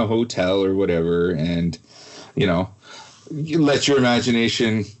backstage or in a hotel or whatever. And, you let your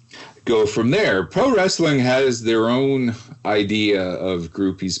imagination go from there. Pro wrestling has their own idea of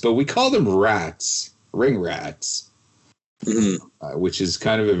groupies, but we call them rats, ring rats, which is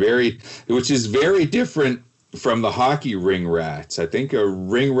kind of which is very different from the hockey ring rats. I think a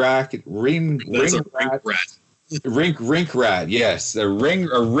ring rat. Rink rat, yes. A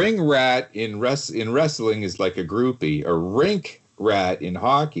ring rat in wrestling is like a groupie. A rink rat in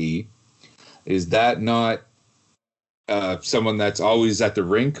hockey, is that not someone that's always at the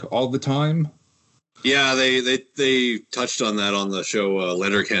rink all the time? Yeah, they touched on that on the show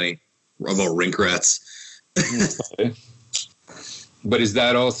Letterkenny about rink rats. Okay. But is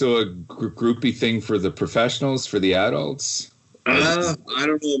that also a groupie thing for the professionals, for the adults? I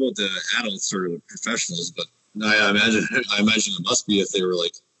don't know about the adults or the professionals, but I imagine it must be if they were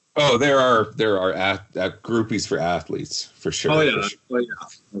like. Oh, there are groupies for athletes for sure. Oh yeah, sure.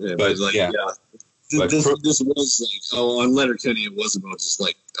 Okay, but like yeah. This was like on Letterkenny. It was about just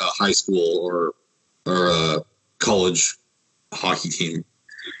like a high school or a college hockey team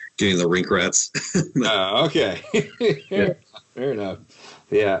getting the rink rats. Okay. Yeah. Fair enough.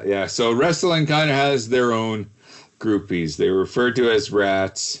 Yeah. So wrestling kind of has their own groupies. They were referred to as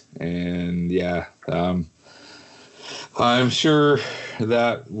rats, and I'm sure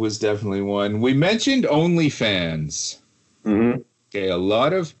that was definitely one. We mentioned OnlyFans. Mm-hmm. Okay, a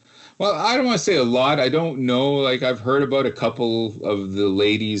lot of. Well, I don't want to say a lot. I don't know. Like, I've heard about a couple of the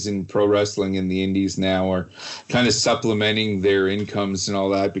ladies in pro wrestling in the indies now are kind of supplementing their incomes and all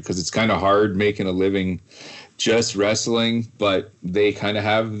that because it's kind of hard making a living just wrestling, but they kind of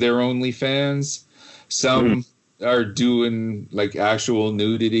have their OnlyFans. Some are doing like actual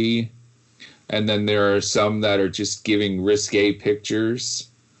nudity, and then there are some that are just giving risque pictures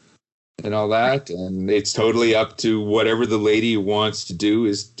and all that, and it's totally up to whatever the lady wants to do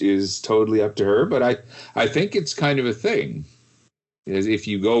is totally up to her. But I think it's kind of a thing. If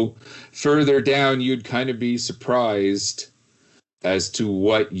you go further down, you'd kind of be surprised as to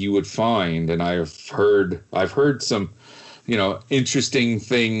what you would find. And I've heard some, interesting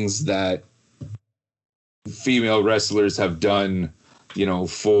things that female wrestlers have done,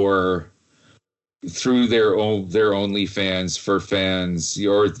 through their OnlyFans for fans,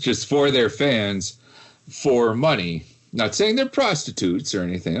 or just for their fans for money. Not saying they're prostitutes or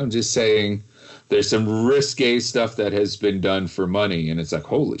anything. I'm just saying there's some risque stuff that has been done for money, and it's like,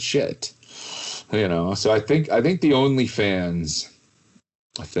 holy shit. So I think the OnlyFans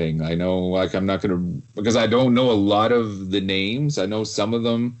thing, I know, like, I'm not going to, because I don't know a lot of the names. I know some of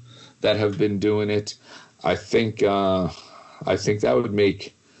them that have been doing it. I think that would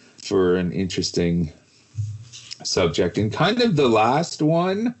make for an interesting subject. And kind of the last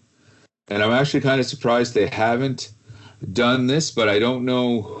one, and I'm actually kind of surprised they haven't done this, but I don't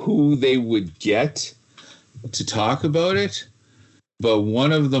know who they would get to talk about it. But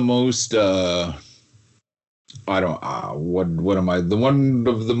one of the most, one of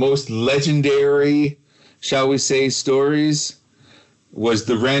the most legendary, shall we say, stories was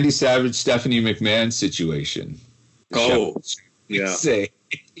the Randy Savage, Stephanie McMahon situation. Oh, yeah. Say.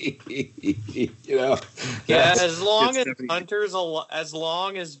 As long as Hunter's as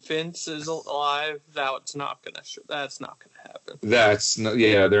long as Vince is alive, that's not gonna happen. That's not,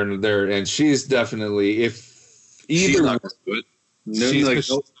 they're and she's definitely, if either she's not gonna do it. She's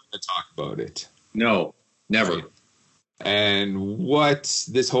not gonna talk about it. No, never. Right. And what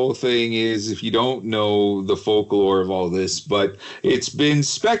this whole thing is, if you don't know the folklore of all this, but it's been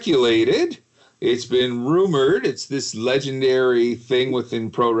speculated. It's been rumored, it's this legendary thing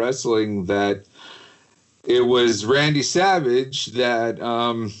within pro wrestling that it was Randy Savage that,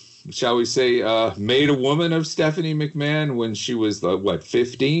 shall we say, made a woman of Stephanie McMahon when she was,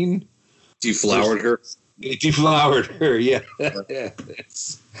 15? Deflowered her? Deflowered her, yeah.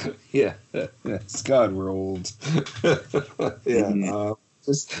 That's God, we're old. Yeah,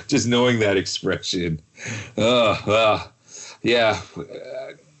 just knowing that expression. Yeah.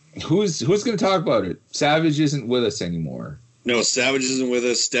 Who's going to talk about it? Savage isn't with us anymore. No, Savage isn't with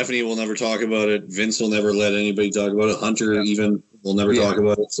us. Stephanie will never talk about it. Vince will never let anybody talk about it. Hunter even will never talk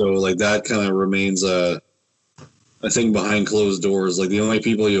about it. So, like, that kind of remains a thing behind closed doors. Like, the only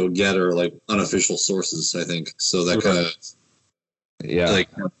people you'll get are, like, unofficial sources, I think. So that kind of... Yeah. Like,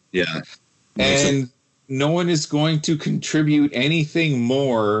 yeah. And no one is going to contribute anything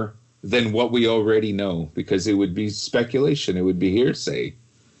more than what we already know, because it would be speculation. It would be hearsay.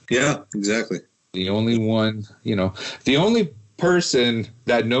 Yeah, exactly. The only one, the only person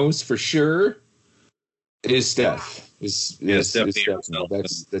that knows for sure is Steph. Stephanie.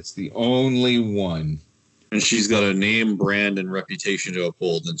 That's the only one. And she's got a name, brand, and reputation to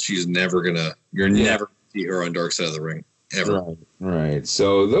uphold, and she's never never gonna see her on Dark Side of the Ring. Ever. Right.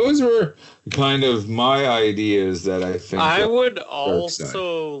 So those were kind of my ideas that I think. I would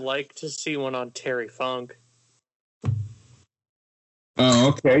also like to see one on Terry Funk. Oh,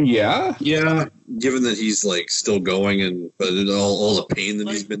 okay. Yeah. Yeah. Given that he's like still going, but all the pain that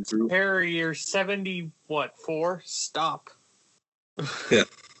he's been through. Terry, you're 4? Stop. Yeah.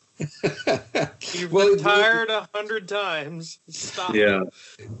 You've retired 100 times. Stop. Yeah.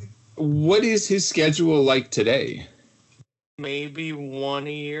 What is his schedule like today? Maybe 1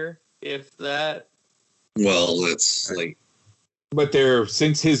 a year, if that. Well, it's like. But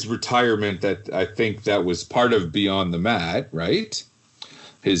since his retirement, that I think that was part of Beyond the Mat, right?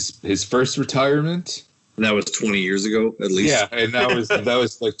 His first retirement. And that was 20 years ago, at least. Yeah, and that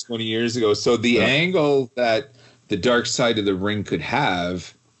was like 20 years ago. So the angle that the Dark Side of the Ring could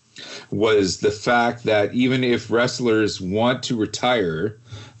have was the fact that even if wrestlers want to retire,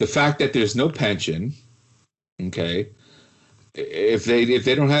 the fact that there's no pension, okay, if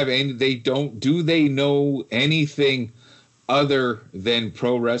they don't have any, do they know anything other than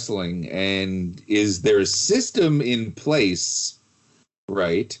pro wrestling, and is there a system in place,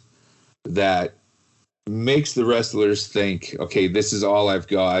 right, that makes the wrestlers think, okay, this is all I've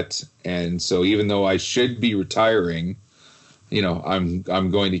got, and so even though I should be retiring, I'm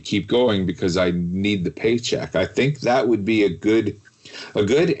going to keep going because I need the paycheck. I think that would be a good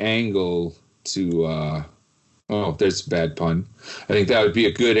angle to. There's a bad pun. I think that would be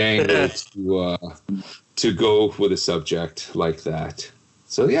a good angle to go with a subject like that.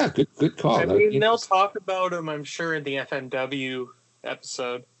 So yeah, good call. I mean, they'll talk about him, I'm sure, in the FMW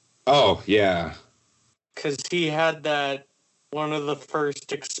episode. Oh yeah, because he had that one of the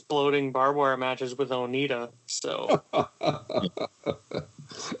first exploding barbed wire matches with Onita. So, well,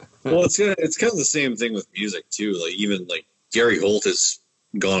 it's kind of the same thing with music too. Like even like Gary Holt has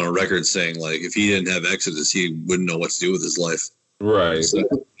gone on record saying like if he didn't have Exodus, he wouldn't know what to do with his life. Right. So,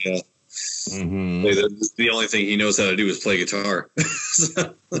 yeah. Mm-hmm. Like, the only thing he knows how to do is play guitar.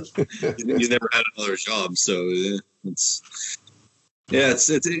 So, he's never had another job, so it's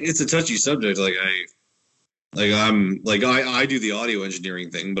a touchy subject. I do the audio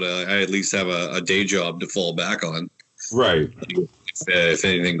engineering thing, but I at least have a day job to fall back on. Right. If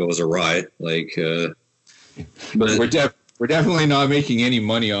anything goes awry, but we're definitely not making any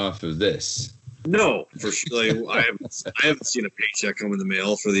money off of this. No, for sure. Like, I haven't seen a paycheck come in the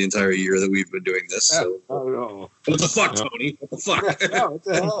mail for the entire year that we've been doing this. So. Oh no! What the fuck, Tony? What the fuck? Yeah, what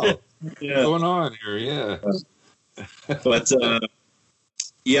the hell? What's going on here? Yeah. But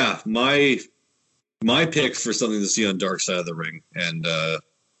yeah, my pick for something to see on Dark Side of the Ring, and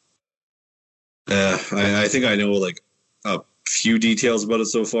I think I know like a few details about it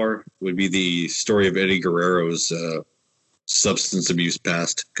so far, would be the story of Eddie Guerrero's substance abuse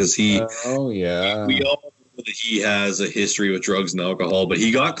past, because we all know that he has a history with drugs and alcohol, but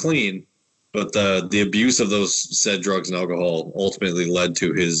he got clean. But the abuse of those said drugs and alcohol ultimately led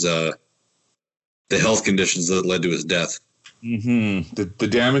to his the health conditions that led to his death. Mm-hmm. The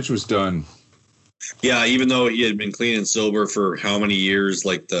damage was done. Yeah, even though he had been clean and sober for how many years,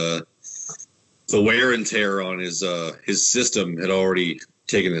 like the wear and tear on his system had already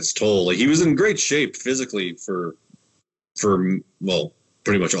taken its toll. Like he was in great shape physically for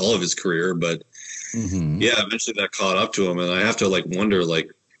pretty much all of his career, but eventually that caught up to him, and I have to wonder,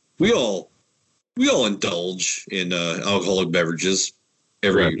 we all indulge in alcoholic beverages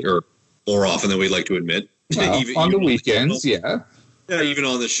or more often than we'd like to admit. Well, even on the weekends, yeah, even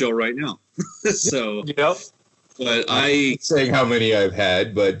on the show right now. So, yep. But I'm not saying how many I've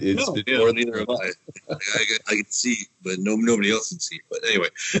had, but it's been more than neither have I. I can see, but nobody else can see. But anyway,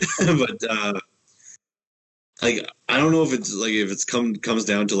 but. I don't know if it's comes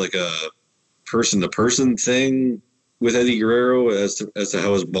down to like a person to person thing with Eddie Guerrero as to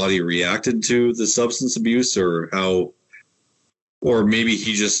how his body reacted to the substance abuse, or maybe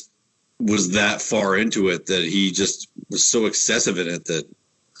he just was that far into it that he just was so excessive in it that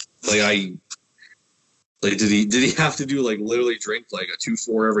did he have to do literally drink a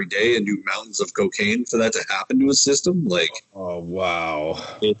 2-4 every day and do mountains of cocaine for that to happen to his system? Oh wow,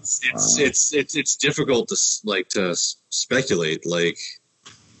 it's difficult to speculate,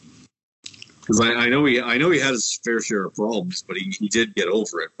 because I know he had his fair share of problems, but he did get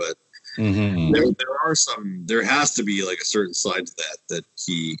over it. But Mm-hmm. There has to be like a certain side to that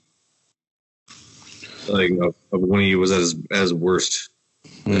he, like, of when he was at his worst.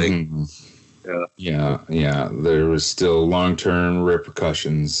 Like, Mm-hmm. Yeah. There was still long-term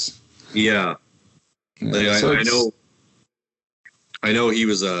repercussions. Yeah. Like, I know he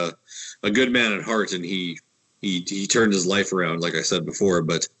was a good man at heart, and he turned his life around, like I said before.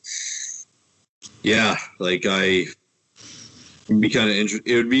 But yeah, like it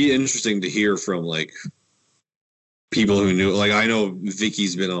would be interesting to hear from like people who knew. Like, I know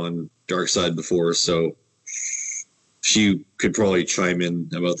Vicky's been on Dark Side before, so she could probably chime in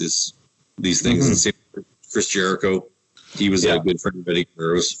about these things. Mm-hmm. And same with Chris Jericho, he was a good friend of Eddie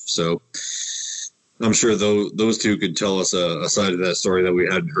Guerrero's, so I'm sure those two could tell us a side of that story that we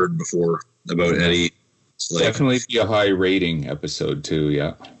hadn't heard before about Eddie. Like, definitely be a high rating episode too.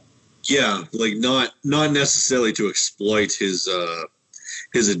 Yeah. Yeah, like not necessarily to exploit his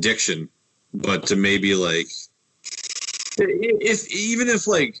addiction, but to maybe like if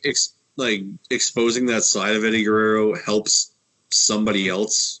exposing that side of Eddie Guerrero helps somebody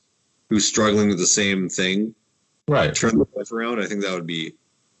else who's struggling with the same thing, right, turn the life around. I think it would be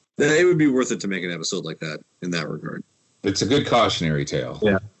worth it to make an episode like that in that regard. It's a good cautionary tale.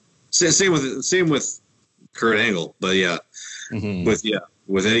 Yeah. Same with Kurt Angle, but yeah, mm-hmm.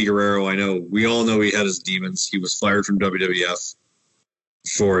 with Eddie Guerrero, we all know he had his demons. He was fired from WWF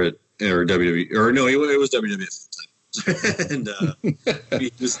for it, or WWE, or no, it was WWF and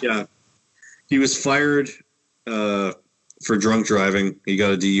he was fired for drunk driving. He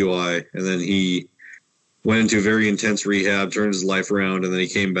got a DUI, and then he went into very intense rehab, turned his life around, and then he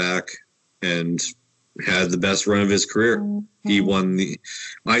came back and had the best run of his career. Mm-hmm. He won the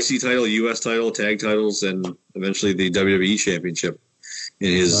IC title, US title, tag titles, and eventually the WWE championship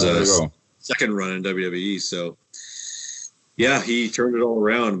in his second run in WWE. So, yeah, he turned it all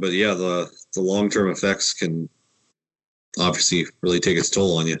around. But, yeah, the long-term effects can obviously really take its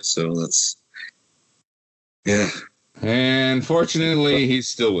toll on you. So that's, yeah. And fortunately, he's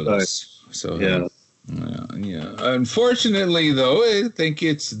still with us. So, yeah. Yeah. Unfortunately, though, I think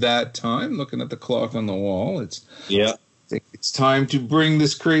it's that time. Looking at the clock on the wall, I think it's time to bring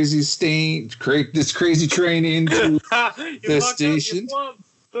this crazy train into the station.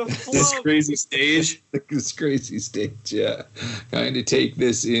 This crazy stage. This crazy stage. Yeah. Kind of take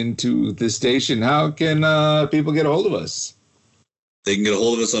this into the station. How can people get a hold of us? They can get a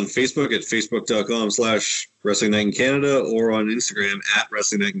hold of us on Facebook at facebook.com/Wrestling Night in Canada, or on Instagram at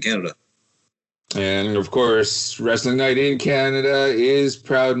Wrestling Night in Canada. And, of course, Wrestling Night in Canada is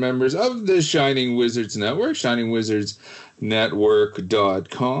proud members of the Shining Wizards Network,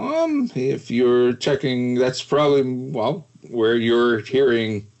 shiningwizardsnetwork.com. If you're checking, that's probably, where you're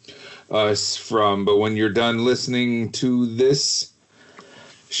hearing us from. But when you're done listening to this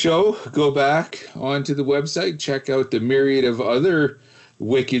show, go back onto the website, check out the myriad of other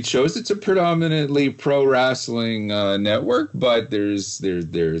wicked shows. It's a predominantly pro wrestling network, but there's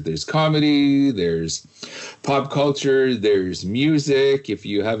comedy, there's pop culture, there's music. If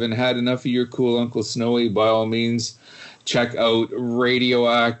you haven't had enough of your cool Uncle Snowy, by all means, check out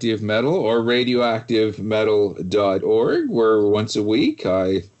Radioactive Metal or radioactivemetal.org, where once a week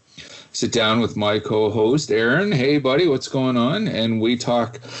I sit down with my co-host, Aaron. Hey, buddy, what's going on? And we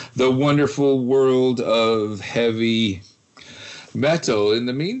talk the wonderful world of heavy metal. In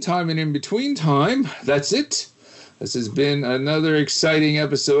the meantime and in between time, that's it. This has been another exciting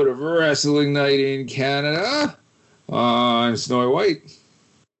episode of Wrestling Night in Canada. I'm Snowy White.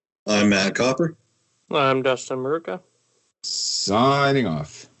 I'm Matt Copper. I'm Dustin Maruka. Signing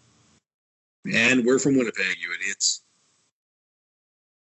off. And we're from Winnipeg, you idiots.